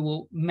 then we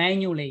will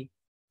manually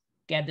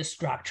get the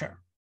structure.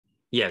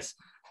 Yes.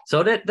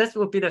 So that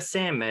will be the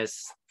same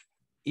as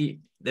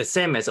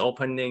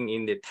opening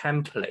in the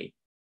template.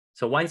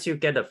 So once you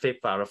get a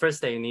fit file, the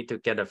first thing you need to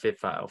get a fit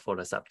file for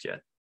the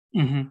subject.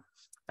 Mm-hmm.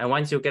 And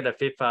once you get a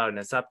fit file in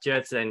the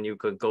subject, then you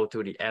could go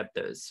to the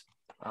editors.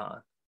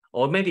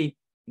 Or maybe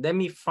let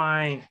me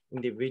find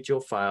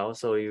individual files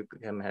so you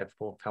can have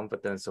more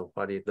confidence of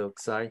what it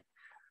looks like.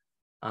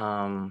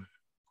 Let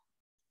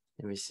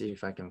me see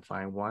if I can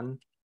find one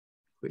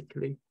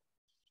quickly.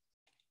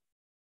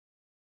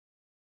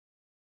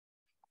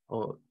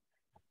 Oh,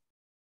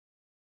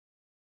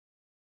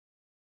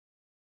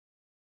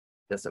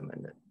 just a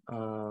minute.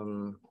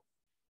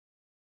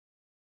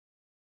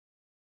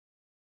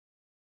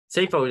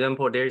 Say for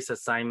example, there is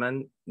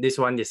assignment. This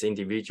one is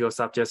individual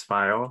subjects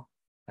file.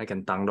 I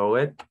can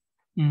download it.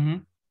 Mm-hmm.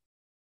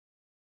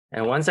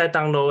 And once I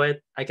download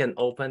it, I can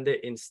open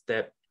it in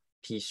step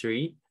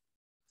T3.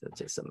 So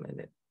just a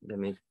minute. Let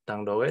me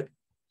download it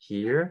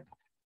here.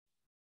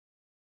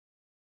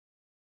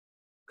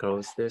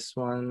 Close this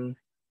one.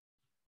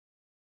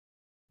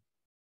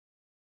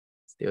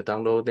 Still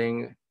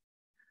downloading.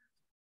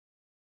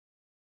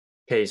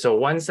 Okay, so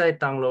once I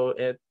download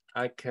it,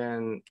 I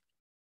can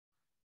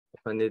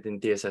open it in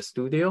DSI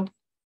Studio.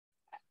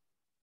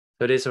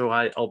 So this is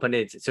why I open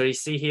it. So you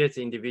see here it's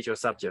individual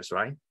subjects,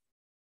 right?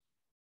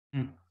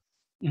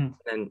 Mm-hmm.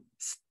 And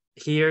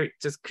here,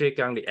 just click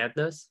on the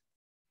address.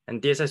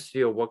 And DSI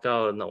Studio work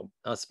out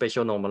a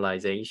spatial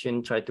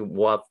normalization, try to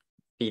warp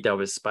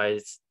BW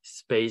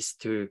space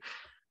to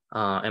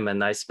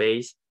MNI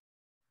space.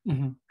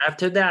 Mm-hmm.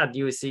 After that,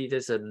 you see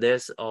there's a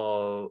list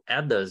of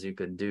adders you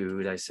can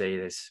do. Like say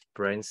this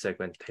brain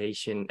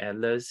segmentation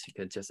adders. You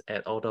can just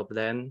add all of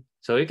them.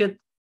 So you can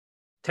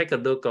take a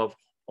look of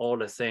all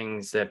the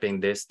things that have been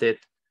listed.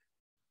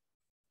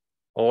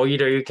 Or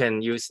either you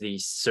can use the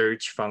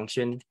search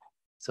function.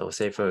 So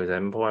say for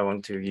example, I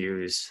want to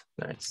use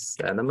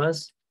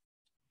Salamus.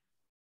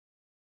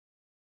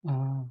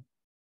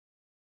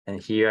 And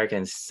here I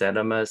can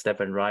Salamus left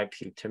and right,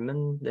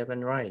 Peterman left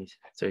and right.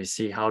 So you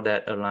see how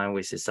that aligns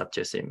with the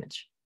subject's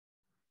image.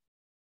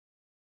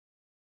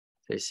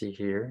 They see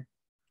here.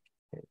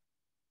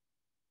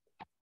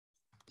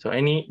 So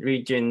any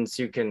regions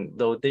you can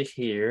load it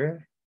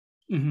here.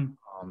 Mm-hmm.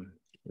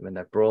 Even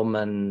the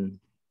Roman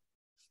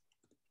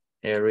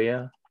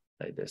area,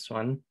 like this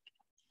one,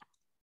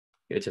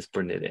 you just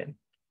put it in.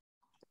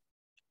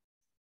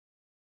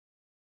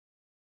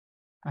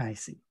 I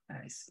see.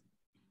 I see.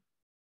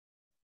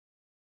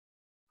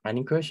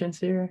 Any questions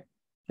here?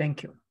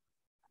 Thank you.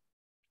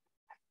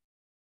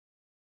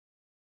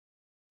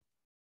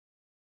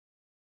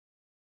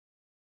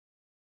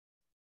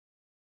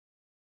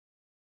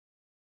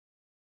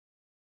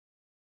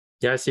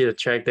 Yeah, I see the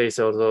track. There's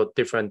also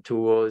different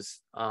tools.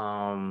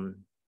 That'll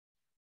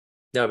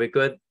be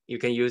good. You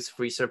can use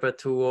free server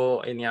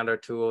tool, any other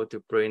tool to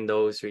bring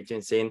those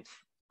regions in.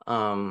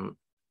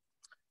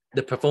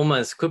 The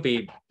performance could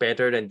be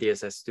better than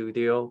DSI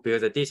Studio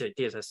because the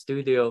DSI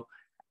Studio,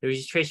 the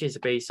registration is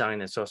based on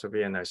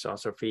anisotropy and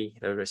isotropy.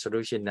 The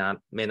resolution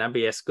may not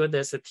be as good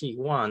as the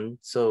T1.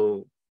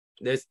 So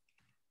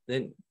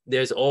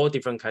there's all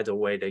different kinds of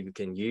way that you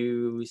can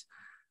use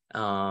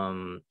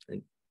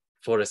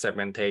for the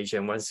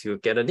segmentation. Once you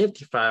get a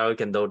nifty file, you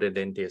can load it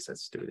in DSI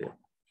Studio.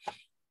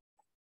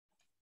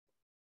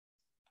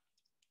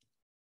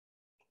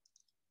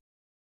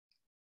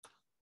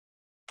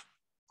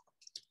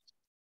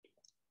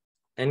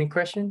 Any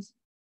questions?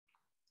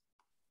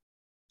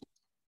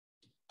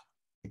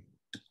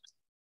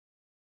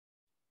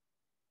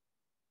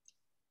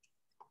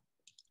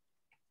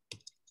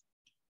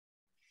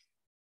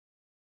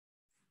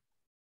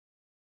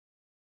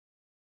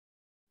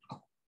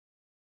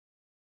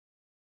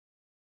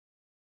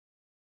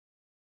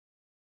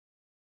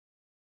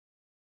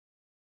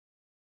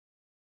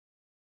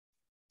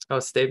 I'll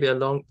stay a bit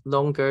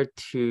longer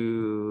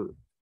to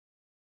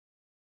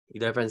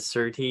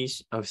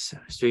 11:30 of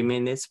 3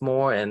 minutes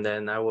more, and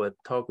then I will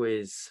talk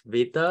with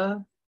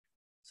Vita.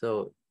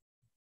 So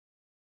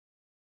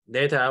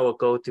later I will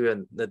go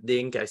to the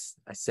link I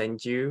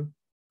sent you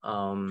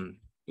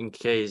in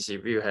case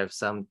if you have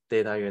some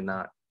data you're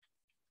not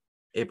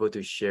able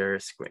to share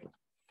screen.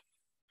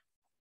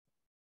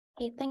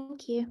 Okay,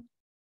 thank you.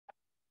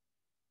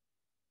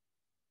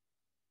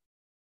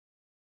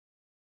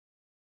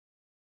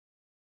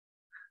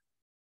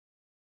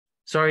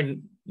 Sorry,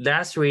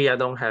 last week I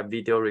don't have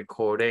video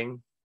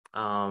recording.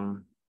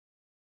 But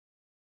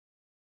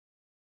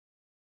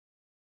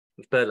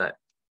like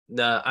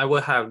I will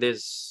have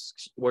this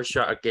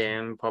workshop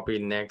again probably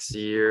next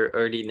year,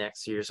 early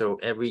next year. So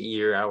every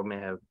year I may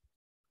have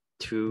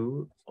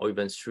 2 or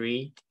even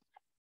 3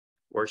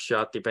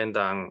 workshops,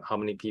 depending on how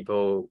many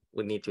people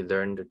would need to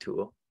learn the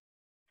tool.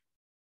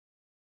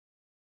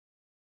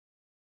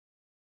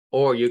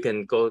 Or you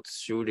can go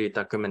through the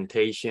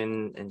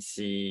documentation and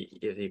see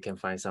if you can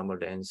find some of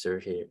the answer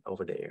here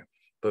over there.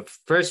 But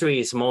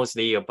firstly, it's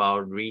mostly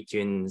about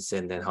regions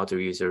and then how to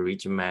use a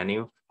region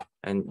menu.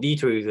 And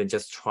literally, you can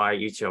just try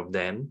each of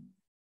them.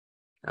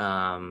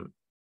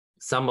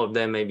 Some of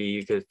them, maybe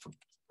you could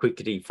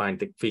quickly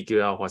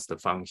figure out what's the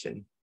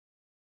function.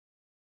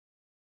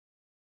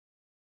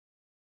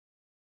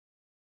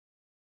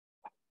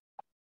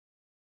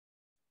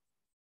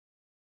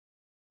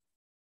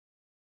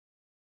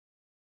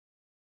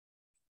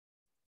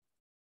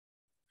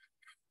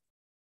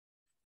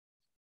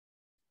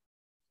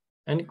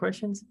 Any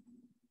questions?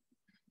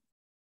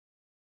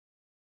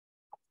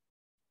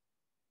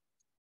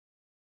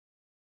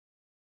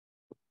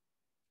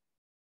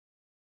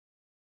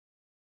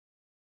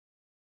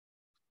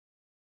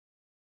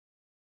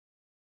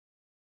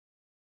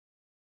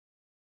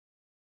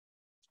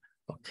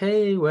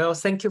 Okay, well,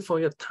 thank you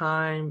for your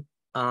time.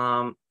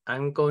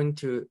 I'm going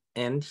to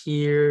end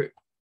here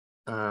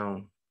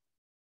to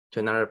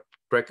another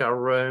breakout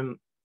room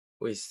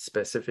with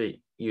specific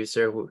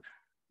user who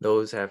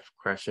those have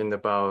questions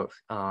about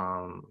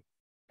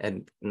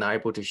and not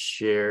able to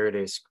share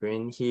their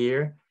screen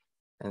here.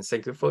 And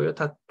thank you for your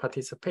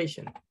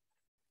participation.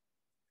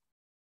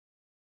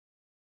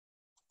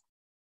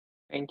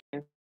 Thank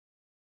you.